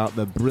talks about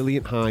the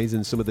brilliant highs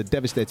and some of the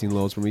devastating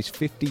lows from his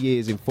 50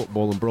 years in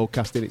football and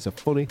broadcasting. It's a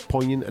funny,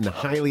 poignant and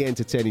highly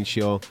entertaining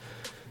show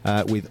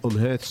with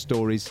unearthed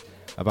stories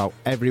about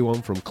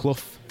everyone from Clough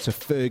to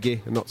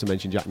Fergie, and not to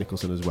mention Jack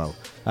Nicholson as well.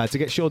 To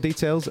get show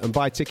details and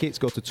buy tickets,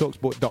 go to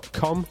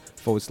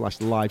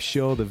talksport.com/live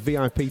show. The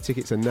VIP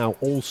tickets are now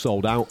all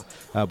sold out,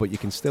 but you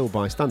can still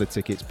buy standard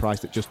tickets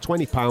priced at just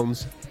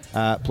 £20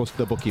 plus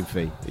the booking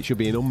fee. It should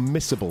be an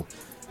unmissable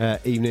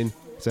evening.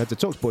 So head to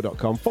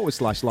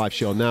talksport.com/live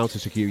show now to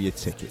secure your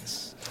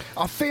tickets.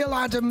 I feel,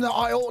 Adam, that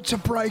I ought to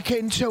break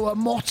into a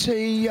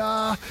Motti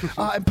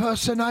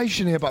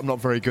impersonation here, but I'm not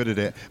very good at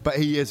it. But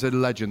he is a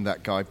legend,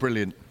 that guy.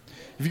 Brilliant.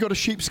 Have you got a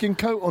sheepskin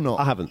coat or not?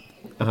 I haven't.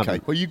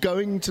 Okay. Were you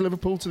going to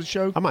Liverpool to the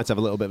show? I might have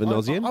a little bit of a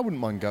nosy in. I wouldn't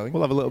mind going.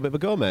 We'll have a little bit of a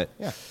go, mate.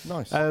 Yeah,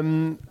 nice.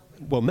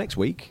 Well, next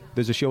week,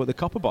 there's a show at the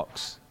Copper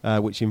Box,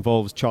 which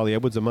involves Charlie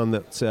Edwards, a man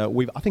that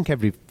I think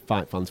every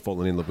fight fan's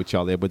fallen in love with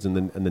Charlie Edwards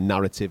and the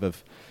narrative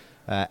of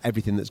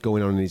everything that's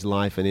going on in his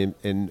life,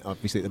 and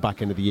obviously at the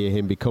back end of the year,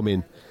 him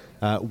becoming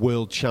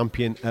world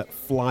champion at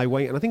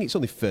flyweight. And I think it's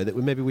only fair that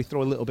we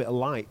throw a little bit of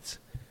light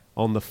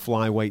on the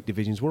flyweight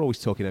divisions. We're always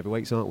talking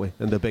heavyweights, aren't we?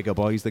 And the bigger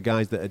boys, the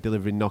guys that are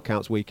delivering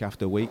knockouts week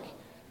after week.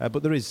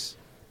 But there is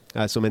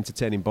some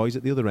entertaining boys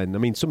at the other end. I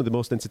mean, some of the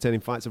most entertaining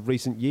fights of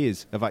recent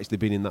years have actually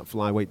been in that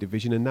flyweight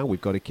division, and now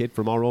we've got a kid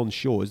from our own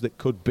shores that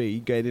could be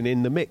getting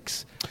in the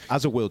mix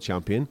as a world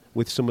champion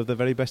with some of the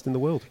very best in the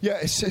world. Yeah,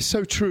 it's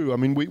so true. I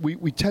mean,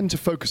 we tend to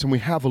focus, and we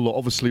have a lot,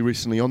 obviously,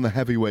 recently on the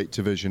heavyweight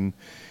division,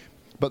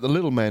 but the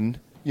little men,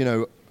 you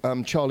know,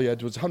 Charlie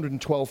Edwards,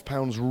 112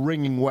 pounds,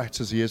 wringing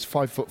wet as he is,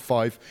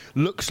 5'5",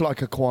 looks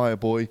like a choir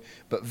boy,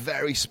 but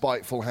very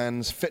spiteful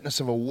hands, fitness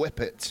of a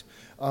whippet.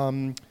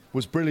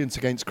 Was brilliant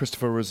against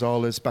Christopher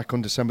Rosales back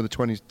on December the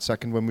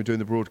 22nd when we were doing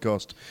the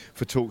broadcast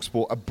for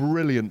TalkSport. A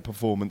brilliant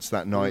performance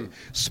that night.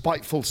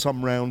 Spiteful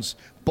some rounds,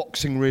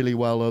 boxing really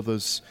well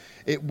others.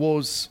 It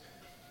was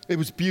It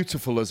was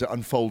beautiful as it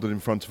unfolded in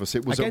front of us.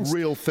 It was a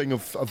real thing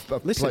of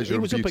pleasure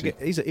and beauty.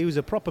 He was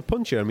a proper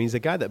puncher. I mean, he's a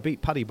guy that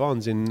beat Paddy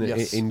Barnes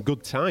in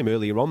good time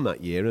earlier on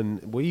that year.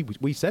 And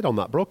we said on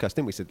that broadcast,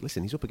 didn't we? Said,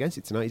 listen, he's up against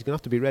it tonight. He's going to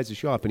have to be razor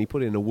sharp. And he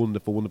put in a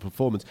wonderful, wonderful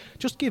performance.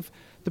 Just give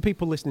the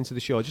people listening to the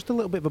show just a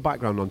little bit of a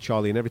background on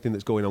Charlie and everything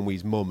that's going on with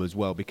his mum as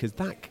well, because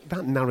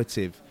that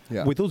narrative,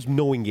 with us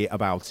knowing it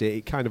about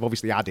it kind of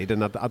obviously added.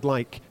 And I'd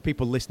like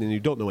people listening who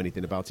don't know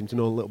anything about him to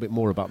know a little bit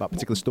more about that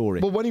particular story.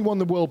 Well, when he won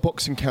the World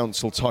Boxing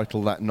Council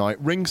title that night,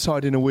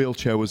 ringside in a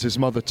wheelchair was his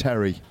mother,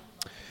 Terry.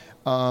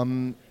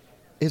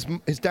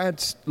 His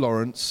dad,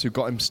 Lawrence, who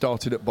got him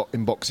started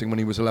in boxing when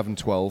he was 11,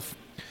 12.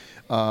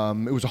 It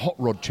was a hot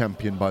rod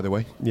champion, by the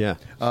way. Yeah.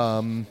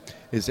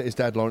 His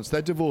dad, Lawrence.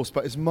 They're divorced,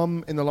 but his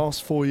mum, in the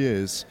last 4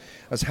 years,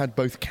 has had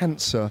both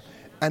cancer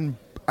and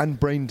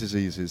brain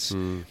diseases.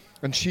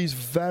 And she's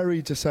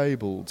very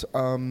disabled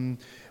and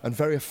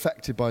very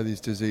affected by these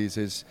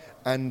diseases.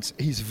 And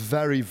he's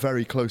very,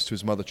 very close to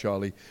his mother,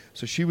 Charlie.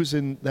 So she was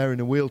there in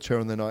a wheelchair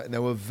on the night, and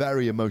there were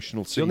very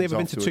emotional scenes. You've never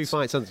been afterwards. to 2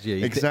 fights, haven't you?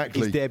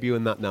 Exactly. His debut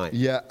in that night.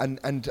 Yeah,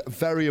 and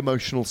very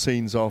emotional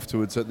scenes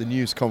afterwards at the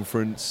news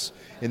conference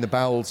in the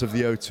bowels of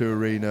the O2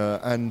 Arena.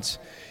 And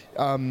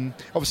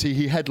obviously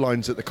he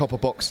headlines at the Copper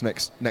Box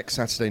next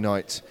Saturday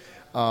night.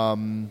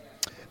 And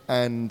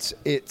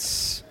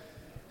it's...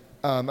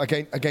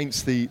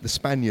 against the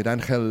Spaniard,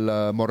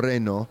 Angel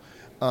Moreno.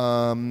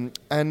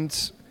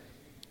 And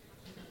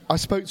I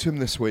spoke to him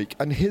this week,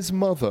 and his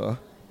mother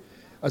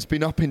has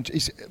been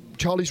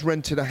Charlie's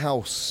rented a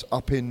house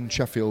up in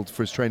Sheffield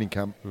for his training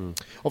camp.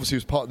 Obviously, he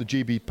was part of the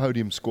GB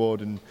podium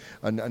squad and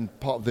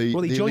part of the...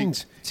 Well, he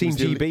joined Team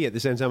GB at the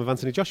same time with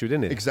Anthony Joshua,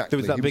 didn't he? Exactly. There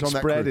was that big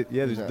spread.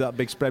 There was that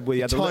big spread where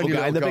he had the little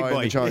guy and the big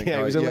boy. He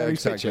was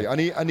exactly. And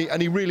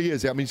he really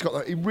is. I mean,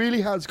 he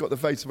really has got the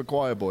face of a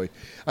choir boy.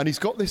 And he's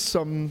got this...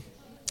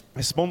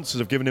 his sponsors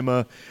have given him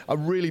a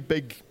really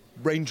big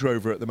Range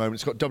Rover at the moment.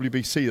 It's got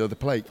WBC, though, the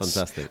plates.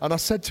 Fantastic. And I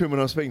said to him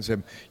when I was speaking to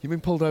him, you've been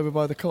pulled over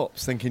by the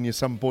cops thinking you're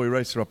some boy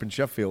racer up in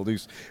Sheffield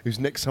who's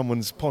nicked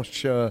someone's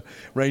posh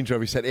Range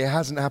Rover. He said, it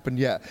hasn't happened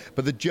yet.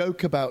 But the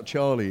joke about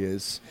Charlie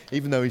is,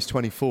 even though he's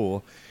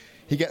 24,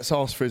 he gets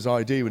asked for his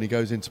ID when he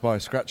goes in to buy a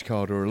scratch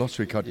card or a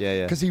lottery card.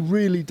 Yeah. Because he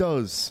really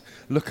does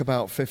look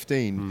about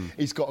 15.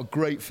 He's got a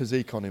great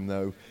physique on him,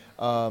 though.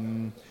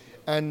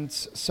 And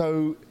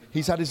so...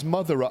 he's had his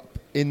mother up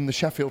in the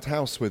Sheffield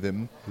house with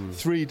him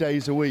 3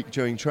 days a week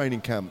during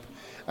training camp.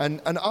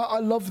 And I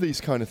love these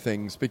kind of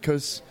things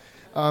because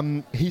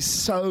he's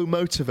so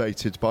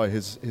motivated by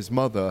his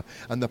mother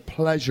and the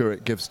pleasure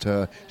it gives to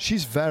her.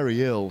 She's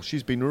very ill.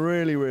 She's been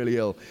really, really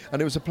ill.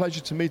 And it was a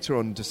pleasure to meet her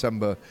on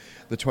December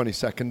the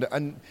 22nd.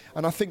 And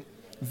I think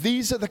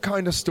these are the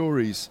kind of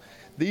stories.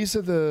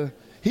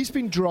 He's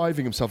been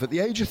driving himself. At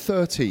the age of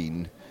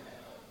 13...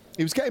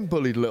 he was getting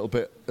bullied a little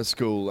bit at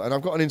school, and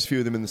I've got an interview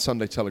with him in the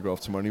Sunday Telegraph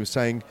tomorrow, and he was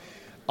saying,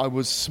 I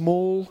was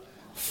small,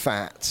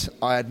 fat,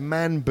 I had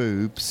man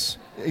boobs.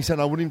 He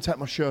said, I wouldn't even take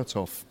my shirt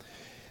off.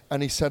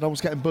 And he said, I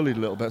was getting bullied a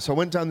little bit. So I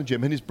went down the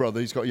gym, and his brother,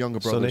 he's got a younger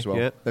brother Sonny, as well.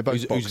 Yeah. They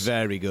both box. Who's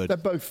very good. They're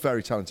both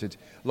very talented.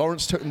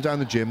 Lawrence took them down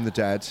the gym, the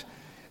dad,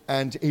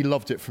 and he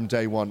loved it from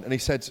day one. And he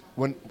said,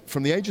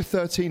 from the age of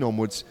 13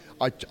 onwards,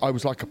 I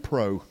was like a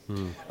pro.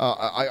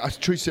 I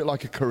treated it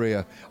like a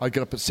career. I'd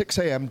get up at 6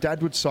 a.m.,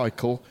 Dad would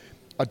cycle,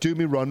 I'd do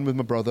me run with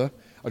my brother,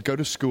 I'd go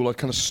to school, I'd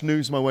kind of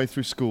snooze my way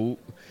through school,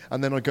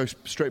 and then I'd go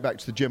straight back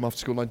to the gym after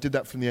school, and I did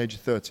that from the age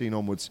of 13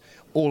 onwards,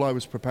 all I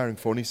was preparing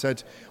for. And he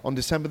said, on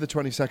December the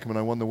 22nd, when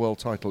I won the world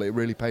title, it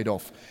really paid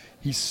off.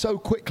 He's so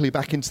quickly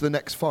back into the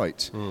next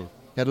fight. He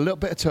had a little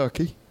bit of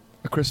turkey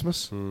at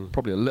Christmas,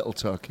 probably a little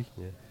turkey.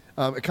 Yeah.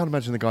 I can't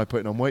imagine the guy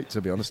putting on weight,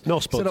 to be honest. No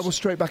spuds. He said I was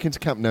straight back into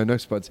camp. No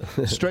spuds.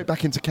 Straight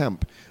back into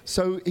camp.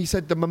 So he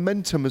said the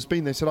momentum has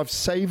been there. He said, I've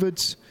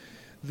savoured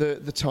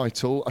the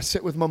title. I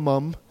sit with my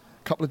mum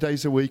a couple of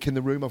days a week in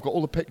the room. I've got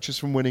all the pictures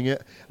from winning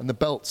it and the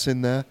belts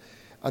in there.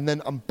 And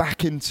then I'm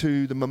back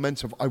into the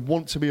momentum. I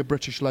want to be a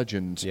British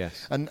legend.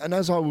 Yes. And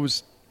as I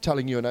was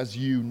telling you, and as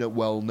you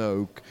well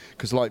know,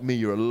 because like me,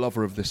 you're a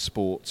lover of this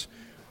sport,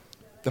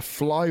 the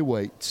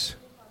flyweight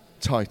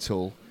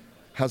title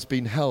has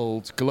been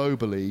held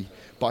globally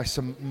by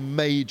some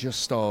major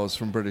stars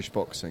from British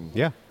boxing.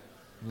 Yeah.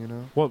 You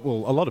know?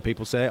 Well, a lot of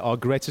people say our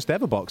greatest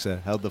ever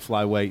boxer held the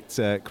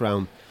flyweight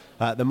crown.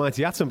 The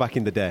Mighty Atom back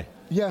in the day.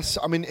 Yes,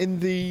 I mean in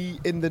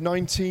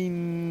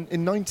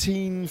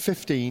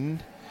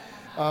 1915,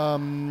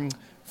 from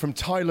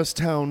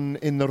Tylerstown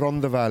in the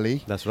Rhondda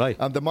Valley. That's right.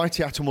 The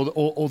Mighty Atom,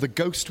 or the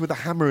ghost with a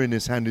hammer in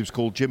his hand, who's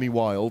called Jimmy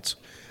Wilde,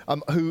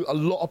 who a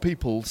lot of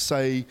people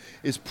say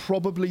is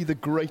probably the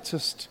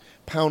greatest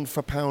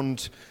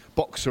pound-for-pound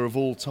boxer of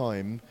all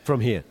time. From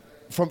here?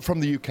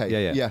 From the UK.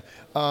 Yeah.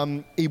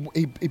 He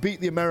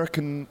beat the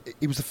American...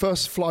 He was the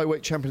first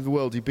flyweight champion of the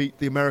world. He beat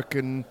the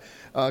American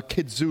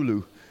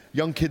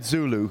young Kid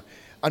Zulu,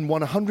 and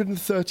won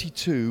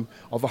 132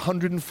 of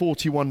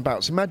 141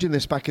 bouts. Imagine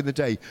this back in the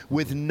day,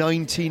 with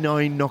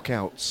 99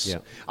 knockouts. Yeah.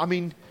 I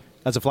mean...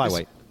 As a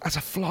flyweight. As a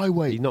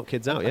flyweight. He knocked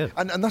kids out, yeah.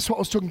 And that's what I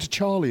was talking to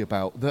Charlie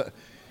about, that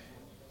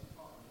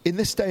in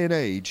this day and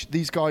age,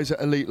 these guys at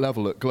elite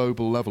level, at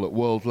global level, at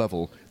world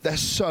level, they're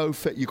so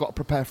fit. You've got to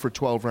prepare for a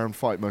 12-round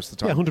fight most of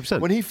the time. Yeah,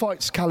 100%. When he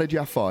fights Khalid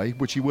Yafai,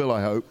 which he will,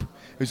 I hope,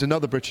 who's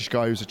another British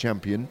guy who's a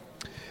champion,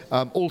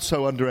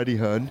 also under Eddie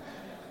Hearn,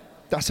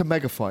 that's a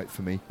mega fight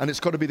for me. And it's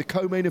got to be the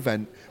co-main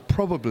event,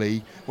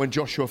 probably when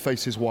Joshua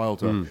faces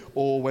Wilder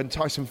or when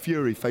Tyson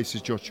Fury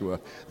faces Joshua.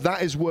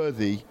 That is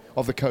worthy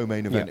of the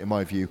co-main event, in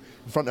my view,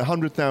 in front of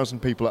 100,000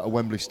 people at a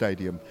Wembley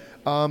Stadium.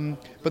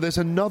 But there's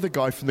another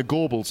guy from the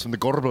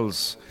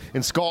Gorbals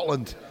in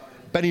Scotland,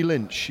 Benny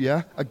Lynch,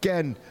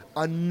 Again,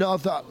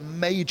 another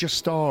major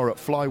star at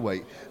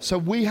flyweight. So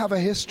we have a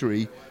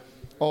history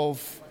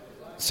of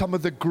some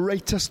of the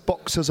greatest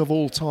boxers of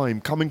all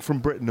time coming from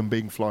Britain and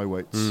being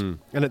flyweights.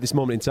 And at this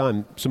moment in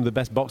time, some of the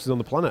best boxers on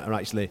the planet are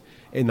actually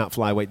in that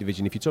flyweight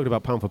division. If you're talking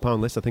about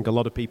pound-for-pound list, I think a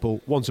lot of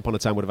people, once upon a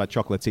time, would have had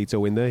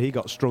Chocolatito in there. He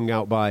got strung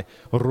out by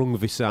Rung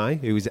Visai,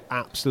 who is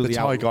absolutely...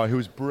 The Thai guy who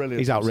was brilliant.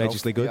 He's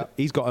outrageously good. Yeah.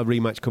 He's got a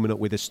rematch coming up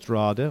with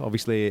Estrada,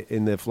 obviously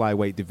in the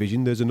flyweight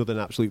division. There's another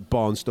absolute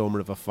barnstormer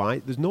of a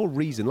fight. There's no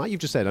reason, like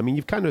you've just said, I mean,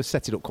 you've kind of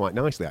set it up quite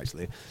nicely,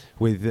 actually,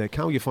 with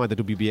Cal Yafai, the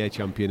WBA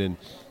champion,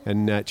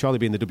 and Charlie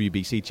being the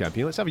WBC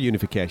champion. Let's have a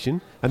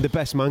unification, and the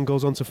best man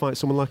goes on to fight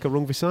someone like a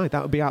Rung Visai.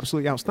 That would be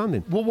absolutely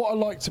outstanding. Well, what I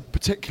liked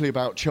particularly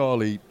about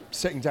Charlie,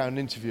 sitting down and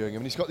interviewing him,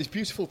 and he's got these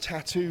beautiful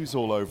tattoos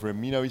all over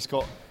him. You know, he's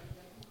got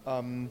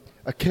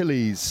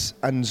Achilles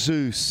and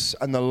Zeus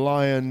and the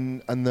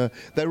lion and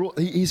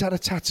he's had a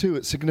tattoo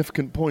at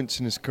significant points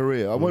in his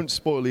career. I won't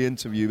spoil the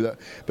interview,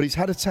 but he's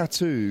had a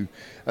tattoo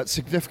at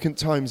significant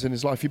times in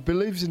his life. He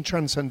believes in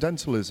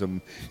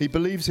transcendentalism. He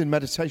believes in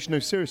meditation. No,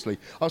 seriously.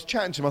 I was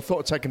chatting to him. I thought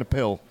I'd taken a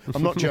pill.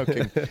 I'm not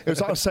joking. It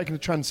was like I was taking a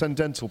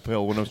transcendental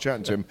pill when I was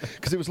chatting to him,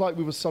 because it was like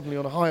we were suddenly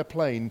on a higher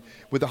plane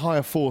with a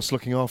higher force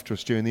looking after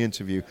us during the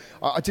interview.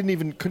 I couldn't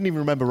even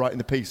remember writing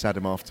the piece,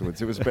 Adam,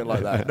 afterwards. It was a bit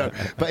like that. No,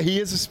 but he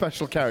is a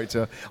special character.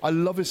 I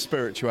love his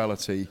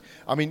spirituality.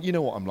 I mean, you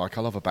know what I'm like.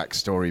 I love a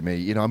backstory, me.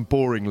 You know, I'm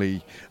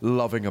boringly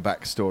loving a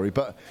backstory.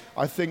 But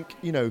I think,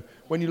 you know,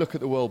 when you look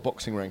at the world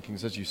boxing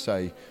rankings, as you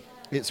say,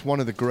 it's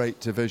one of the great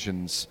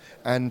divisions.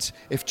 And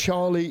if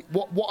Charlie...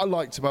 What I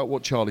liked about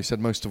what Charlie said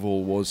most of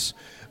all was,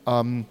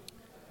 I've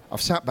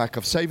sat back,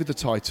 I've savoured the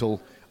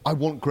title, I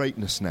want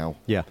greatness now.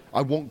 Yeah.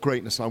 I want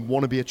greatness. I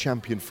want to be a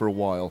champion for a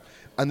while.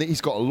 And that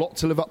he's got a lot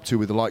to live up to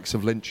with the likes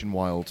of Lynch and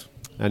Wild.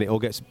 And it all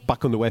gets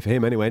back underway for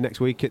him anyway next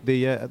week at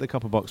the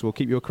Copper Box. We'll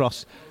keep you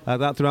across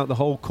that throughout the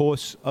whole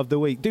course of the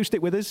week. Do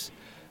stick with us,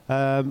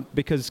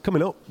 because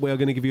coming up we are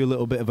going to give you a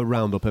little bit of a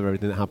roundup of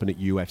everything that happened at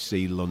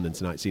UFC London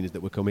tonight, seeing as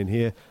that we're coming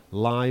here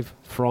live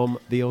from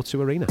the O2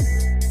 Arena.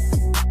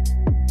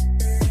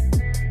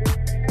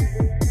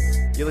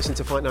 You're listening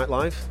to Fight Night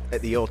Live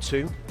at the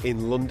O2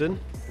 in London.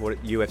 We're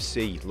at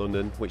UFC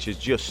London, which is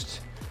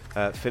just...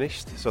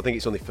 finished, so I think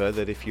it's only fair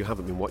that if you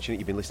haven't been watching it,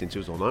 you've been listening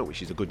to us all night,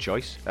 which is a good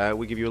choice.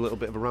 We give you a little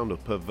bit of a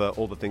roundup of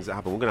all the things that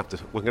happened. We're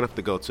gonna have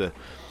to go to,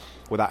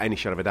 without any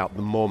shadow of a doubt,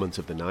 the moment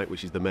of the night,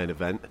 which is the main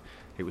event.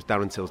 It was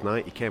Darren Till's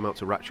night. He came out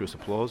to rapturous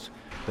applause.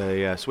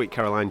 The Sweet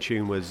Caroline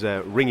tune was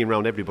ringing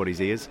round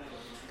everybody's ears,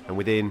 and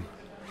within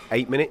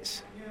 8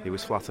 minutes, he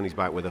was flat on his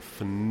back with a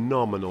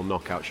phenomenal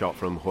knockout shot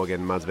from Jorge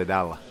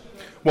Masvidal.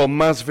 Well,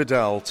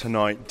 Masvidal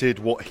tonight did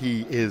what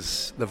he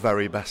is the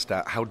very best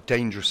at, how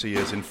dangerous he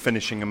is in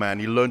finishing a man.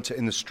 He learnt it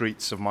in the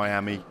streets of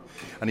Miami,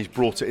 and he's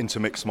brought it into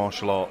mixed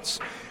martial arts.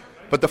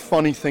 But the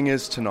funny thing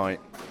is tonight,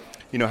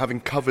 you know, having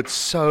covered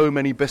so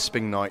many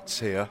Bisping nights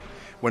here,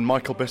 when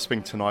Michael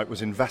Bisping tonight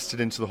was invested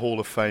into the Hall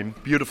of Fame,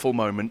 beautiful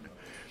moment,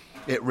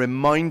 it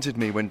reminded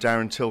me when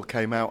Darren Till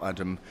came out,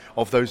 Adam,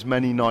 of those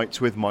many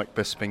nights with Mike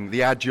Bisping,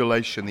 the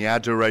adulation, the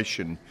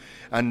adoration,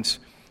 and...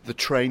 the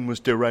train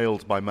was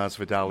derailed by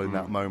Masvidal in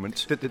that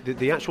moment.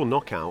 The actual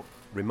knockout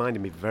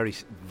reminded me very,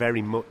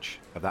 very much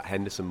of that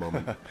Henderson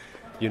moment.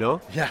 You know?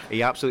 Yeah.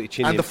 He absolutely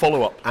chinned him. And the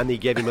follow-up. And he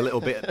gave him a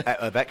little bit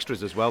of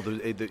extras as well.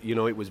 You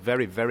know, it was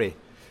very, very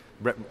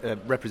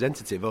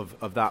representative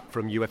of that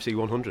from UFC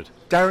 100.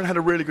 Darren had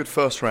a really good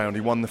first round.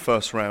 He won the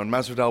first round.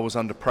 Masvidal was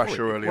under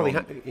pressure early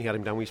on. He had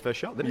him down with his first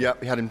shot, didn't he? Yeah,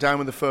 he had him down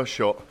with the first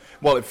shot.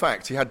 Well, in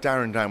fact, he had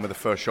Darren down with the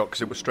first shot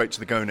because it was straight to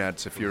the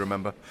gonads, if you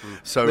remember.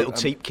 So little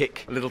teep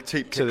kick. A little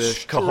teep to kick the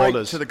straight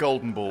cojones. to the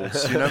golden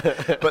balls, you know.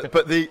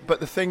 but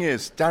the thing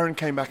is, Darren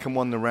came back and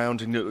won the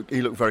round, and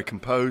he looked very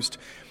composed.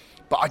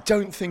 But I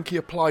don't think he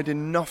applied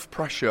enough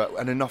pressure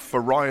and enough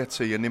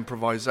variety and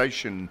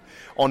improvisation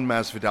on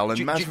Masvidal. And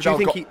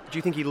do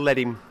you think he let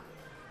him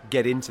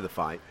get into the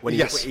fight when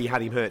yes. he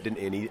had him hurt, didn't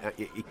he? And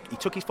he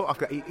took his foot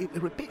off. He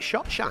was a bit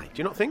shot shy. Do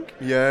you not think?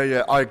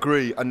 Yeah, I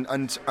agree. And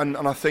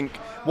I think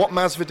what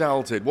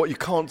Masvidal did, what you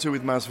can't do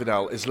with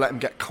Masvidal, is let him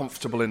get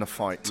comfortable in a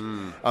fight.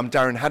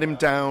 Darren had him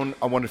down.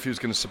 I wonder if he was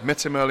going to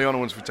submit him early on. I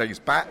wonder if he would take his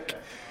back.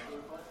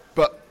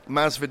 But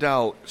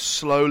Masvidal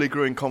slowly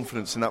grew in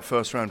confidence in that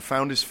first round,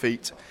 found his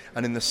feet,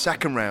 and in the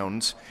second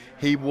round,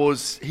 he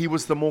was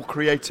the more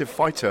creative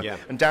fighter. Yeah.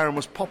 And Darren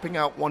was popping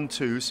out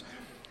 1-2s.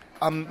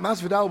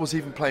 Masvidal was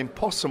even playing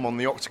possum on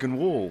the octagon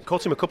wall.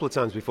 Caught him a couple of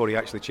times before he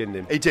actually chinned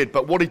him. He did,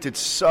 but what he did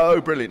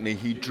so brilliantly,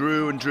 he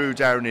drew and drew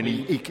Darren in.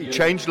 He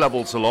changed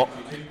levels a lot.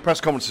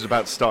 Press conference is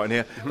about to start in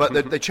here,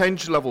 but they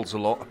changed levels a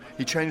lot.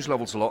 He changed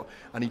levels a lot,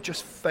 and he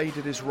just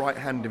faded his right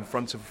hand in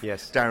front of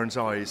Darren's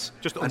eyes,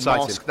 just and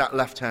masked that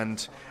left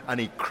hand, and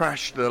he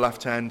crashed the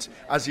left hand.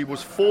 As he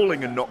was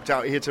falling and knocked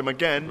out, he hit him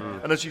again,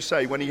 and as you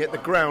say, when he hit the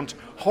ground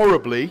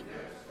horribly,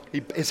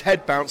 his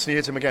head bounced and he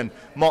hit him again.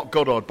 Mark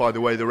Goddard, by the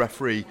way, the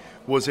referee,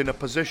 was in a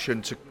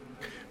position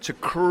to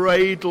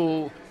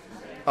cradle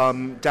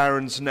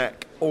Darren's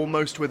neck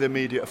almost with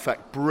immediate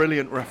effect.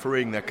 Brilliant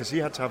refereeing there, because he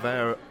had to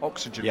have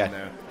oxygen in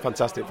there.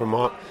 Fantastic from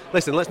Mark.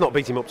 Listen, let's not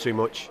beat him up too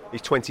much.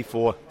 He's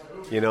 24.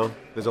 You know,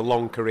 there's a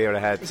long career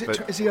ahead.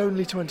 Is he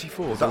only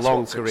 24? That's a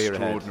long career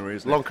ahead.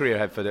 Isn't long it? career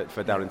ahead for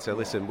Darren Till.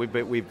 Listen,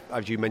 we've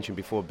as you mentioned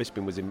before,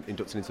 Bisping was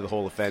inducted into the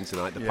Hall of Fame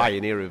tonight, the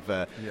pioneer of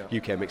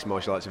UK mixed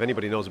martial arts. If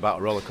anybody knows about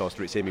a roller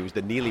coaster, it's him. He was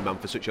the Neely man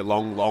for such a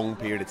long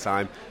period of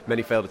time.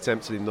 Many failed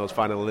attempts in those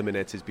final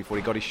eliminators before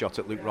he got his shot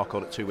at Luke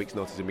Rockhold at 2 weeks'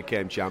 notice and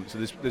became champ. So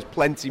there's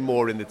plenty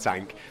more in the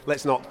tank.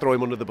 Let's not throw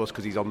him under the bus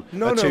because he's on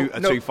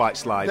a two-fight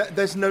slide.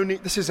 There's no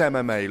need. This is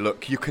MMA.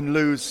 Look, you can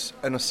lose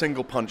in a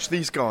single punch.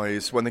 These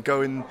guys, when they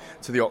go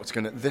into the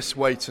octagon at this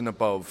weight and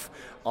above,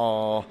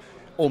 are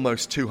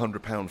almost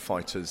 200-pound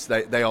fighters.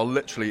 They are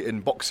literally, in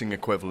boxing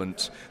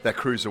equivalent, they're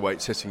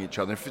cruiserweights hitting each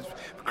other. If a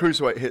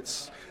cruiserweight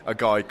hits a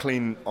guy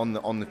clean on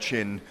the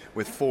chin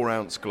with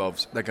 4-ounce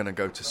gloves, they're going to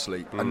go to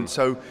sleep. And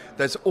so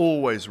there's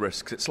always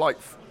risks. It's like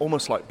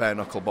almost like bare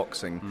knuckle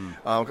boxing.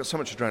 I've got so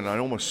much adrenaline. I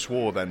almost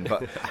swore then,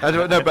 but I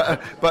don't know.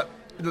 But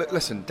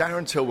listen,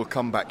 Darren Till will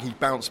come back. He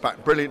bounced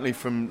back brilliantly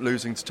from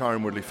losing to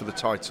Tyron Woodley for the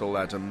title,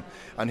 Adam,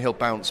 and he'll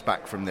bounce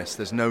back from this.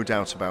 There's no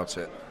doubt about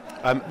it.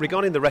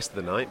 Regarding the rest of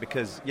the night,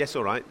 because, yes,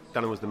 all right,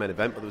 Darren was the main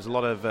event, but there was a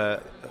lot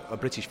of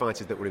British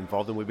fighters that were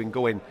involved, and we've been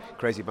going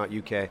crazy about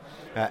UK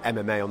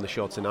MMA on the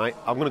show tonight.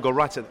 I'm going to go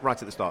right at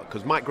the start,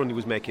 because Mike Grundy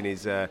was making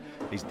his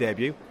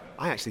debut.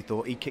 I actually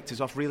thought he kicked us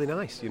off really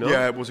nice, you know?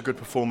 Yeah, it was a good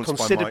performance by Mike.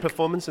 Considered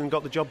performance and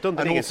got the job done.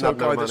 And also a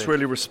guy that's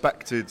really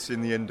respected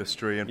in the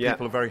industry, and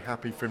people are very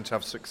happy for him to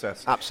have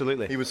success.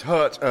 Absolutely. He was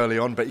hurt early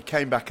on, but he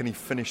came back and he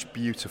finished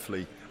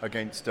beautifully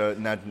against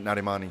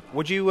Narimani.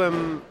 Would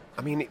you...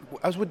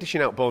 as we're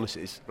dishing out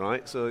bonuses,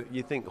 right? So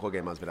you think Jorge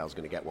Masvidal's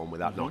going to get one with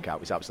that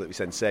knockout. It's absolutely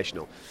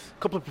sensational.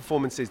 A couple of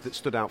performances that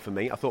stood out for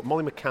me. I thought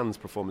Molly McCann's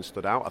performance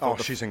stood out. I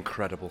thought she's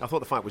incredible. I thought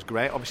the fight was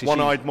great. Obviously,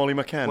 one-eyed Molly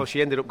McCann. Well,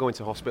 she ended up going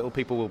to hospital.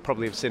 People will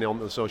probably have seen it on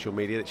the social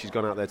media that she's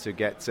gone out there to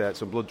get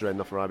some blood drained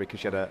off her eye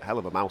because she had a hell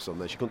of a mouse on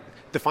there.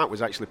 The fight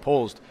was actually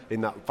paused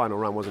in that final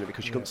round, wasn't it?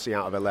 Because she couldn't see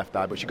out of her left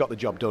eye, but she got the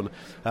job done.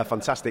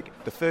 Fantastic.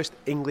 The first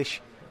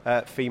English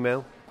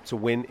female to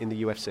win in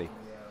the UFC.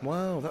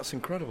 Wow, that's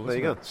incredible. There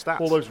you go. Stats.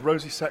 All those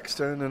Rosie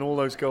Sexton and all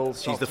those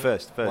girls. She's the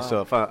first. Wow.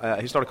 So,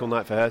 historical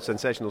night for her.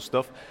 Sensational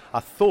stuff. I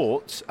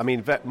thought,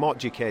 Mark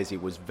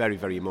Giacchese was very,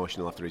 very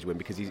emotional after his win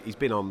because he's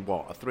been on,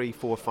 a 3,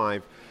 4,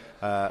 5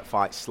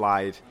 fight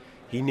slide.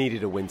 He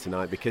needed a win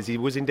tonight because he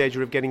was in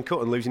danger of getting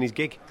cut and losing his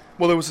gig.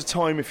 Well, there was a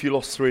time if you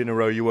lost 3 in a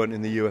row, you weren't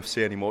in the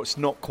UFC anymore. It's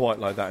not quite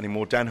like that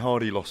anymore. Dan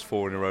Hardy lost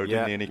 4 in a row,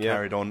 didn't he? And he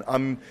carried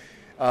on.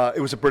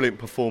 It was a brilliant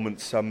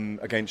performance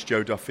against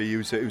Joe Duffy. He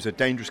was a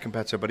dangerous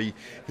competitor, but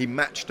he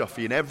matched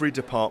Duffy in every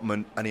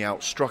department, and he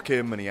outstruck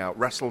him and he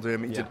out-wrestled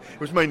him. It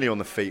was mainly on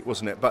the feet,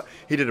 wasn't it? But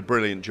he did a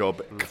brilliant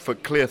job. For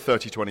clear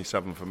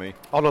 30-27 for me.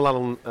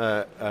 Arnold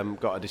Allen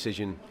got a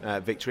decision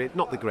victory.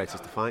 Not the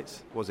greatest of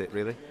fights, was it,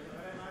 really?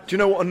 Do you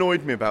know what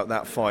annoyed me about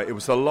that fight? It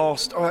was the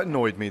last... Oh,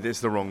 annoyed me, this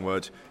is the wrong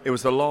word. It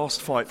was the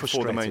last fight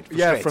before the main...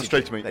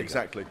 Frustrated me,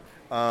 exactly.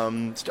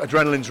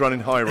 Adrenaline's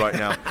running high right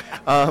now.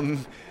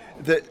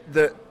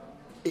 That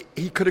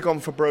he could have gone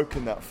for broke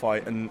in that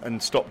fight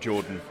and stopped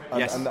Jordan.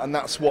 And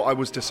that's what I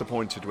was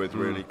disappointed with,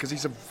 really, because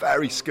he's a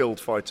very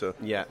skilled fighter.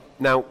 Yeah.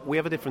 Now, we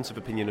have a difference of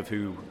opinion of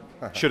who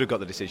should have got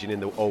the decision in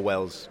the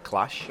All-Wales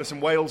clash. Listen,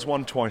 Wales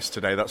won twice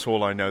today, that's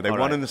all I know. They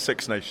won in the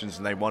Six Nations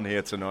and they won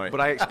here tonight. But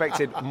I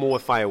expected more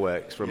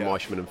fireworks from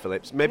Marshman and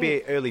Phillips.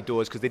 Maybe early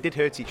doors, because they did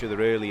hurt each other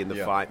early in the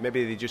fight.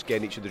 Maybe they just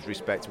gained each other's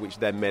respect, which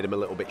then made them a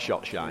little bit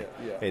shot shy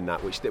in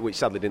that, which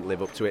sadly didn't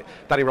live up to it.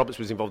 Danny Roberts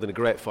was involved in a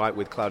great fight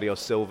with Claudio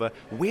Silva.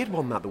 Weird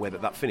one, the way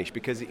that finished,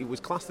 because it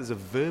was classed as a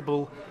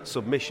verbal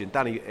submission.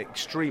 Danny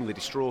extremely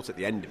distraught at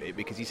the end of it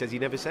because he says he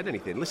never said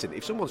anything. Listen,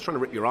 if someone's trying to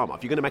rip your arm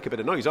off, you're going to make a bit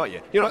of noise, aren't you?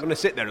 You're not going to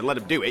sit there and let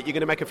them do it. You're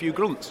going to make a few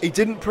grunts. He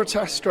didn't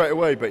protest straight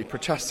away, but he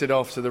protested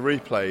after the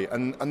replay,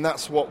 and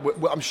that's what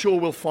I'm sure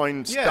we'll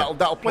find.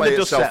 That'll play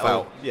itself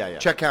out.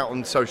 Check out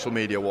on social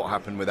media what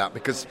happened with that,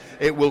 because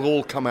it will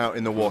all come out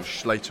in the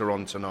wash later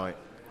on tonight.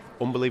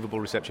 Unbelievable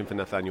reception for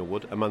Nathaniel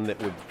Wood, a man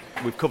that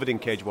we've covered in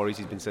Cage Warriors.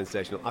 He's been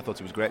sensational. I thought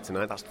he was great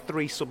tonight. That's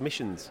 3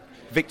 submissions,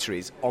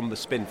 victories on the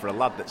spin for a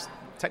lad that's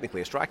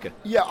technically a striker.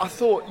 Yeah, I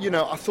thought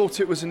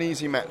it was an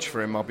easy match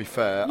for him, I'll be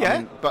fair.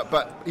 Yeah.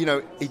 But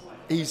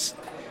he's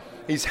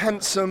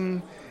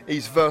handsome,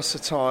 he's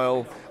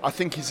versatile. I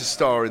think he's a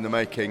star in the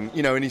making,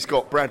 and he's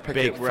got Brad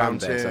Pickett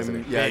around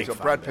him. Yeah, he's got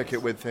Brad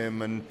Pickett with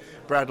him, and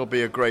Brad will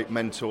be a great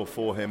mentor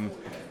for him.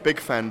 Big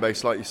fan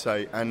base, like you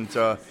say, and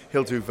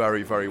he'll do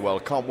very, very well.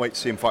 Can't wait to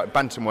see him fight.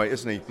 Bantamweight,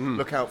 isn't he?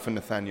 Look out for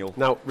Nathaniel.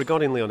 Now,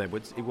 regarding Leon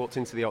Edwards, he walked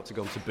into the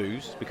octagon to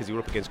booze because he were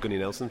up against Gunny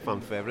Nelson,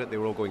 fan favourite. They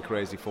were all going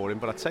crazy for him.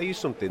 But I tell you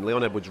something,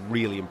 Leon Edwards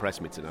really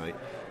impressed me tonight.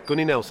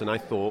 Gunny Nelson, I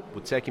thought,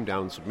 would take him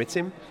down and submit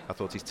him. I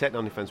thought his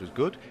takedown defence was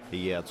good.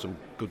 He had some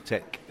good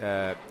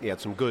he had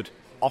some good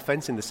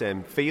offence in the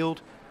same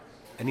field.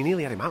 And he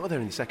nearly had him out of there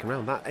in the second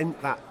round.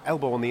 That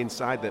elbow on the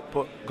inside that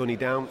put Gunny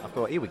down, I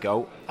thought, here we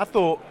go. I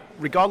thought,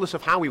 regardless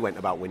of how he went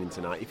about winning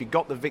tonight, if he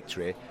got the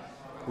victory,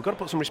 we've got to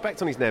put some respect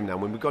on his name now.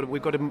 We've got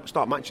to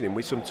start matching him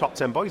with some top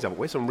 10 boys, haven't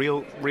we? Some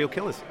real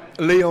killers.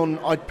 Leon,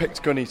 I'd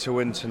picked Gunny to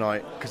win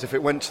tonight because if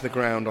it went to the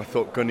ground, I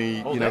thought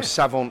Gunny,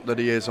 savant that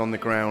he is on the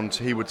ground,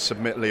 he would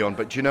submit Leon.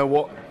 But do you know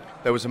what?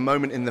 There was a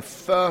moment in the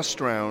first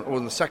round, or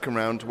in the second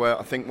round, where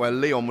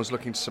Leon was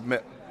looking to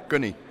submit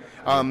Gunny.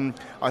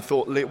 I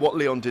thought what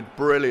Leon did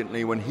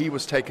brilliantly when he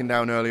was taken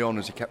down early on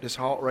is he kept his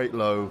heart rate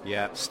low,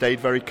 stayed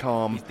very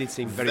calm. He did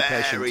seem very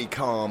patient. Very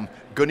calm.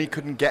 Gunny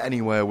couldn't get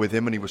anywhere with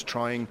him and he was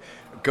trying.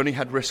 Gunny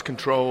had wrist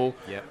control.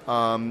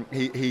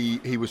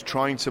 He was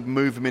trying to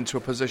move him into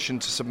a position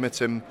to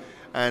submit him,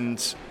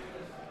 and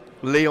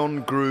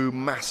Leon grew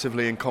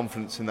massively in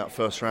confidence in that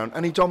first round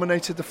and he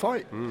dominated the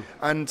fight.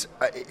 And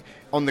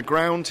on the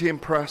ground he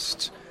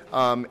impressed.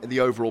 The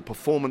overall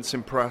performance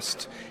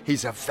impressed.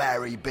 He's a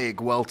very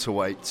big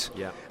welterweight.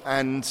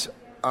 And,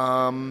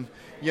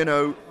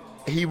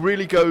 he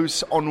really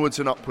goes onwards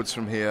and upwards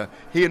from here.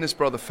 He and his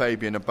brother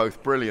Fabian are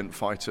both brilliant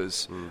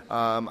fighters.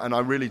 And I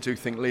really do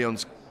think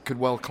Leon's could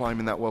well climb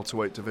in that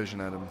welterweight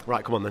division, Adam.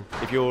 Right, come on then.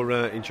 If you're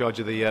in charge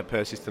of the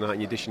purses tonight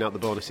and you're dishing out the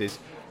bonuses,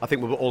 I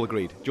think we've all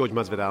agreed. George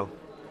Masvidal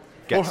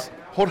gets...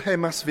 Jorge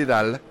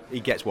Masvidal.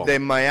 He gets one. De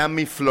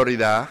Miami,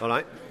 Florida. All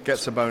right.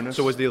 Gets a bonus.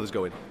 So where's the others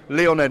going?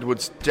 Leon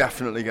Edwards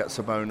definitely gets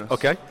a bonus.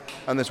 Okay.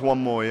 And there's one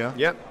more, yeah?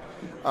 Yep.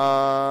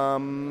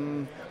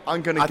 I'm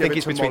going to give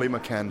it to Molly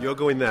McCann. You're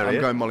going there, I'm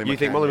going Molly McCann. You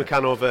think Molly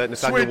McCann over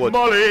Nathaniel Sweet Wood?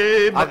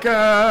 Molly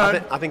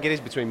McCann! I think it is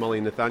between Molly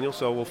and Nathaniel,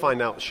 so we'll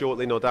find out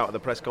shortly, no doubt, at the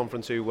press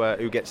conference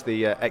who gets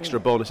the extra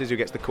bonuses, who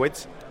gets the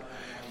quids.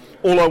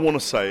 All I want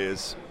to say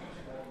is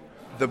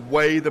the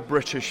way the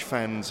British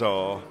fans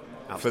are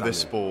for this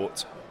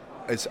sport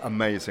is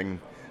amazing.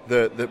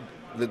 The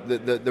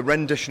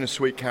rendition of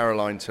Sweet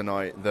Caroline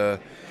tonight,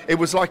 it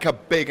was like a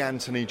big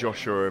Anthony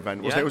Joshua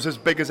event, wasn't it? It was as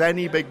big as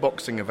any big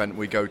boxing event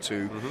we go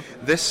to.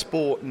 This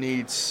sport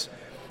needs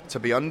to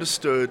be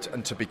understood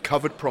and to be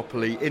covered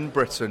properly in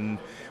Britain.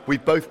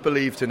 We've both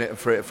believed in it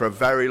for a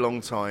very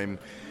long time.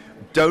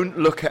 Don't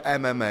look at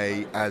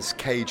MMA as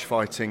cage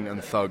fighting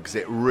and thugs.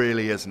 It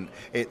really isn't.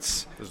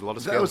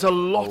 There was a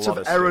lot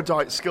of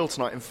erudite skill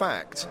tonight. In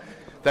fact,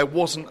 there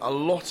wasn't a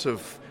lot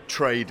of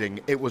trading.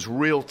 It was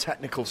real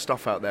technical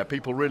stuff out there,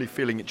 people really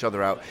feeling each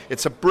other out.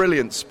 It's a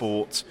brilliant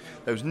sport.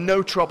 There's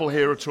no trouble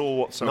here at all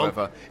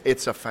whatsoever.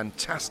 It's a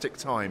fantastic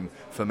time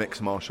for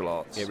mixed martial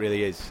arts. It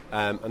really is.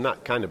 And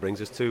that kind of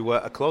brings us to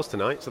a close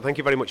tonight. So thank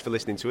you very much for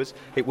listening to us.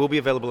 It will be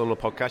available on the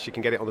podcast. You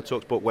can get it on the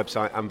TalkSport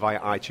website and via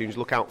iTunes.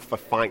 Look out for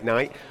Fight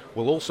Night.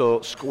 We'll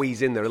also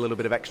squeeze in there a little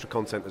bit of extra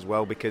content as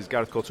well, because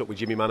Gareth caught up with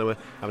Jimmy Manoa,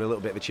 having a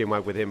little bit of a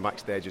chinwag with him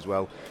backstage as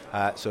well.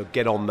 So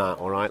get on that,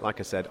 all right? Like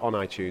I said, on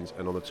iTunes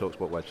and on the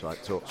TalkSport website,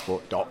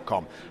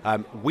 talksport.com.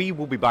 We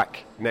will be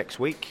back next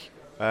week.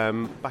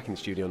 Back in the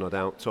studio, no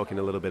doubt, talking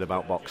a little bit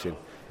about boxing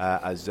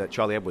as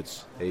Charlie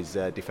Edwards is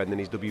defending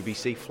his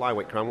WBC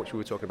flyweight crown, which we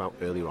were talking about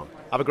earlier on.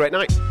 Have a great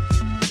night.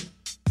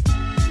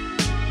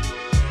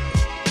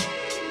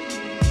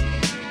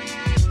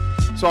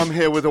 So I'm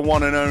here with the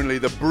one and only,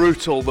 the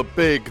brutal, the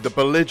big, the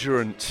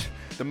belligerent,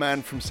 the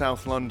man from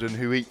South London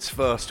who eats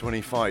first when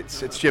he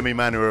fights. It's Jimmy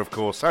Manoa, of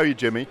course. How are you,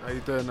 Jimmy? How you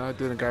doing? How you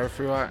doing, Gareth?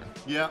 You all right?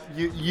 Yeah.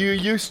 You're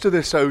used to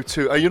this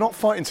O2. You're not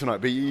fighting tonight,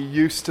 but you're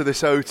used to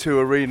this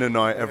O2 Arena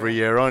night every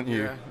year, aren't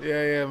you?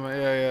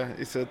 Yeah.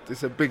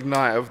 It's a big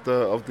night of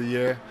the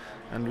year,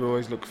 and we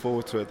always look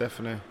forward to it,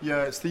 definitely.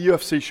 Yeah, it's the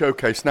UFC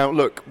showcase. Now,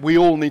 look, we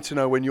all need to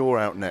know when you're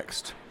out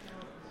next.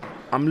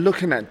 I'm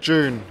looking at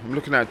June.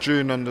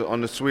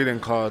 on the Sweden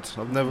card.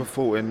 I've never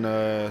fought in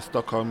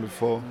Stockholm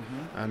before,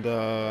 and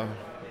I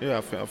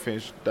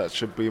think that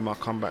should be my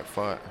comeback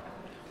fight,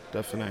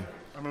 definitely.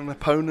 And an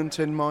opponent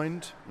in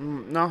mind?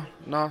 No.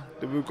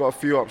 We've got a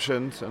few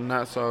options, and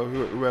that, so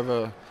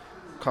whoever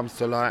comes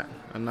to light,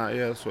 and that,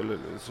 that's what it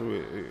is.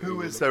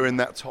 Who is there in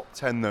that top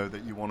 10 though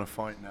that you want to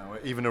fight now?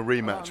 Even a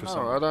rematch or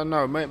something? I don't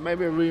know.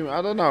 Maybe a rematch.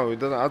 I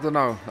don't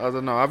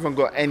know. I haven't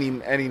got any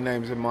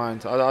names in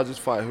mind. I'll just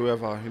fight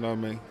whoever. You know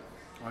me.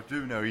 I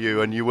do know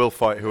you, and you will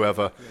fight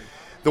whoever. Yeah.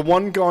 The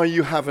one guy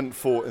you haven't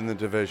fought in the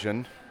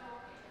division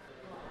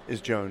is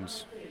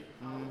Jones.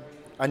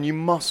 And you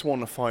must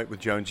want to fight with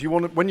Jones.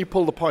 When you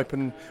pull the pipe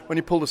and when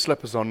you pull the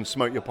slippers on and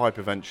smoke your pipe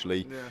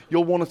eventually,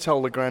 you'll want to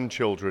tell the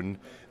grandchildren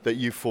that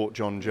you fought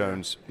John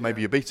Jones.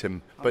 Maybe you beat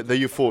him, but that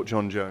you fought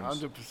John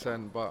Jones.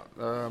 100%. But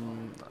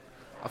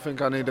I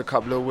think I need a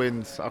couple of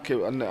wins.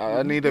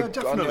 I need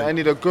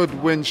a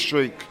good win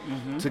streak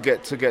to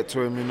get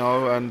to him, you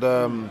know. And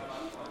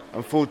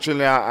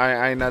unfortunately,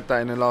 I ain't had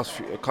that in the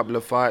last couple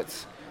of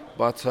fights.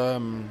 But,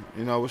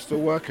 we're still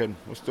working.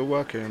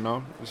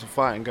 It's a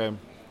fighting game.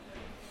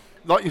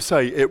 Like you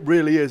say, it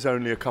really is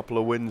only a couple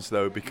of wins,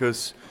 though,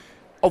 because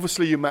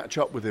obviously you match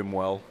up with him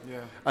well,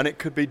 and it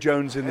could be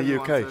Jones in the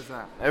UK.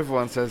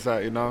 Everyone says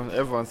that,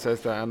 Everyone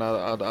says that, and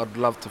I'd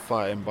love to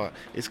fight him, but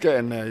it's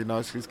getting there,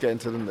 It's getting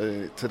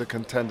to the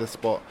contender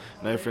spot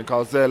and everything. I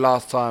was there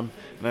last time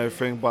and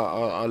everything, but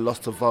I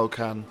lost to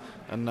Volkan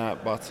and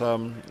that. But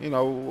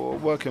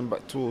working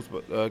back towards,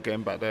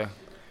 getting back there.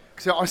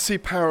 So I see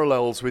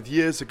parallels with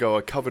years ago.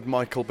 I covered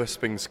Michael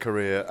Bisping's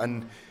career,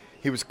 and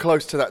he was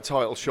close to that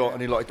title shot,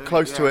 and he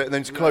close to it, and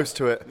then he's close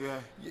to it. Yeah.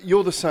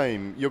 You're the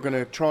same. You're going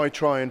to try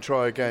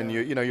again.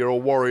 Yeah. You're a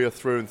warrior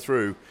through and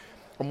through.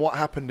 And what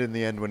happened in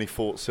the end when he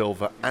fought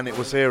Silva? And it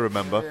was here,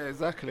 remember? Yeah,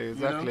 exactly.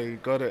 He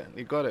got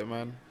it,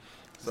 man.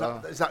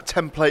 Is that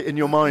template in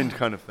your mind,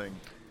 kind of thing?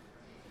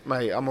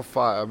 Mate, I'm a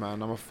fighter,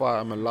 man.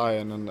 I'm a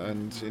lion,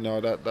 and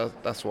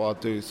that's what I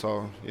do.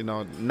 So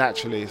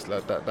naturally, it's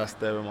like that. That's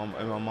there in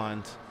my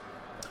mind.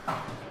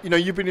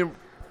 You've been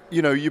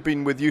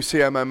with UC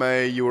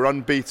MMA, you were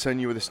unbeaten,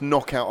 you were this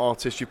knockout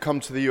artist, you've come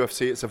to the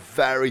UFC, it's a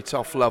very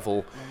tough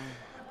level.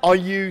 Are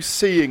you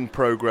seeing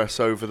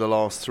progress over the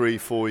last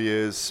 3-4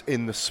 years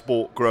in the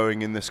sport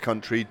growing in this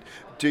country?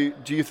 Do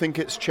you think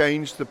it's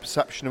changed the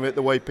perception of it,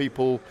 the way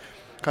people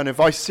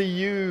I see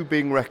you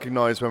being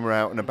recognised when we're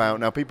out and about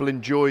now, people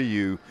enjoy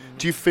you.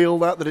 Do you feel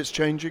that it's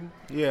changing?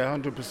 Yeah,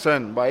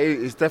 100%, but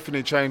it's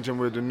definitely changing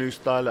with the new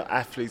style of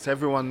athletes.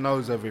 Everyone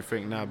knows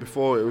everything now.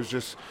 Before it was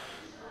just,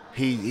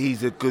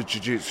 he's a good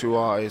jiu-jitsu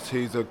artist,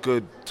 he's a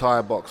good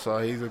Thai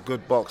boxer, he's a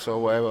good boxer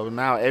or whatever. But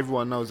now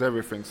everyone knows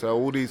everything, so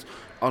all these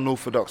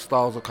unorthodox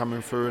styles are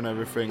coming through and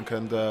everything,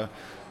 and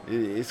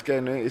it's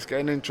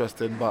getting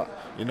interesting. But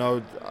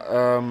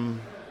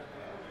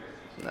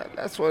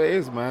that's what it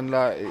is, man.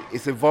 Like,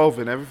 it's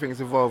evolving.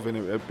 Everything's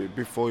evolving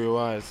before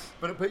your eyes.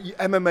 But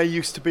MMA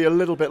used to be a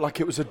little bit like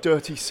it was a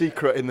dirty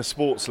secret in the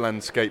sports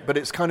landscape, but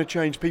it's kind of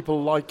changed.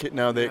 People like it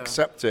now. They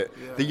accept it.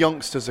 Yeah. The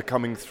youngsters are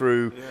coming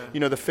through.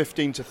 Yeah. The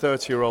 15 to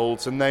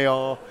 30-year-olds, and they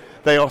are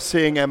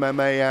seeing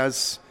MMA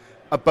as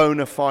a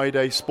bona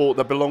fide sport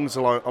that belongs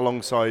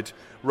alongside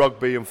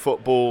rugby and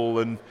football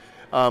and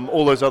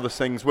all those other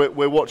things.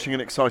 We're watching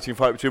an exciting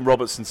fight between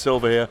Robertson and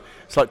Silva here.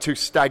 It's like two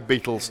stag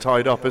beetles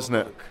tied up, isn't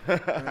it?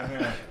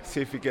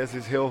 See if he gets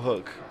his heel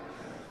hook.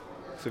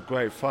 It's a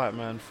great fight,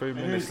 man. 3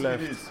 minutes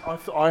left. It is.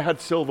 I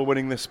had Silva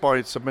winning this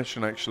by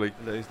submission, actually.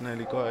 He's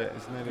nearly got it.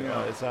 It's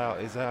out.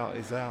 There's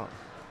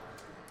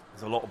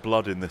a lot of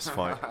blood in this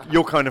fight.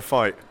 Your kind of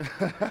fight.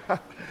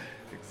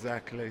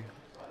 Exactly.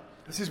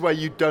 This is where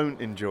you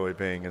don't enjoy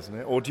being, isn't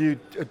it? Or do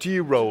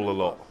you roll a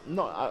lot?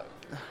 No,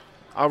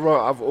 I've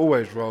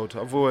always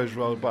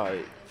rolled, but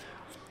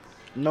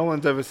no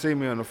one's ever seen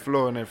me on the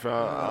floor and everything.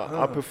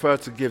 I prefer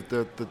to give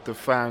the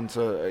fans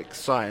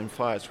exciting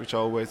fights, which I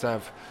always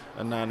have,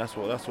 and that's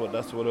what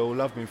they all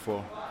love me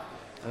for.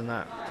 And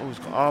that always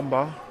got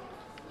armbar.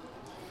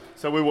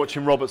 So we're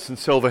watching Robertson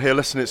Silva here.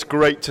 Listen, it's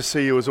great to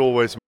see you as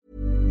always.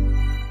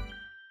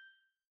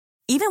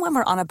 Even when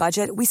we're on a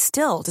budget, we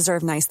still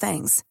deserve nice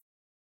things.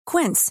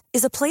 Quince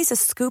is a place to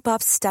scoop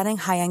up stunning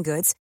high-end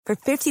goods for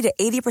 50 to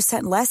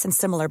 80% less than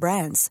similar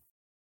brands.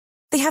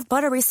 They have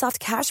buttery soft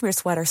cashmere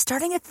sweaters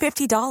starting at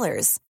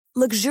 $50,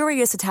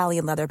 luxurious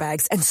Italian leather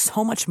bags, and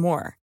so much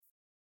more.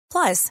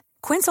 Plus,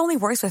 Quince only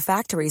works with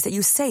factories that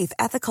use safe,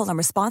 ethical, and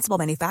responsible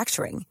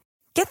manufacturing.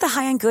 Get the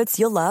high-end goods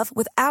you'll love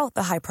without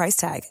the high price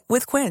tag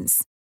with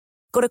Quince.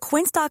 Go to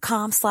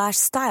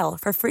quince.com/style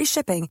for free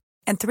shipping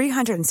and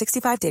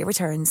 365-day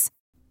returns.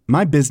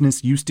 My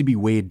business used to be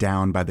weighed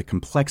down by the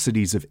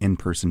complexities of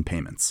in-person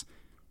payments.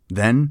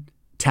 Then,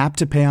 Tap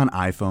to Pay on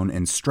iPhone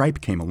and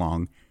Stripe came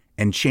along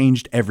and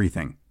changed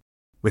everything.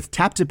 With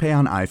Tap to Pay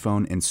on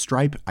iPhone and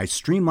Stripe, I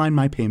streamlined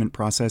my payment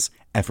process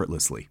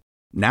effortlessly.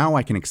 Now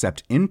I can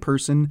accept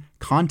in-person,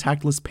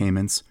 contactless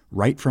payments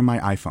right from my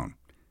iPhone.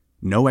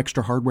 No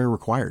extra hardware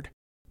required.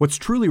 What's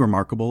truly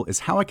remarkable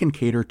is how I can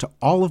cater to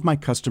all of my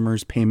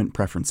customers' payment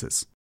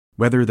preferences.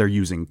 Whether they're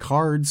using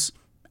cards,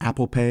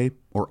 Apple Pay,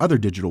 or other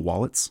digital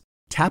wallets,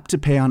 Tap to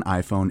Pay on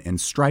iPhone and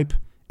Stripe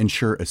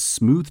ensure a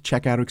smooth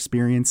checkout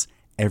experience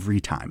every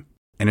time.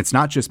 And it's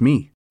not just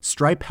me.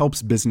 Stripe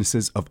helps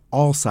businesses of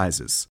all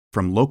sizes,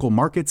 from local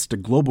markets to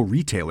global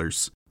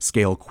retailers,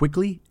 scale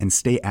quickly and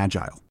stay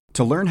agile.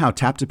 To learn how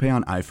Tap to Pay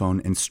on iPhone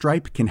and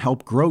Stripe can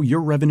help grow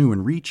your revenue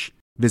and reach,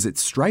 visit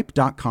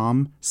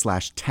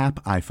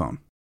stripe.com/tapiphone.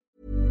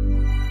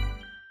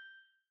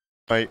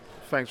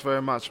 Thanks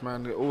very much,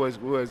 man. Always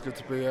good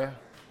to be here.